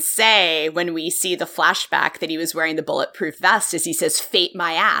up and say when we see the flashback that he was wearing the bulletproof vest is he says, "Fate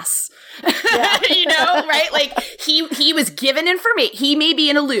my ass." Yeah. You know, right? Like he was given information. He may be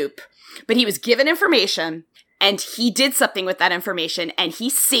in a loop, but he was given information and he did something with that information and he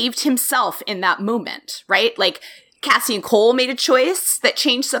saved himself in that moment, right? Like Cassie and Cole made a choice that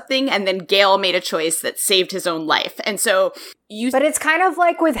changed something, and then Gale made a choice that saved his own life. And so But it's kind of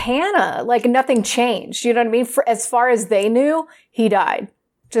like with Hannah, like nothing changed. You know what I mean? As far as they knew, he died.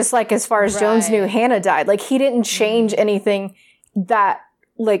 Just like as far as Jones knew, Hannah died. Like he didn't change anything that,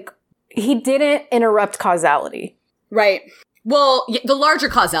 like, he didn't interrupt causality. Right. Well, the larger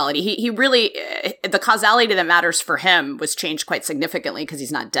causality, he really, the causality that matters for him was changed quite significantly because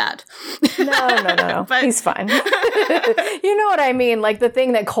he's not dead. No. But he's fine. You know what I mean? Like the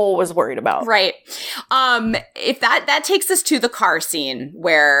thing that Cole was worried about. Right. If that takes us to the car scene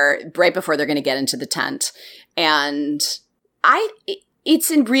where right before they're going to get into the tent. And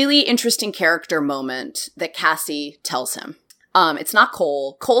it's a really interesting character moment that Cassie tells him. It's not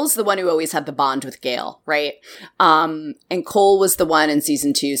Cole. Cole's the one who always had the bond with Gale, right? And Cole was the one in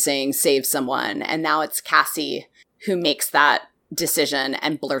season 2 saying, "Save someone." And now it's Cassie who makes that decision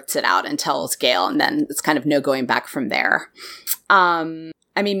and blurts it out and tells Gale. And then it's kind of no going back from there. I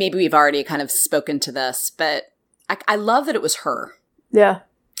mean, maybe we've already kind of spoken to this, but I love that it was her. Yeah.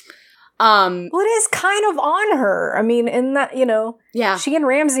 Well, it is kind of on her. I mean, in that, you know, she and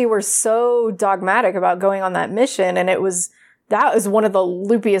Ramsey were so dogmatic about going on that mission, and that was one of the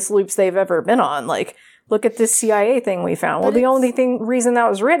loopiest loops they've ever been on. Like, look at this CIA thing we found. Well, the only reason that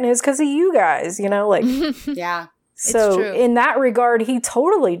was written is because of you guys, you know, like. Yeah. So in that regard, he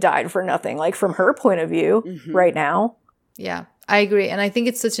totally died for nothing, like from her point of view right now. Yeah, I agree. And I think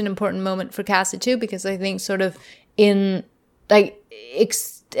it's such an important moment for Cassie too, because I think sort of in like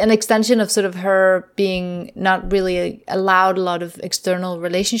an extension of sort of her being not really allowed a lot of external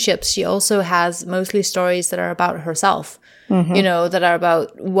relationships, she also has mostly stories that are about herself. You know, that are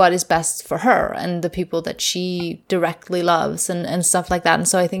about what is best for her and the people that she directly loves and stuff like that. And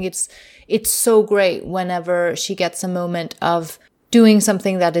so I think it's so great whenever she gets a moment of doing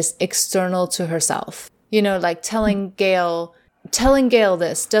something that is external to herself. You know, like telling Gale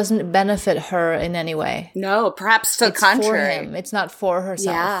this doesn't benefit her in any way. No, perhaps to the contrary. For him. It's not for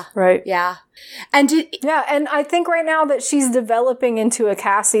herself. Yeah. Right. Yeah. And and I think right now that she's developing into a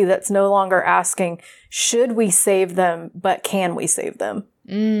Cassie that's no longer asking, should we save them, but can we save them?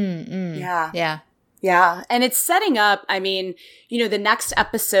 Yeah. Yeah. Yeah. And it's setting up, I mean, you know, the next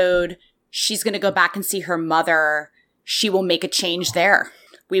episode, she's going to go back and see her mother. She will make a change there.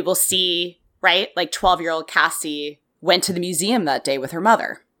 We will see, right? Like 12-year-old Cassie went to the museum that day with her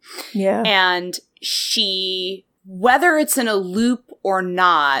mother. Yeah. And she, whether it's in a loop or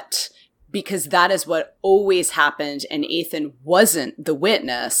not, because that is what always happened and Ethan wasn't the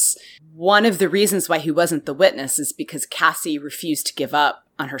witness, one of the reasons why he wasn't the witness is because Cassie refused to give up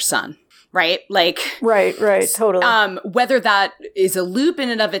on her son. Right? Like. Right, totally. Whether that is a loop in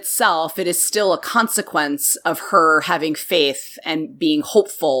and of itself, it is still a consequence of her having faith and being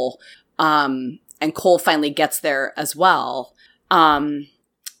hopeful. And Cole finally gets there as well.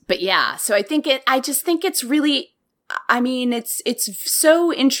 But yeah, so I just think it's really, I mean, it's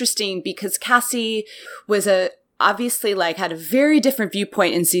so interesting because Cassie was obviously like had a very different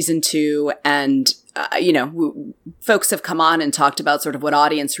viewpoint in season 2. And, you know, folks have come on and talked about sort of what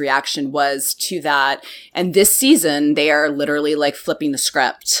audience reaction was to that. And this season, they are literally like flipping the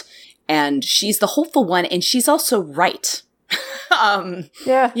script. And she's the hopeful one. And she's also right.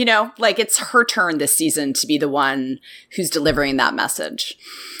 Yeah. You know, like it's her turn this season to be the one who's delivering that message.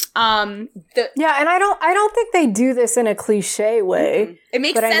 And I don't think they do this in a cliche way. It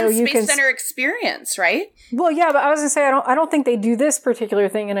makes sense based on her experience, right? Well, yeah, but I was gonna say I don't think they do this particular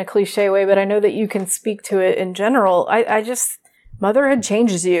thing in a cliche way, but I know that you can speak to it in general. I just motherhood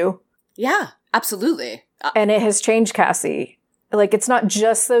changes you. Yeah, absolutely. And it has changed Cassie. Like it's not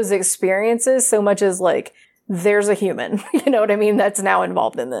just those experiences so much as like there's a human, you know what I mean, that's now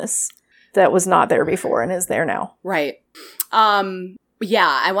involved in this that was not there before and is there now. Right.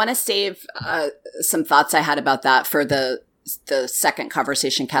 Yeah, I want to save some thoughts I had about that for the the second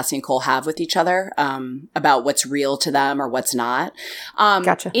conversation Cassie and Cole have with each other, about what's real to them or what's not.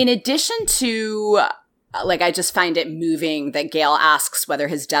 Gotcha. In addition to, like, I just find it moving that Gale asks whether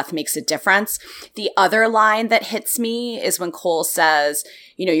his death makes a difference. The other line that hits me is when Cole says,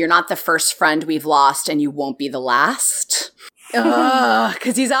 you know, you're not the first friend we've lost and you won't be the last.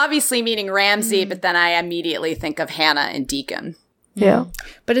 Because he's obviously meaning Ramsay, but then I immediately think of Hannah and Deacon. Yeah.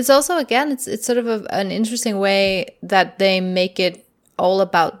 But it's also, again, it's sort of an interesting way that they make it all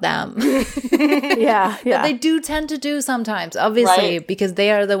about them. Yeah. That they do tend to do sometimes, obviously, Right. because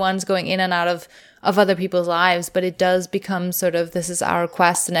they are the ones going in and out of other people's lives. But it does become sort of, this is our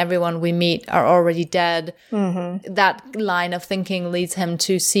quest and everyone we meet are already dead. Mm-hmm. That line of thinking leads him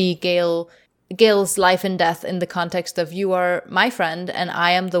to see Gale's life and death in the context of, you are my friend and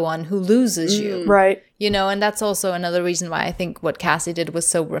I am the one who loses you. Right. You know, and that's also another reason why I think what Cassie did was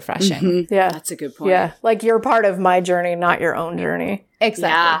so refreshing. Yeah. That's a good point. Yeah. Like, you're part of my journey, not your own journey.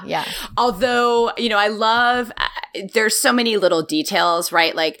 Exactly. Yeah. Although, you know, I love, there's so many little details,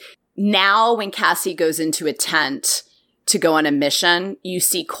 right? Like, now when Cassie goes into a tent to go on a mission, you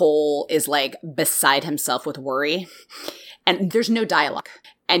see Cole is like beside himself with worry and there's no dialogue.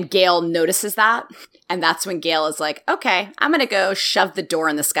 And Gale notices that. And that's when Gale is like, okay, I'm going to go shove the door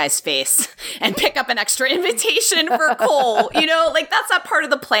in this guy's face and pick up an extra invitation for Cole. You know, like, that's not part of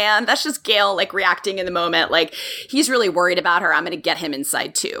the plan. That's just Gale, like, reacting in the moment. Like, he's really worried about her. I'm going to get him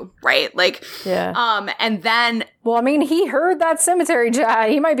inside too. Right? Like, Yeah. And then, Well, I mean, he heard that cemetery chat.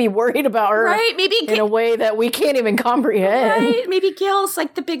 He might be worried about her. right? Maybe, In a way that we can't even comprehend. right? Maybe Gale's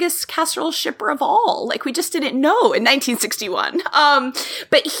like the biggest casserole shipper of all. Like, we just didn't know in 1961.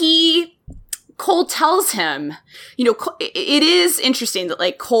 But Cole tells him, you know, it is interesting that,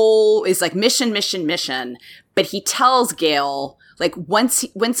 like, Cole is like mission, but he tells Gale, like, once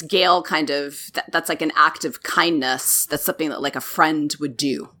Gale kind of, that's like an act of kindness. That's something that, like, a friend would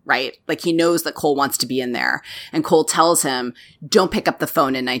do, right? Like, he knows that Cole wants to be in there. And Cole tells him, don't pick up the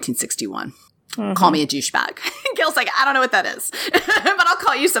phone in 1961. Mm-hmm. Call me a douchebag. Gale's like, I don't know what that is, but I'll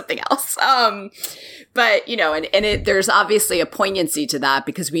call you something else. But, you know, and there's obviously a poignancy to that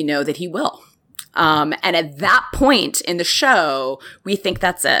because we know that he will. And at that point in the show, we think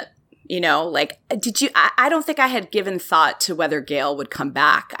that's it. You know, like, I don't think I had given thought to whether Gale would come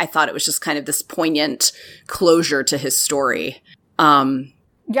back. I thought it was just kind of this poignant closure to his story. Yeah,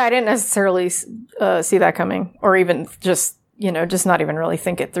 I didn't necessarily see that coming, or even just, you know, just not even really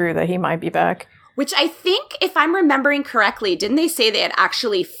think it through that he might be back. Which I think, if I'm remembering correctly, didn't they say they had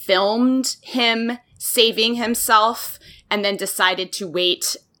actually filmed him saving himself and then decided to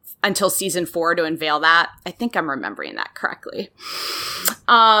wait until season 4 to unveil that? I think I'm remembering that correctly.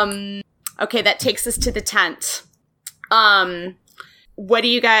 Okay, that takes us to the tent. What do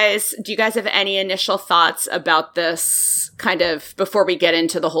you guys have any initial thoughts about this kind of, before we get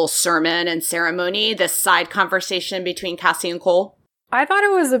into the whole sermon and ceremony, this side conversation between Cassie and Cole? I thought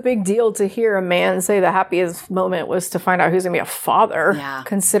it was a big deal to hear a man say the happiest moment was to find out who's going to be a father,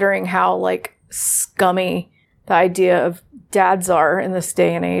 considering how, like, scummy the idea of dads are in this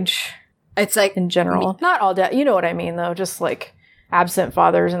day and age. It's like, in general. Not all dad, you know what I mean, though, just like absent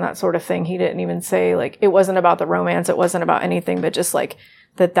fathers and that sort of thing. He didn't even say, like, it wasn't about the romance, it wasn't about anything, but just like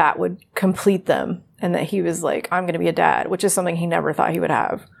that would complete them, and that he was like, I'm going to be a dad, which is something he never thought he would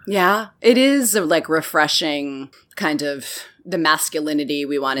have. Yeah, it is like refreshing kind of the masculinity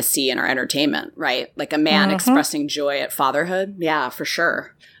we want to see in our entertainment, right? Like a man expressing joy at fatherhood. Yeah, for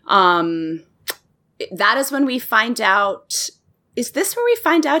sure. That is when we find out, is this where we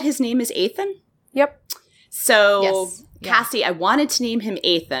find out his name is Ethan? Yep. So, Yes. Cassie, I wanted to name him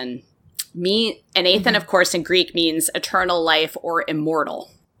Ethan. And Ethan, of course, in Greek means eternal life or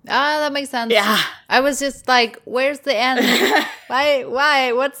immortal. Ah, that makes sense. Yeah. I was just like, where's the end? Why?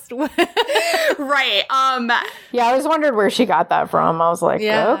 Right. Yeah, I was wondering where she got that from. I was like,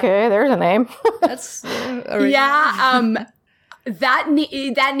 Yeah. okay, there's a name. That's original. Yeah. That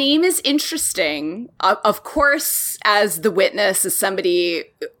name is interesting. Of course, as the witness, as somebody,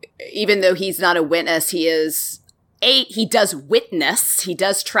 even though he's not a witness, he does witness. He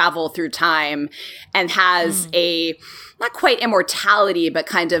does travel through time and has a, not quite immortality, but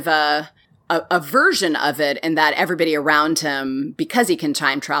kind of a version of it, in that everybody around him, because he can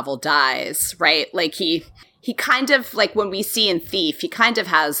time travel, dies, right? Like he kind of, like when we see in Thief, he kind of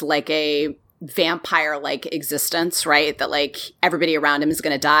has like a vampire-like existence, right? That like everybody around him is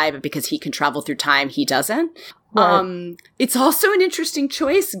going to die, but because he can travel through time, he doesn't. Right. It's also an interesting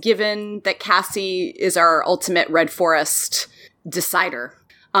choice, given that Cassie is our ultimate Red Forest decider.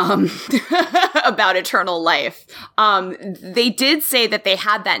 about eternal life. They did say that they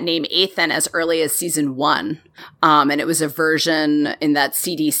had that name Ethan as early as season 1. And it was a version in that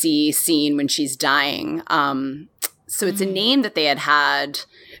CDC scene when she's dying. So it's a name that they had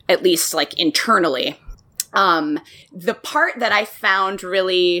at least like internally. The part that I found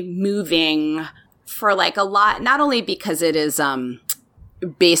really moving for like a lot, not only because it is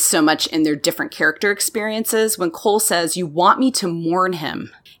based so much in their different character experiences, when Cole says, "You want me to mourn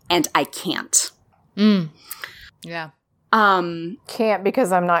him, and I can't." Yeah. Can't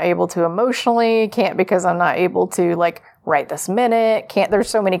because I'm not able to emotionally, can't because I'm not able to like right this minute, can't, there's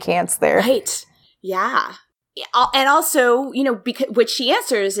so many can'ts there. Right. Yeah. And also, you know, because what she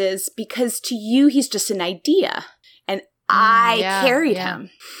answers is because to you, he's just an idea. And I carried him.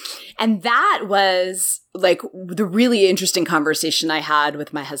 And that was like the really interesting conversation I had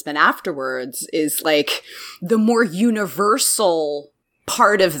with my husband afterwards is like the more universal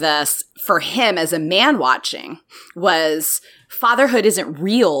part of this for him as a man watching was fatherhood isn't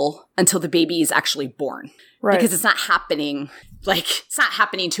real until the baby is actually born. Right. Because it's not happening. Like, it's not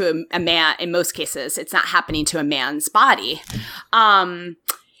happening to a man, in most cases, it's not happening to a man's body. And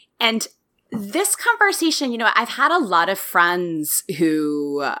this conversation, you know, I've had a lot of friends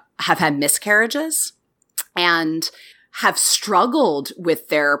who have had miscarriages and have struggled with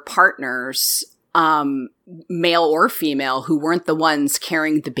their partners, male or female, who weren't the ones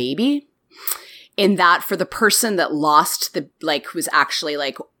carrying the baby. In that, for the person that lost the, like, who's actually,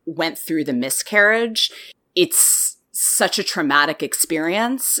 like, went through the miscarriage, it's such a traumatic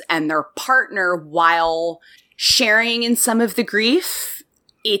experience, and their partner, while sharing in some of the grief,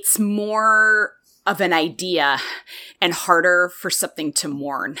 it's more of an idea and harder for something to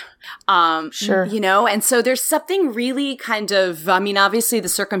mourn. Sure. You know, and so there's something really kind of, I mean, obviously the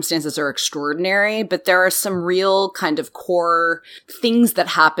circumstances are extraordinary, but there are some real kind of core things that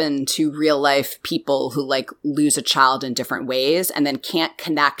happen to real life people who like lose a child in different ways and then can't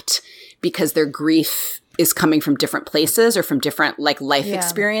connect because their grief is coming from different places or from different like life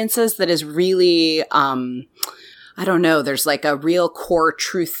experiences that is really, I don't know, there's like a real core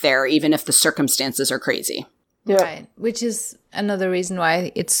truth there, even if the circumstances are crazy. Yeah. Right. Which is another reason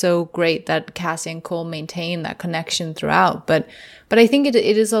why it's so great that Cassie and Cole maintain that connection throughout. But I think it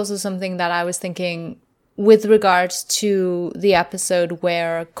is also something that I was thinking with regards to the episode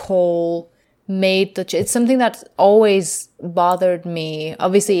where Cole made it's something that's always bothered me.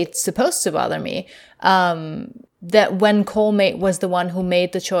 Obviously, it's supposed to bother me. That when Cole was the one who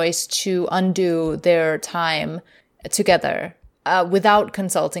made the choice to undo their time together without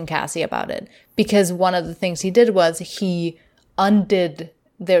consulting Cassie about it. Because one of the things he did was he undid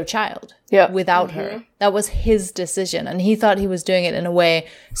their child without her. That was his decision. And he thought he was doing it in a way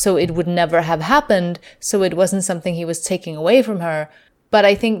so it would never have happened. So it wasn't something he was taking away from her. But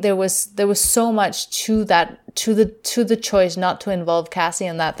I think there was so much to that, to the choice not to involve Cassie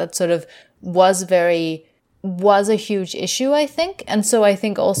in that sort of was a huge issue, I think. And so I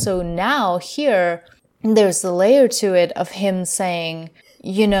think also now here, there's the layer to it of him saying,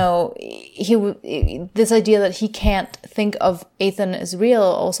 you know, this idea that he can't think of Ethan as real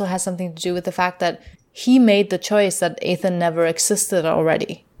also has something to do with the fact that he made the choice that Ethan never existed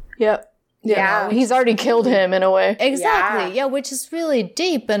already. Yep. Yeah, he's already killed him in a way. Exactly. Yeah, which is really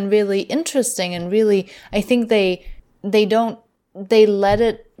deep and really interesting and really, I think they let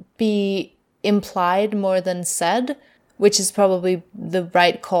it be implied more than said, which is probably the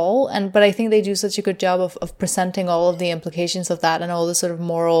right call. But I think they do such a good job of presenting all of the implications of that and all the sort of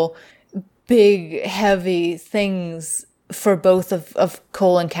moral, big, heavy things for both of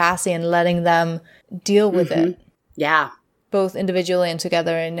Cole and Cassie and letting them deal with it. Yeah. Both individually and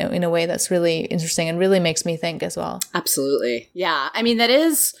together in a way that's really interesting and really makes me think as well. Absolutely. Yeah. I mean, that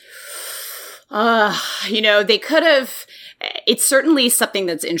is, you know, they could have, it's certainly something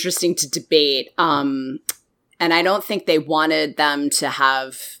that's interesting to debate. And I don't think they wanted them to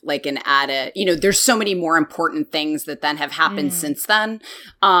have like an added, you know, there's so many more important things that then have happened since then.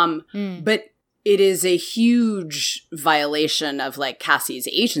 But it is a huge violation of like Cassie's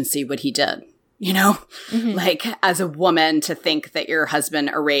agency, what he did. You know, like as a woman to think that your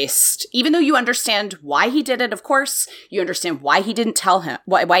husband erased, even though you understand why he did it, of course, you understand why he didn't tell him,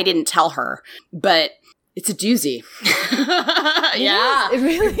 why he didn't tell her, but it's a doozy. It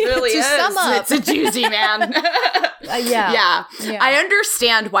really is. To sum up. It's a doozy, man. Yeah. I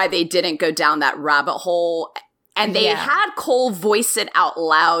understand why they didn't go down that rabbit hole. And they had Cole voice it out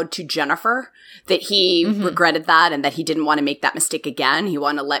loud to Jennifer that he regretted that and that he didn't want to make that mistake again. He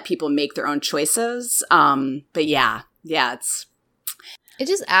wanted to let people make their own choices. But it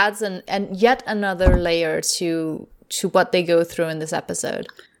just adds and yet another layer to to what they go through in this episode.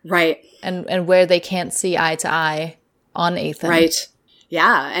 Right. And where they can't see eye to eye on Ethan. Right.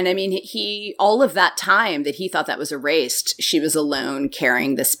 Yeah. And I mean, all of that time that he thought that was erased, she was alone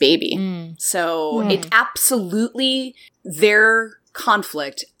carrying this baby. So it absolutely, their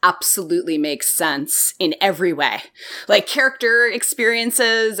conflict absolutely makes sense in every way. Like character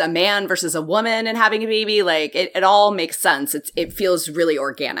experiences, a man versus a woman and having a baby, like it all makes sense. It feels really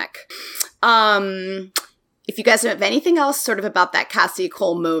organic. If you guys have anything else sort of about that Cassie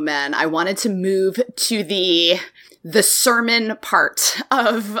Cole moment, I wanted to move to the sermon part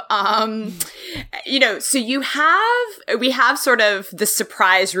of, so we have sort of the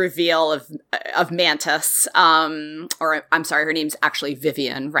surprise reveal of Mantis, or I'm sorry, her name's actually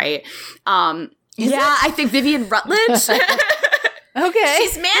Vivian, right? I think Vivian Rutledge. Okay.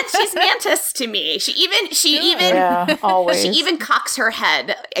 She's Mantis to me. She even always. She even cocks her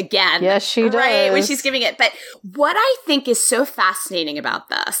head again. Yes, she does. Right, when she's giving it. But what I think is so fascinating about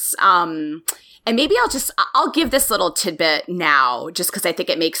this, and maybe I'll give this little tidbit now, just because I think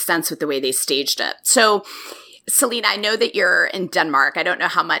it makes sense with the way they staged it. So, Selena, I know that you're in Denmark. I don't know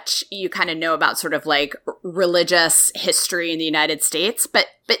how much you kind of know about sort of like religious history in the United States, but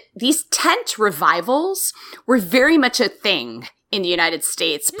these tent revivals were very much a thing in the United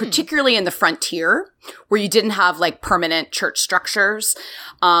States, particularly in the frontier, where you didn't have like permanent church structures,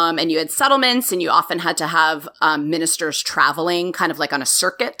 and you had settlements, and you often had to have ministers traveling kind of like on a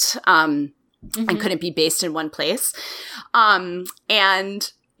circuit, and couldn't be based in one place. What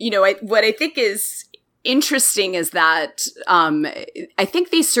I think is interesting is that I think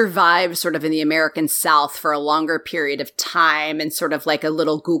they survived sort of in the American South for a longer period of time, and sort of like a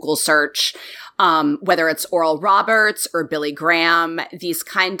little Google search, whether it's Oral Roberts or Billy Graham, these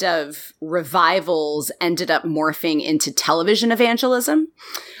kind of revivals ended up morphing into television evangelism.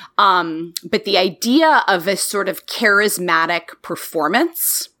 But the idea of a sort of charismatic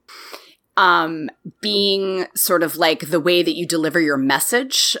performance being sort of like the way that you deliver your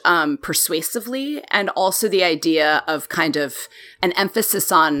message persuasively, and also the idea of kind of an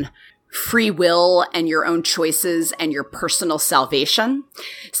emphasis on free will and your own choices and your personal salvation.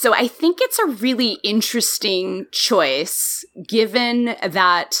 So I think it's a really interesting choice, given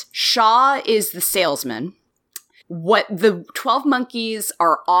that Shaw is the salesman. What the 12 Monkeys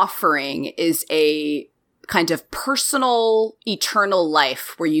are offering is a kind of personal, eternal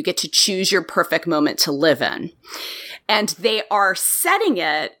life where you get to choose your perfect moment to live in. And they are setting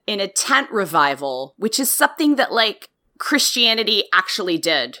it in a tent revival, which is something that like Christianity actually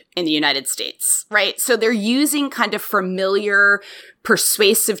did in the United States, right? So they're using kind of familiar,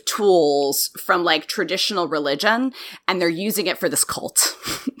 persuasive tools from like traditional religion, and they're using it for this cult.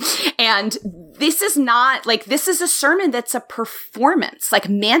 And this is not like, this is a sermon that's a performance. Like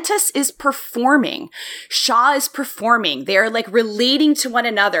Mantis is performing. Shaw is performing. They're like relating to one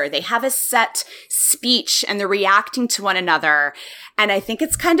another. They have a set speech and they're reacting to one another. And I think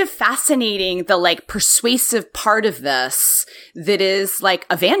it's kind of fascinating, the like persuasive part of this that is like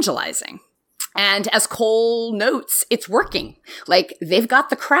evangelizing. And as Cole notes, it's working. Like they've got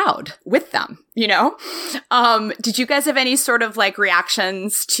the crowd with them, you know? Did you guys have any sort of like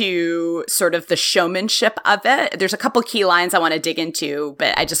reactions to sort of the showmanship of it? There's a couple key lines I want to dig into,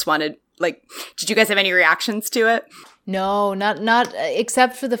 but I just wanted like, did you guys have any reactions to it? No, not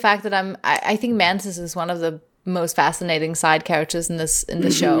except for the fact that I think Mantis is one of the most fascinating side characters in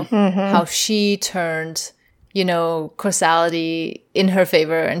the show. How she turned, causality in her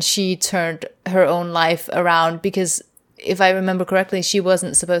favor, and she turned her own life around, because if I remember correctly, she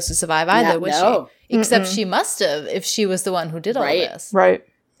wasn't supposed to survive either, was she? Except she must have, if she was the one who did all this. Right.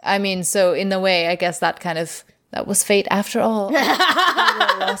 I mean, so in a way, I guess that was fate after all.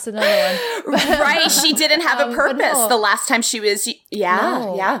 I lost another one. Right. She didn't have a purpose the last time she was.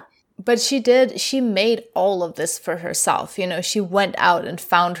 Yeah. But she made all of this for herself. She went out and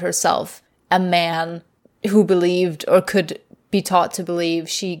found herself a man who believed, or could be taught to believe.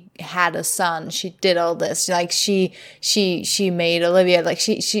 She had a son. She did all this. Like she made Olivia, like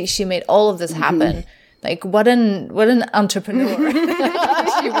she made all of this happen. Like what an entrepreneur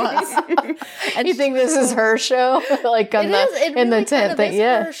she was. And you think this is her show? Like on the tent thing,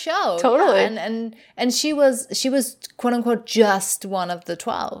 yeah, her show, totally. Yeah. And she was quote unquote just one of the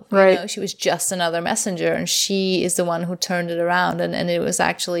 12. Right. She was just another messenger, and she is the one who turned it around. And it was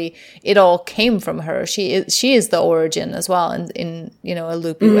actually, it all came from her. She is the origin as well, in a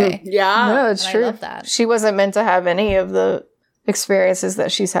loopy way. Yeah, no, it's true. I love that. She wasn't meant to have any of the experiences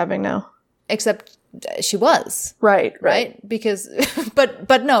that she's having now, except she was. Right. Because,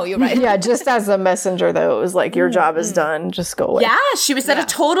 but no, you're right. Yeah, just as a messenger, though, it was like, your job is done. Just go away. Yeah, she was at a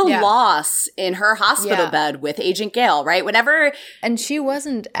total loss in her hospital bed with Agent Gale, right? Whenever... And she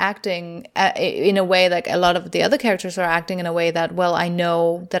wasn't acting in a way like a lot of the other characters are acting in a way that, well, I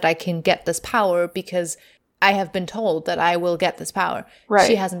know that I can get this power because I have been told that I will get this power. Right.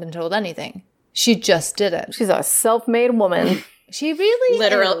 She hasn't been told anything. She just did it. She's a self-made woman. She really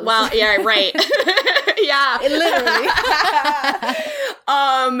literally. Well, yeah, right. Yeah, literally.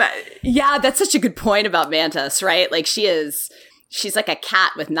 Yeah, that's such a good point about Mantis, right? Like she's like a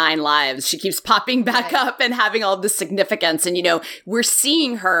cat with 9 lives. She keeps popping back up and having all this significance. And, we're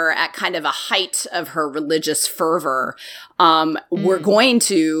seeing her at kind of a height of her religious fervor. We're going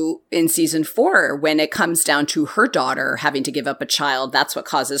to, in season 4, when it comes down to her daughter having to give up a child, that's what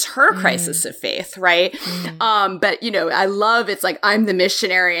causes her crisis of faith, right? But, I love it's like, I'm the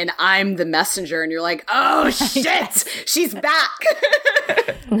missionary and I'm the messenger. And you're like, oh, shit, she's back.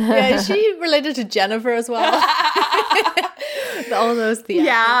 Yeah, is she related to Jennifer as well? All those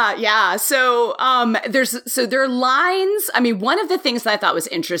theatrics. Yeah. So there are lines. I mean, one of the things that I thought was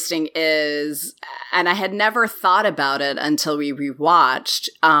interesting is, and I had never thought about it until we rewatched,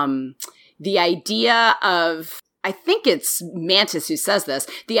 the idea of, I think it's Mantis who says this,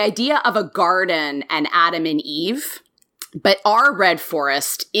 the idea of a garden and Adam and Eve, but our red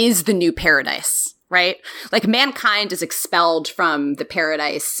forest is the new paradise. Right? Like mankind is expelled from the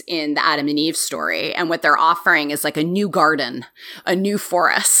paradise in the Adam and Eve story. And what they're offering is like a new garden, a new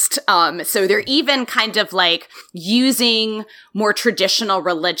forest. So they're even kind of like using more traditional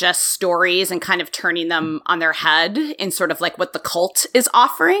religious stories and kind of turning them on their head in sort of like what the cult is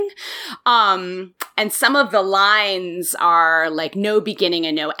offering. And some of the lines are like no beginning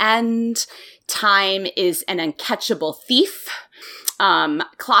and no end. Time is an uncatchable thief.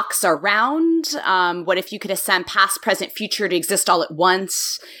 Clocks are round. What if you could ascend past, present, future to exist all at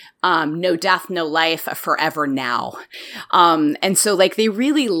once? No death, no life, a forever now. And so like they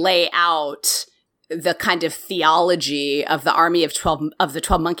really lay out the kind of theology of the army of the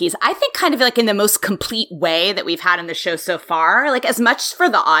 12 monkeys, I think kind of like in the most complete way that we've had in the show so far, like as much for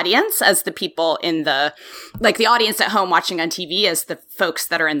the audience as the people in the audience at home watching on TV as the folks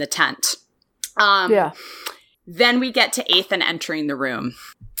that are in the tent. Then we get to Ethan entering the room.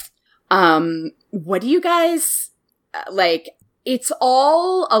 What do you guys like? It's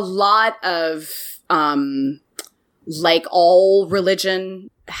all a lot of like all religion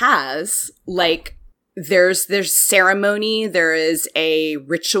has, like there's ceremony, there is a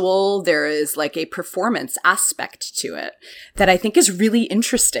ritual, there is like a performance aspect to it that I think is really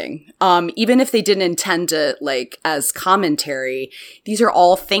interesting. Even if they didn't intend it like as commentary, these are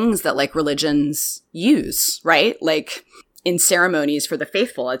all things that like religions use, right? Like in ceremonies for the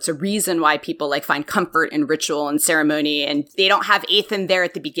faithful. It's a reason why people like find comfort in ritual and ceremony, and they don't have Ethan there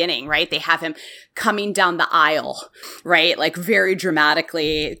at the beginning, right? They have him coming down the aisle, right? Like very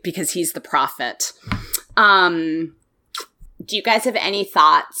dramatically because he's the prophet. Do you guys have any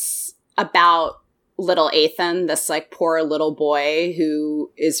thoughts about little Ethan, this like poor little boy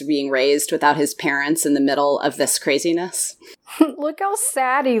who is being raised without his parents in the middle of this craziness? Look how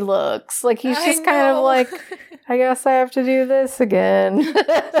sad he looks. Like he's just kind of like, I guess I have to do this again.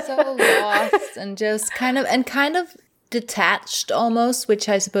 So lost and just kind of detached almost, which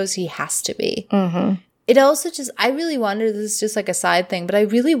I suppose he has to be. Mm-hmm. It also just, I really wonder, this is just like a side thing, but I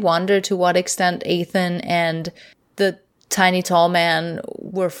really wonder to what extent Ethan and the tiny tall man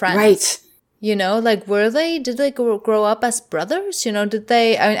were friends. Right. You know, like did they grow up as brothers? You know, did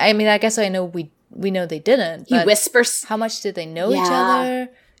they, I mean, I guess I know we know they didn't. He whispers. How much did they know each other?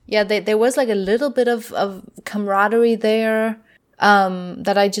 Yeah, there was like a little bit of camaraderie there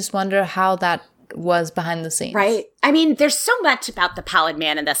that I just wonder how that was behind the scenes. Right. I mean, there's so much about the Pallid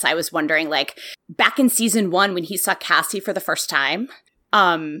Man in this. I was wondering, like, back in season 1 when he saw Cassie for the first time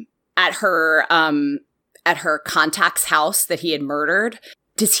at her contact's house that he had murdered,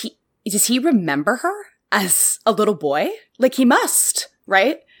 does he remember her as a little boy? Like, he must,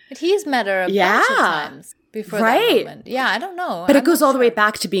 right? But he's met her a bunch of times before that moment. Yeah, I don't know. But it goes all the way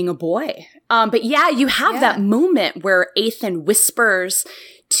back to being a boy. But yeah, you have that moment where Ethan whispers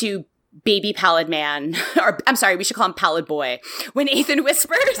to baby Pallid Man, or I'm sorry, we should call him Pallid Boy. When Ethan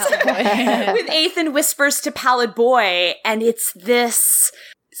whispers, when Ethan whispers to Pallid Boy, and it's this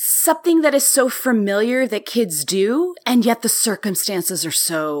something that is so familiar that kids do, and yet the circumstances are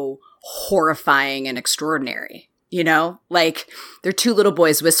so horrifying and extraordinary. You know, like they're two little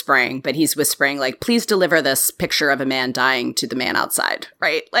boys whispering, but he's whispering like, please deliver this picture of a man dying to the man outside,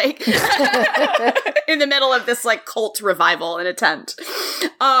 right? Like in the middle of this like cult revival in a tent.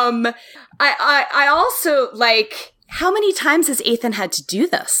 I also, like, how many times has Ethan had to do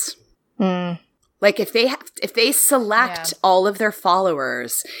this? Like, if they select all of their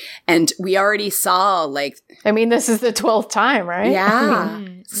followers, and we already saw, like, I mean, this is the 12th time, right? Yeah. I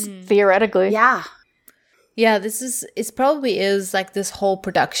mean, theoretically. Yeah, it probably is, like, this whole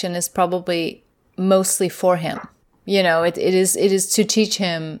production is probably mostly for him. You know, it is to teach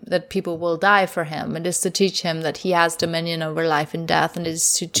him that people will die for him. It is to teach him that he has dominion over life and death, and it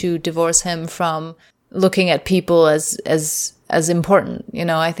is to divorce him from looking at people as important. You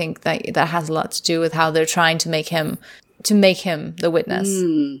know, I think that has a lot to do with how they're trying to make him the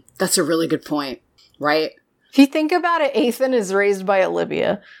witness. That's a really good point, right? If you think about it, Ethan is raised by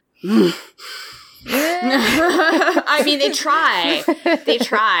Olivia. I mean, they try.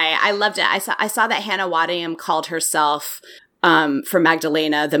 I loved it. I saw that Hannah Waddingham called herself, for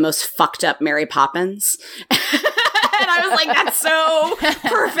Magdalena, the most fucked up Mary Poppins. And I was like, that's so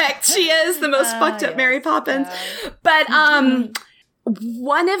perfect. She is the most fucked up Mary Poppins. Yeah. But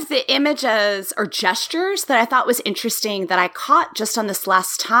one of the images or gestures that I thought was interesting that I caught just on this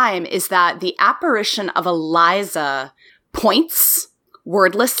last time is that the apparition of Eliza points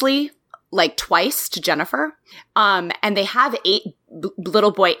wordlessly, like, twice to Jennifer. And they have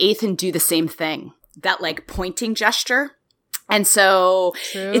little boy Ethan do the same thing, that, like, pointing gesture. And so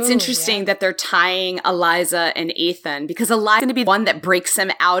it's interesting that they're tying Eliza and Ethan, because Eliza's going to be the one that breaks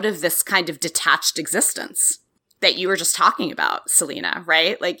him out of this kind of detached existence that you were just talking about, Selena,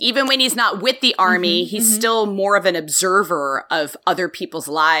 right? Like, even when he's not with the army, he's still more of an observer of other people's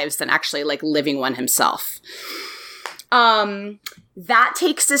lives than actually, like, living one himself. That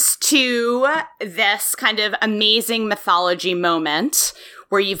takes us to this kind of amazing mythology moment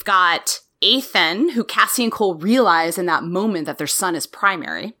where you've got Ethan, who Cassie and Cole realize in that moment that their son is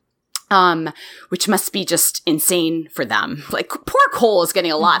primary, which must be just insane for them. Like, poor Cole is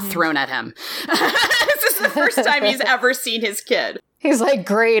getting a lot thrown at him. This is the first time he's ever seen his kid. He's like,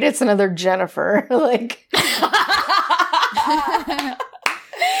 great, it's another Jennifer. Like,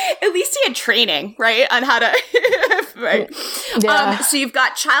 at least he had training, right, on how to, right? Yeah. So you've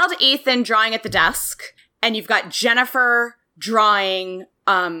got child Ethan drawing at the desk, and you've got Jennifer drawing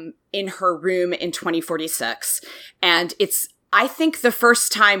in her room in 2046. And it's, I think, the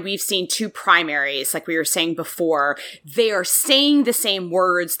first time we've seen two primaries, like we were saying before. They are saying the same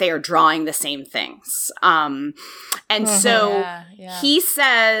words, they are drawing the same things. And so he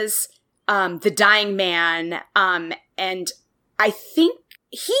says, the dying man, and I think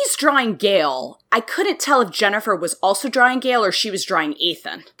he's drawing Gale. I couldn't tell if Jennifer was also drawing Gale or she was drawing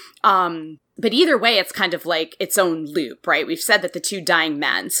Ethan. But either way, it's kind of like its own loop, right? We've said that the two dying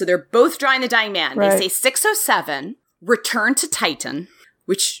men. So they're both drawing the dying man. Right. They say 607, return to Titan,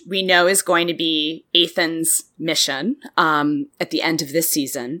 which we know is going to be Ethan's mission at the end of this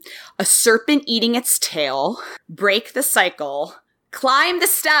season. A serpent eating its tail, break the cycle, climb the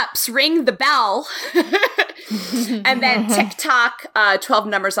steps, ring the bell, and then tick-tock, 12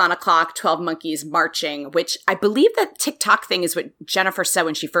 numbers on a clock, 12 monkeys marching, which I believe that tick-tock thing is what Jennifer said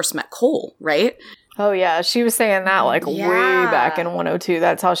when she first met Cole, right? Oh, yeah. She was saying that, like, way back in 102.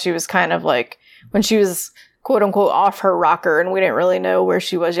 That's how she was kind of, like, when she was, quote-unquote, off her rocker, and we didn't really know where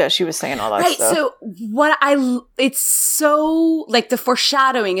she was yet. She was saying all that stuff. Right, so it's so, like, the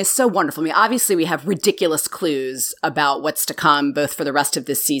foreshadowing is so wonderful. I mean, obviously we have ridiculous clues about what's to come, both for the rest of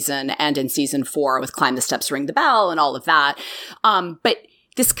this season and in season 4 with Climb the Steps, Ring the Bell and all of that. But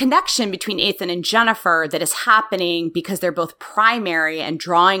this connection between Ethan and Jennifer that is happening because they're both primary and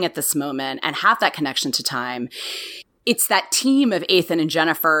drawing at this moment and have that connection to time. It's that team of Ethan and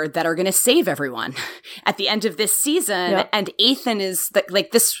Jennifer that are going to save everyone at the end of this season. Yep. And Ethan is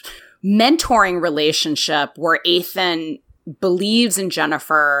like this mentoring relationship where Ethan believes in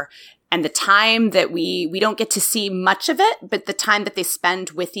Jennifer, and the time that we don't get to see much of it, but the time that they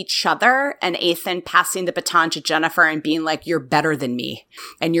spend with each other, and Ethan passing the baton to Jennifer and being like, you're better than me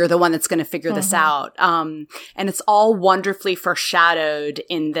and you're the one that's going to figure this out. And it's all wonderfully foreshadowed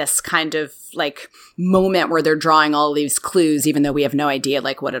in this kind of like moment where they're drawing all these clues, even though we have no idea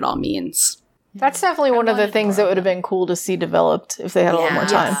like what it all means. That's definitely one of the things that would have been cool to see developed if they had a little more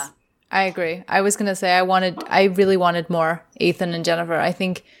time. Yes. I agree. I was going to say I really wanted more Ethan and Jennifer. I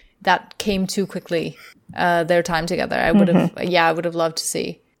think that came too quickly, their time together. I would have loved to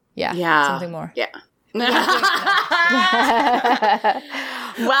see, something more. Yeah. Well,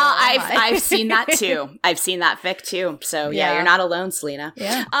 I've seen that too. I've seen that fic too. So you're not alone, Selena.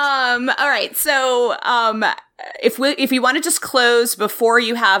 Yeah. All right. So, if we want to just close before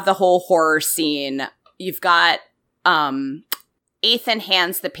you have the whole horror scene, you've got, Ethan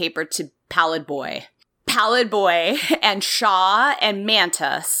hands the paper to Pallid Boy. Pallid Boy and Shaw and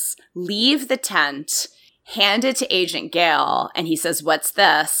Mantis leave the tent, hand it to Agent Gale, and he says, "What's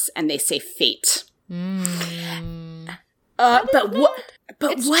this?" And they say, "Fate." But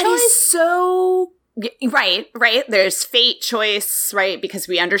what is so right? There's fate, choice, right? Because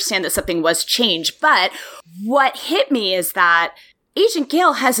we understand that something was changed. But what hit me is that Agent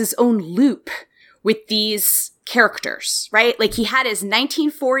Gale has his own loop with these characters, right? Like he had his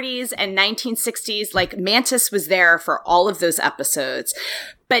 1940s and 1960s, like Mantis was there for all of those episodes.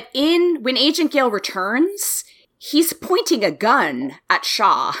 But when Agent Gale returns, he's pointing a gun at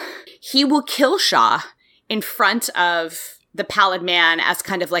Shaw. He will kill Shaw in front of the Pallid Man as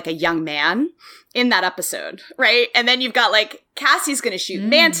kind of like a young man in that episode, right? And then you've got like Cassie's going to shoot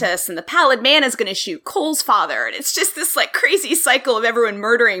Mantis and the Pallid Man is going to shoot Cole's father. And it's just this like crazy cycle of everyone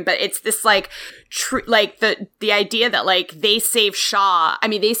murdering. But it's this like, like the idea that like they save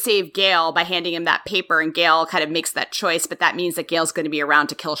Gale by handing him that paper, and Gale kind of makes that choice. But that means that Gale's going to be around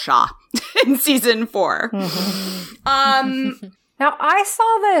to kill Shaw in season 4. Now I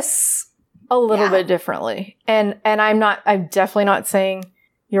saw this a little bit differently. And I'm definitely not saying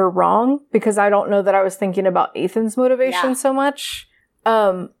you're wrong, because I don't know that I was thinking about Ethan's motivation so much.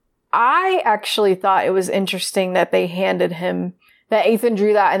 I actually thought it was interesting that that Ethan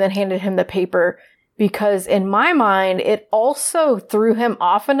drew that and then handed him the paper, because in my mind, it also threw him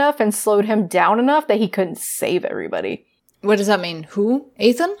off enough and slowed him down enough that he couldn't save everybody. What does that mean? Who?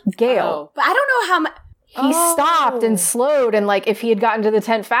 Ethan? Gale. But I don't know how much. He stopped and slowed, and like if he had gotten to the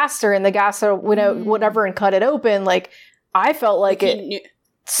tent faster and the gas or whatever and cut it open, like I felt like it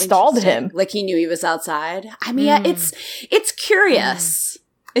stalled him. Like he knew he was outside. I mean, it's curious.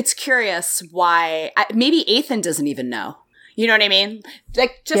 It's curious why. Maybe Ethan doesn't even know. You know what I mean?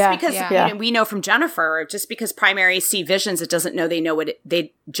 Like just because we know from Jennifer, just because primaries see visions, it doesn't know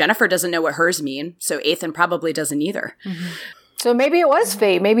Jennifer doesn't know what hers mean. So Ethan probably doesn't either. So maybe it was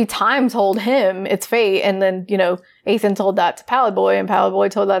fate. Maybe time told him it's fate. And then, Ethan told that to Pallid Boy, and Pallid Boy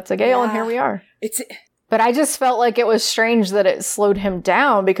told that to Gale, and here we are. But I just felt like it was strange that it slowed him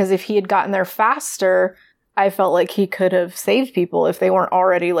down, because if he had gotten there faster, I felt like he could have saved people if they weren't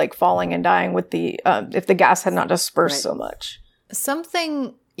already like falling and dying with if the gas had not dispersed so much.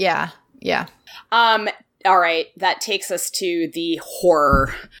 Yeah. All right. That takes us to the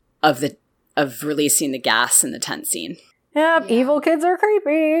horror of releasing the gas in the tent scene. Yep, evil kids are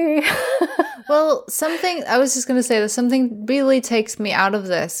creepy. Well, I was just going to say that something really takes me out of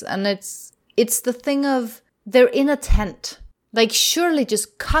this, and it's the thing of they're in a tent. Like, surely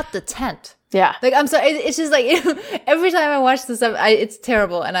just cut the tent. Yeah. Like, I'm sorry, it's just like, every time I watch this, it's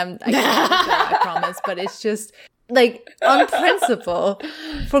terrible, and I promise, but it's just, like, on principle,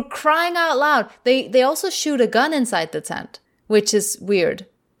 for crying out loud. They also shoot a gun inside the tent, which is weird.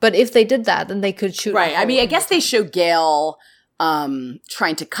 But if they did that, then they could shoot. Right. I mean, I guess they show Gale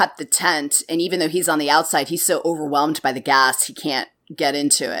trying to cut the tent. And even though he's on the outside, he's so overwhelmed by the gas, he can't get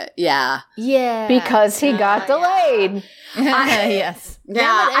into it. Yeah. Yeah. Because he got delayed. Yes.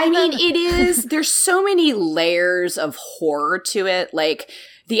 Yeah. I mean, there's so many layers of horror to it. Like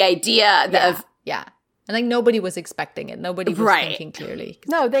the idea of. Yeah. And like nobody was expecting it. Nobody was thinking clearly.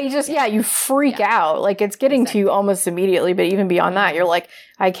 No, they just, you freak out. Like it's getting to you almost immediately. But even beyond that, you're like,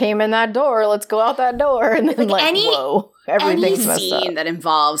 I came in that door. Let's go out that door. And then whoa, everything's messed up. Any scene that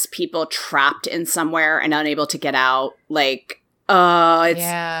involves people trapped in somewhere and unable to get out, like,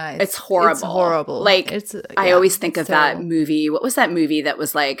 it's horrible. It's horrible. Like, I always think of that movie. What was that movie that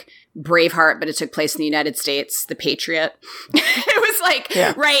was like Braveheart, but it took place in the United States? The Patriot. It was like,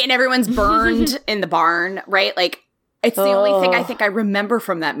 right, and everyone's burned in the barn, right? Like, it's the only thing I think I remember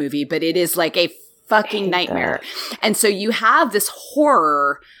from that movie, but it is like a fucking nightmare. And so you have this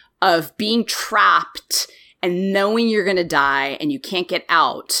horror of being trapped and knowing you're going to die and you can't get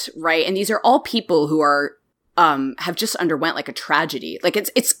out, right? And these are all people who are have just underwent like a tragedy. Like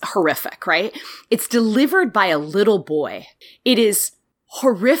it's horrific, right? It's delivered by a little boy. It is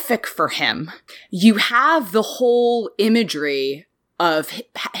horrific for him. You have the whole imagery of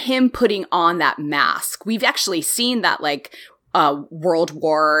him putting on that mask. We've actually seen that like World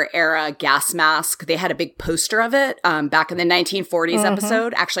War era gas mask. They had a big poster of it back in the 1940s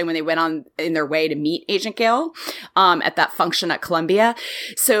episode, actually when they went on in their way to meet Agent Gale at that function at Columbia.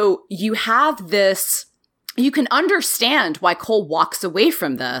 So you have this. You can understand why Cole walks away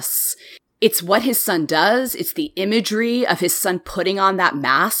from this it's what his son does. It's the imagery of his son putting on that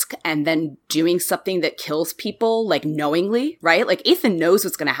mask and then doing something that kills people, like knowingly, right? Like Ethan knows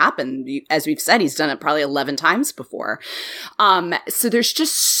what's going to happen. As we've said, he's done it probably 11 times before. So there's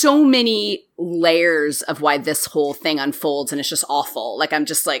just so many layers of why this whole thing unfolds, and it's just awful. Like I'm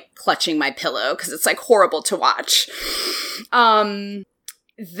just like clutching my pillow because it's like horrible to watch.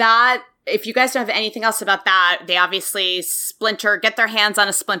 That if you guys don't have anything else about that, they obviously get their hands on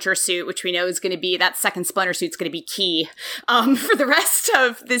a Splinter suit, which we know is going to be, that second Splinter suit's going to be key for the rest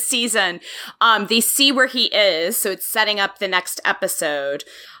of this season. They see where he is, so it's setting up the next episode.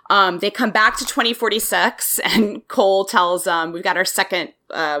 They come back to 2046, and Cole tells we've got our second,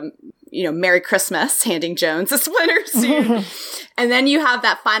 Merry Christmas, handing Jones a Splinter suit. And then you have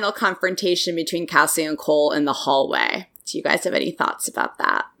that final confrontation between Cassie and Cole in the hallway. Do you guys have any thoughts about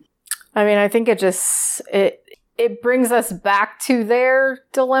that? I mean, I think it brings us back to their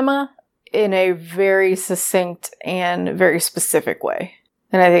dilemma in a very succinct and very specific way.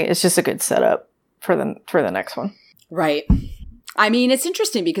 And I think it's just a good setup for the next one. Right. I mean, it's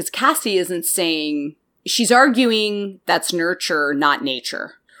interesting because Cassie isn't saying, she's arguing that's nurture, not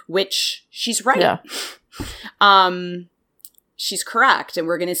nature, which she's right. Yeah. She's correct. And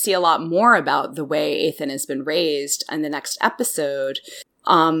we're going to see a lot more about the way Ethan has been raised in the next episode.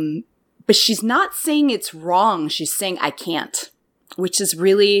 But she's not saying it's wrong. She's saying, I can't, which is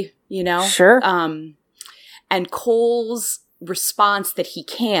really, Sure. And Cole's response that he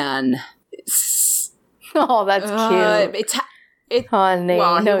can. Oh, that's cute. Honey,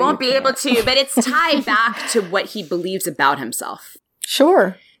 well, he won't be able to, but it's tied back to what he believes about himself.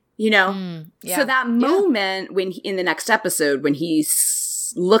 Sure. Yeah. So that moment when in the next episode, when he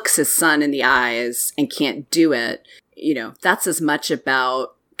looks his son in the eyes and can't do it, that's as much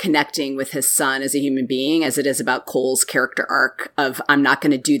about connecting with his son as a human being as it is about Cole's character arc of, I'm not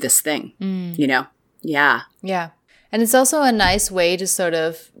going to do this thing, Yeah. Yeah. And it's also a nice way to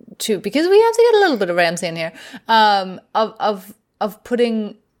because we have to get a little bit of Ramsay in here, of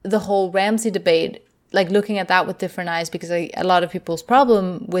putting the whole Ramsay debate, like looking at that with different eyes, because a lot of people's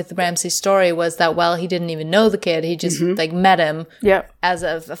problem with Ramsay's story was that, well, he didn't even know the kid. He just like met him as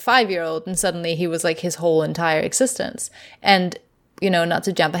a 5-year-old, and suddenly he was like his whole entire existence. And, not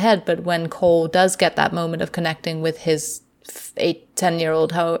to jump ahead, but when Cole does get that moment of connecting with his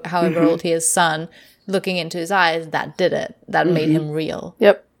 8-10-year-old, however old he is, son, looking into his eyes, that did it. That made him real.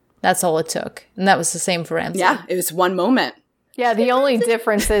 Yep. That's all it took. And that was the same for Ramsay. Yeah, it was one moment. Yeah, the only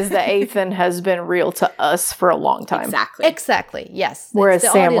difference is that Ethan has been real to us for a long time. Exactly. Yes. Whereas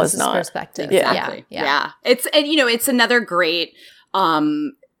Sam was not. Perspective. Exactly. Yeah. It's another great,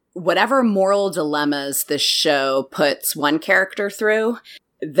 whatever moral dilemmas this show puts one character through,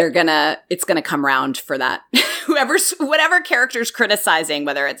 it's gonna come round for that. Whatever character's criticizing,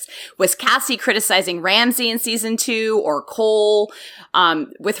 whether was Cassie criticizing Ramsay in season 2 or Cole,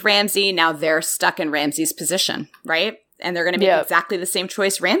 with Ramsay, now they're stuck in Ramsay's position, right? And they're going to make exactly the same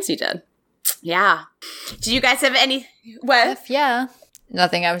choice Ramsay did. Yeah. Do you guys have any? What? Yeah.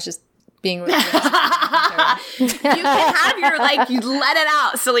 Nothing. I was just being really You can have you let it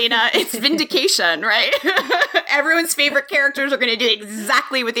out, Selena. It's vindication, right? Everyone's favorite characters are going to do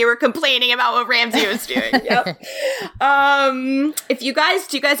exactly what they were complaining about what Ramsay was doing. Yep. Do you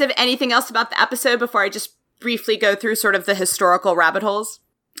guys have anything else about the episode before I just briefly go through sort of the historical rabbit holes?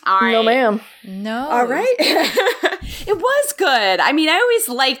 All right. No, ma'am. No. All right. It was good. I mean, I always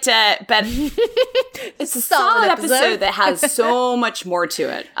liked it, but it's a solid episode that has so much more to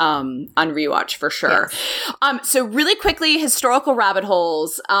it on rewatch for sure. Yes. So really quickly, historical rabbit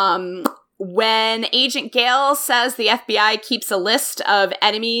holes. When Agent Gale says the FBI keeps a list of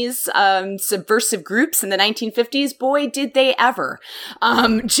enemies, subversive groups in the 1950s, boy, did they ever.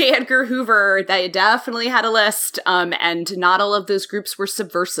 J. Edgar Hoover, they definitely had a list, and not all of those groups were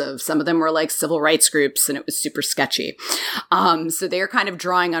subversive. Some of them were like civil rights groups, and it was super sketchy. So they are kind of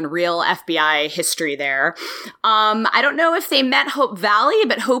drawing on real FBI history there. I don't know if they meant Hope Valley,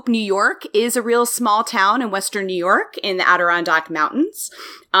 but Hope, New York is a real small town in western New York in the Adirondack Mountains.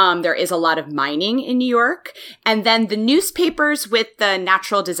 There is a lot of mining in New York. And then the newspapers with the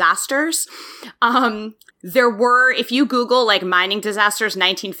natural disasters. There were, if you Google like mining disasters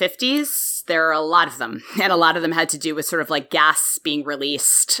 1950s, there are a lot of them. And a lot of them had to do with sort of like gas being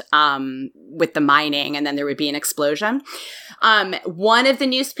released with the mining, and then there would be an explosion. One of the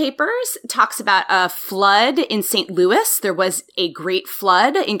newspapers talks about a flood in St. Louis. There was a great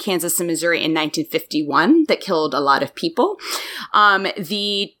flood in Kansas and Missouri in 1951 that killed a lot of people.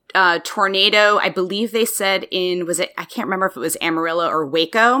 The tornado, I believe they said I can't remember if it was Amarillo or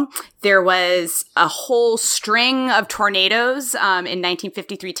Waco. There was a whole string of tornadoes in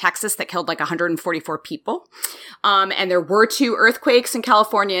 1953 Texas that killed like 144 people. And there were 2 earthquakes in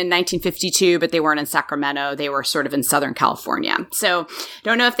California in 1952, but they weren't in Sacramento. They were sort of in Southern California. So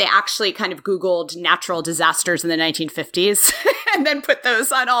don't know if they actually kind of Googled natural disasters in the 1950s and then put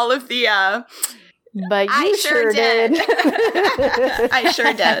those on all of the but you sure did. I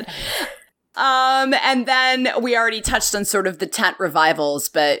sure did. And then we already touched on sort of the tent revivals,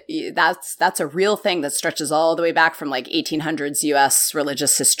 but that's a real thing that stretches all the way back from like 1800s US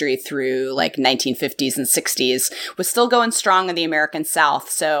religious history through like 1950s and 60s, was still going strong in the American South.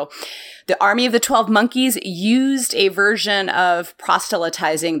 So the Army of the 12 Monkeys used a version of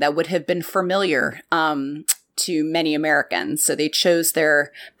proselytizing that would have been familiar to many Americans. So they chose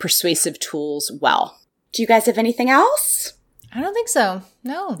their persuasive tools well. Do you guys have anything else? I don't think so.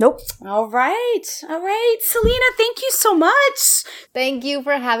 No. Nope. All right. Selena, thank you so much. Thank you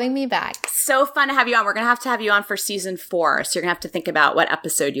for having me back. So fun to have you on. We're going to have you on for season 4. So you're going to have to think about what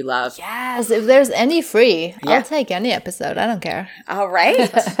episode you love. Yes. If there's any free, I'll take any episode. I don't care. All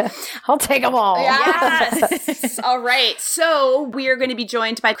right. I'll take them all. Yes. All right. So we are going to be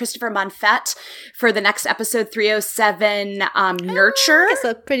joined by Christopher Monfette for the next episode 307, Nurture. I guess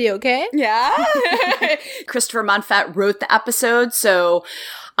that's pretty okay. Yeah. Christopher Monfette wrote the episode. So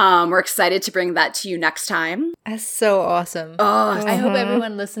we're excited to bring that to you next time. That's so awesome. I hope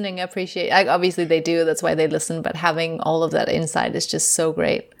everyone listening obviously they do. That's why they listen. But having all of that insight is just so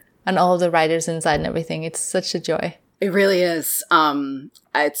great. And all of the writers inside and everything. It's such a joy. It really is.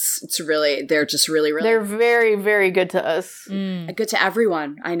 It's really, they're just really, really. They're very, very good to us. Good to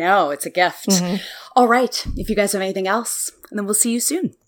everyone. I know. It's a gift. All right. If you guys have anything else, then we'll see you soon.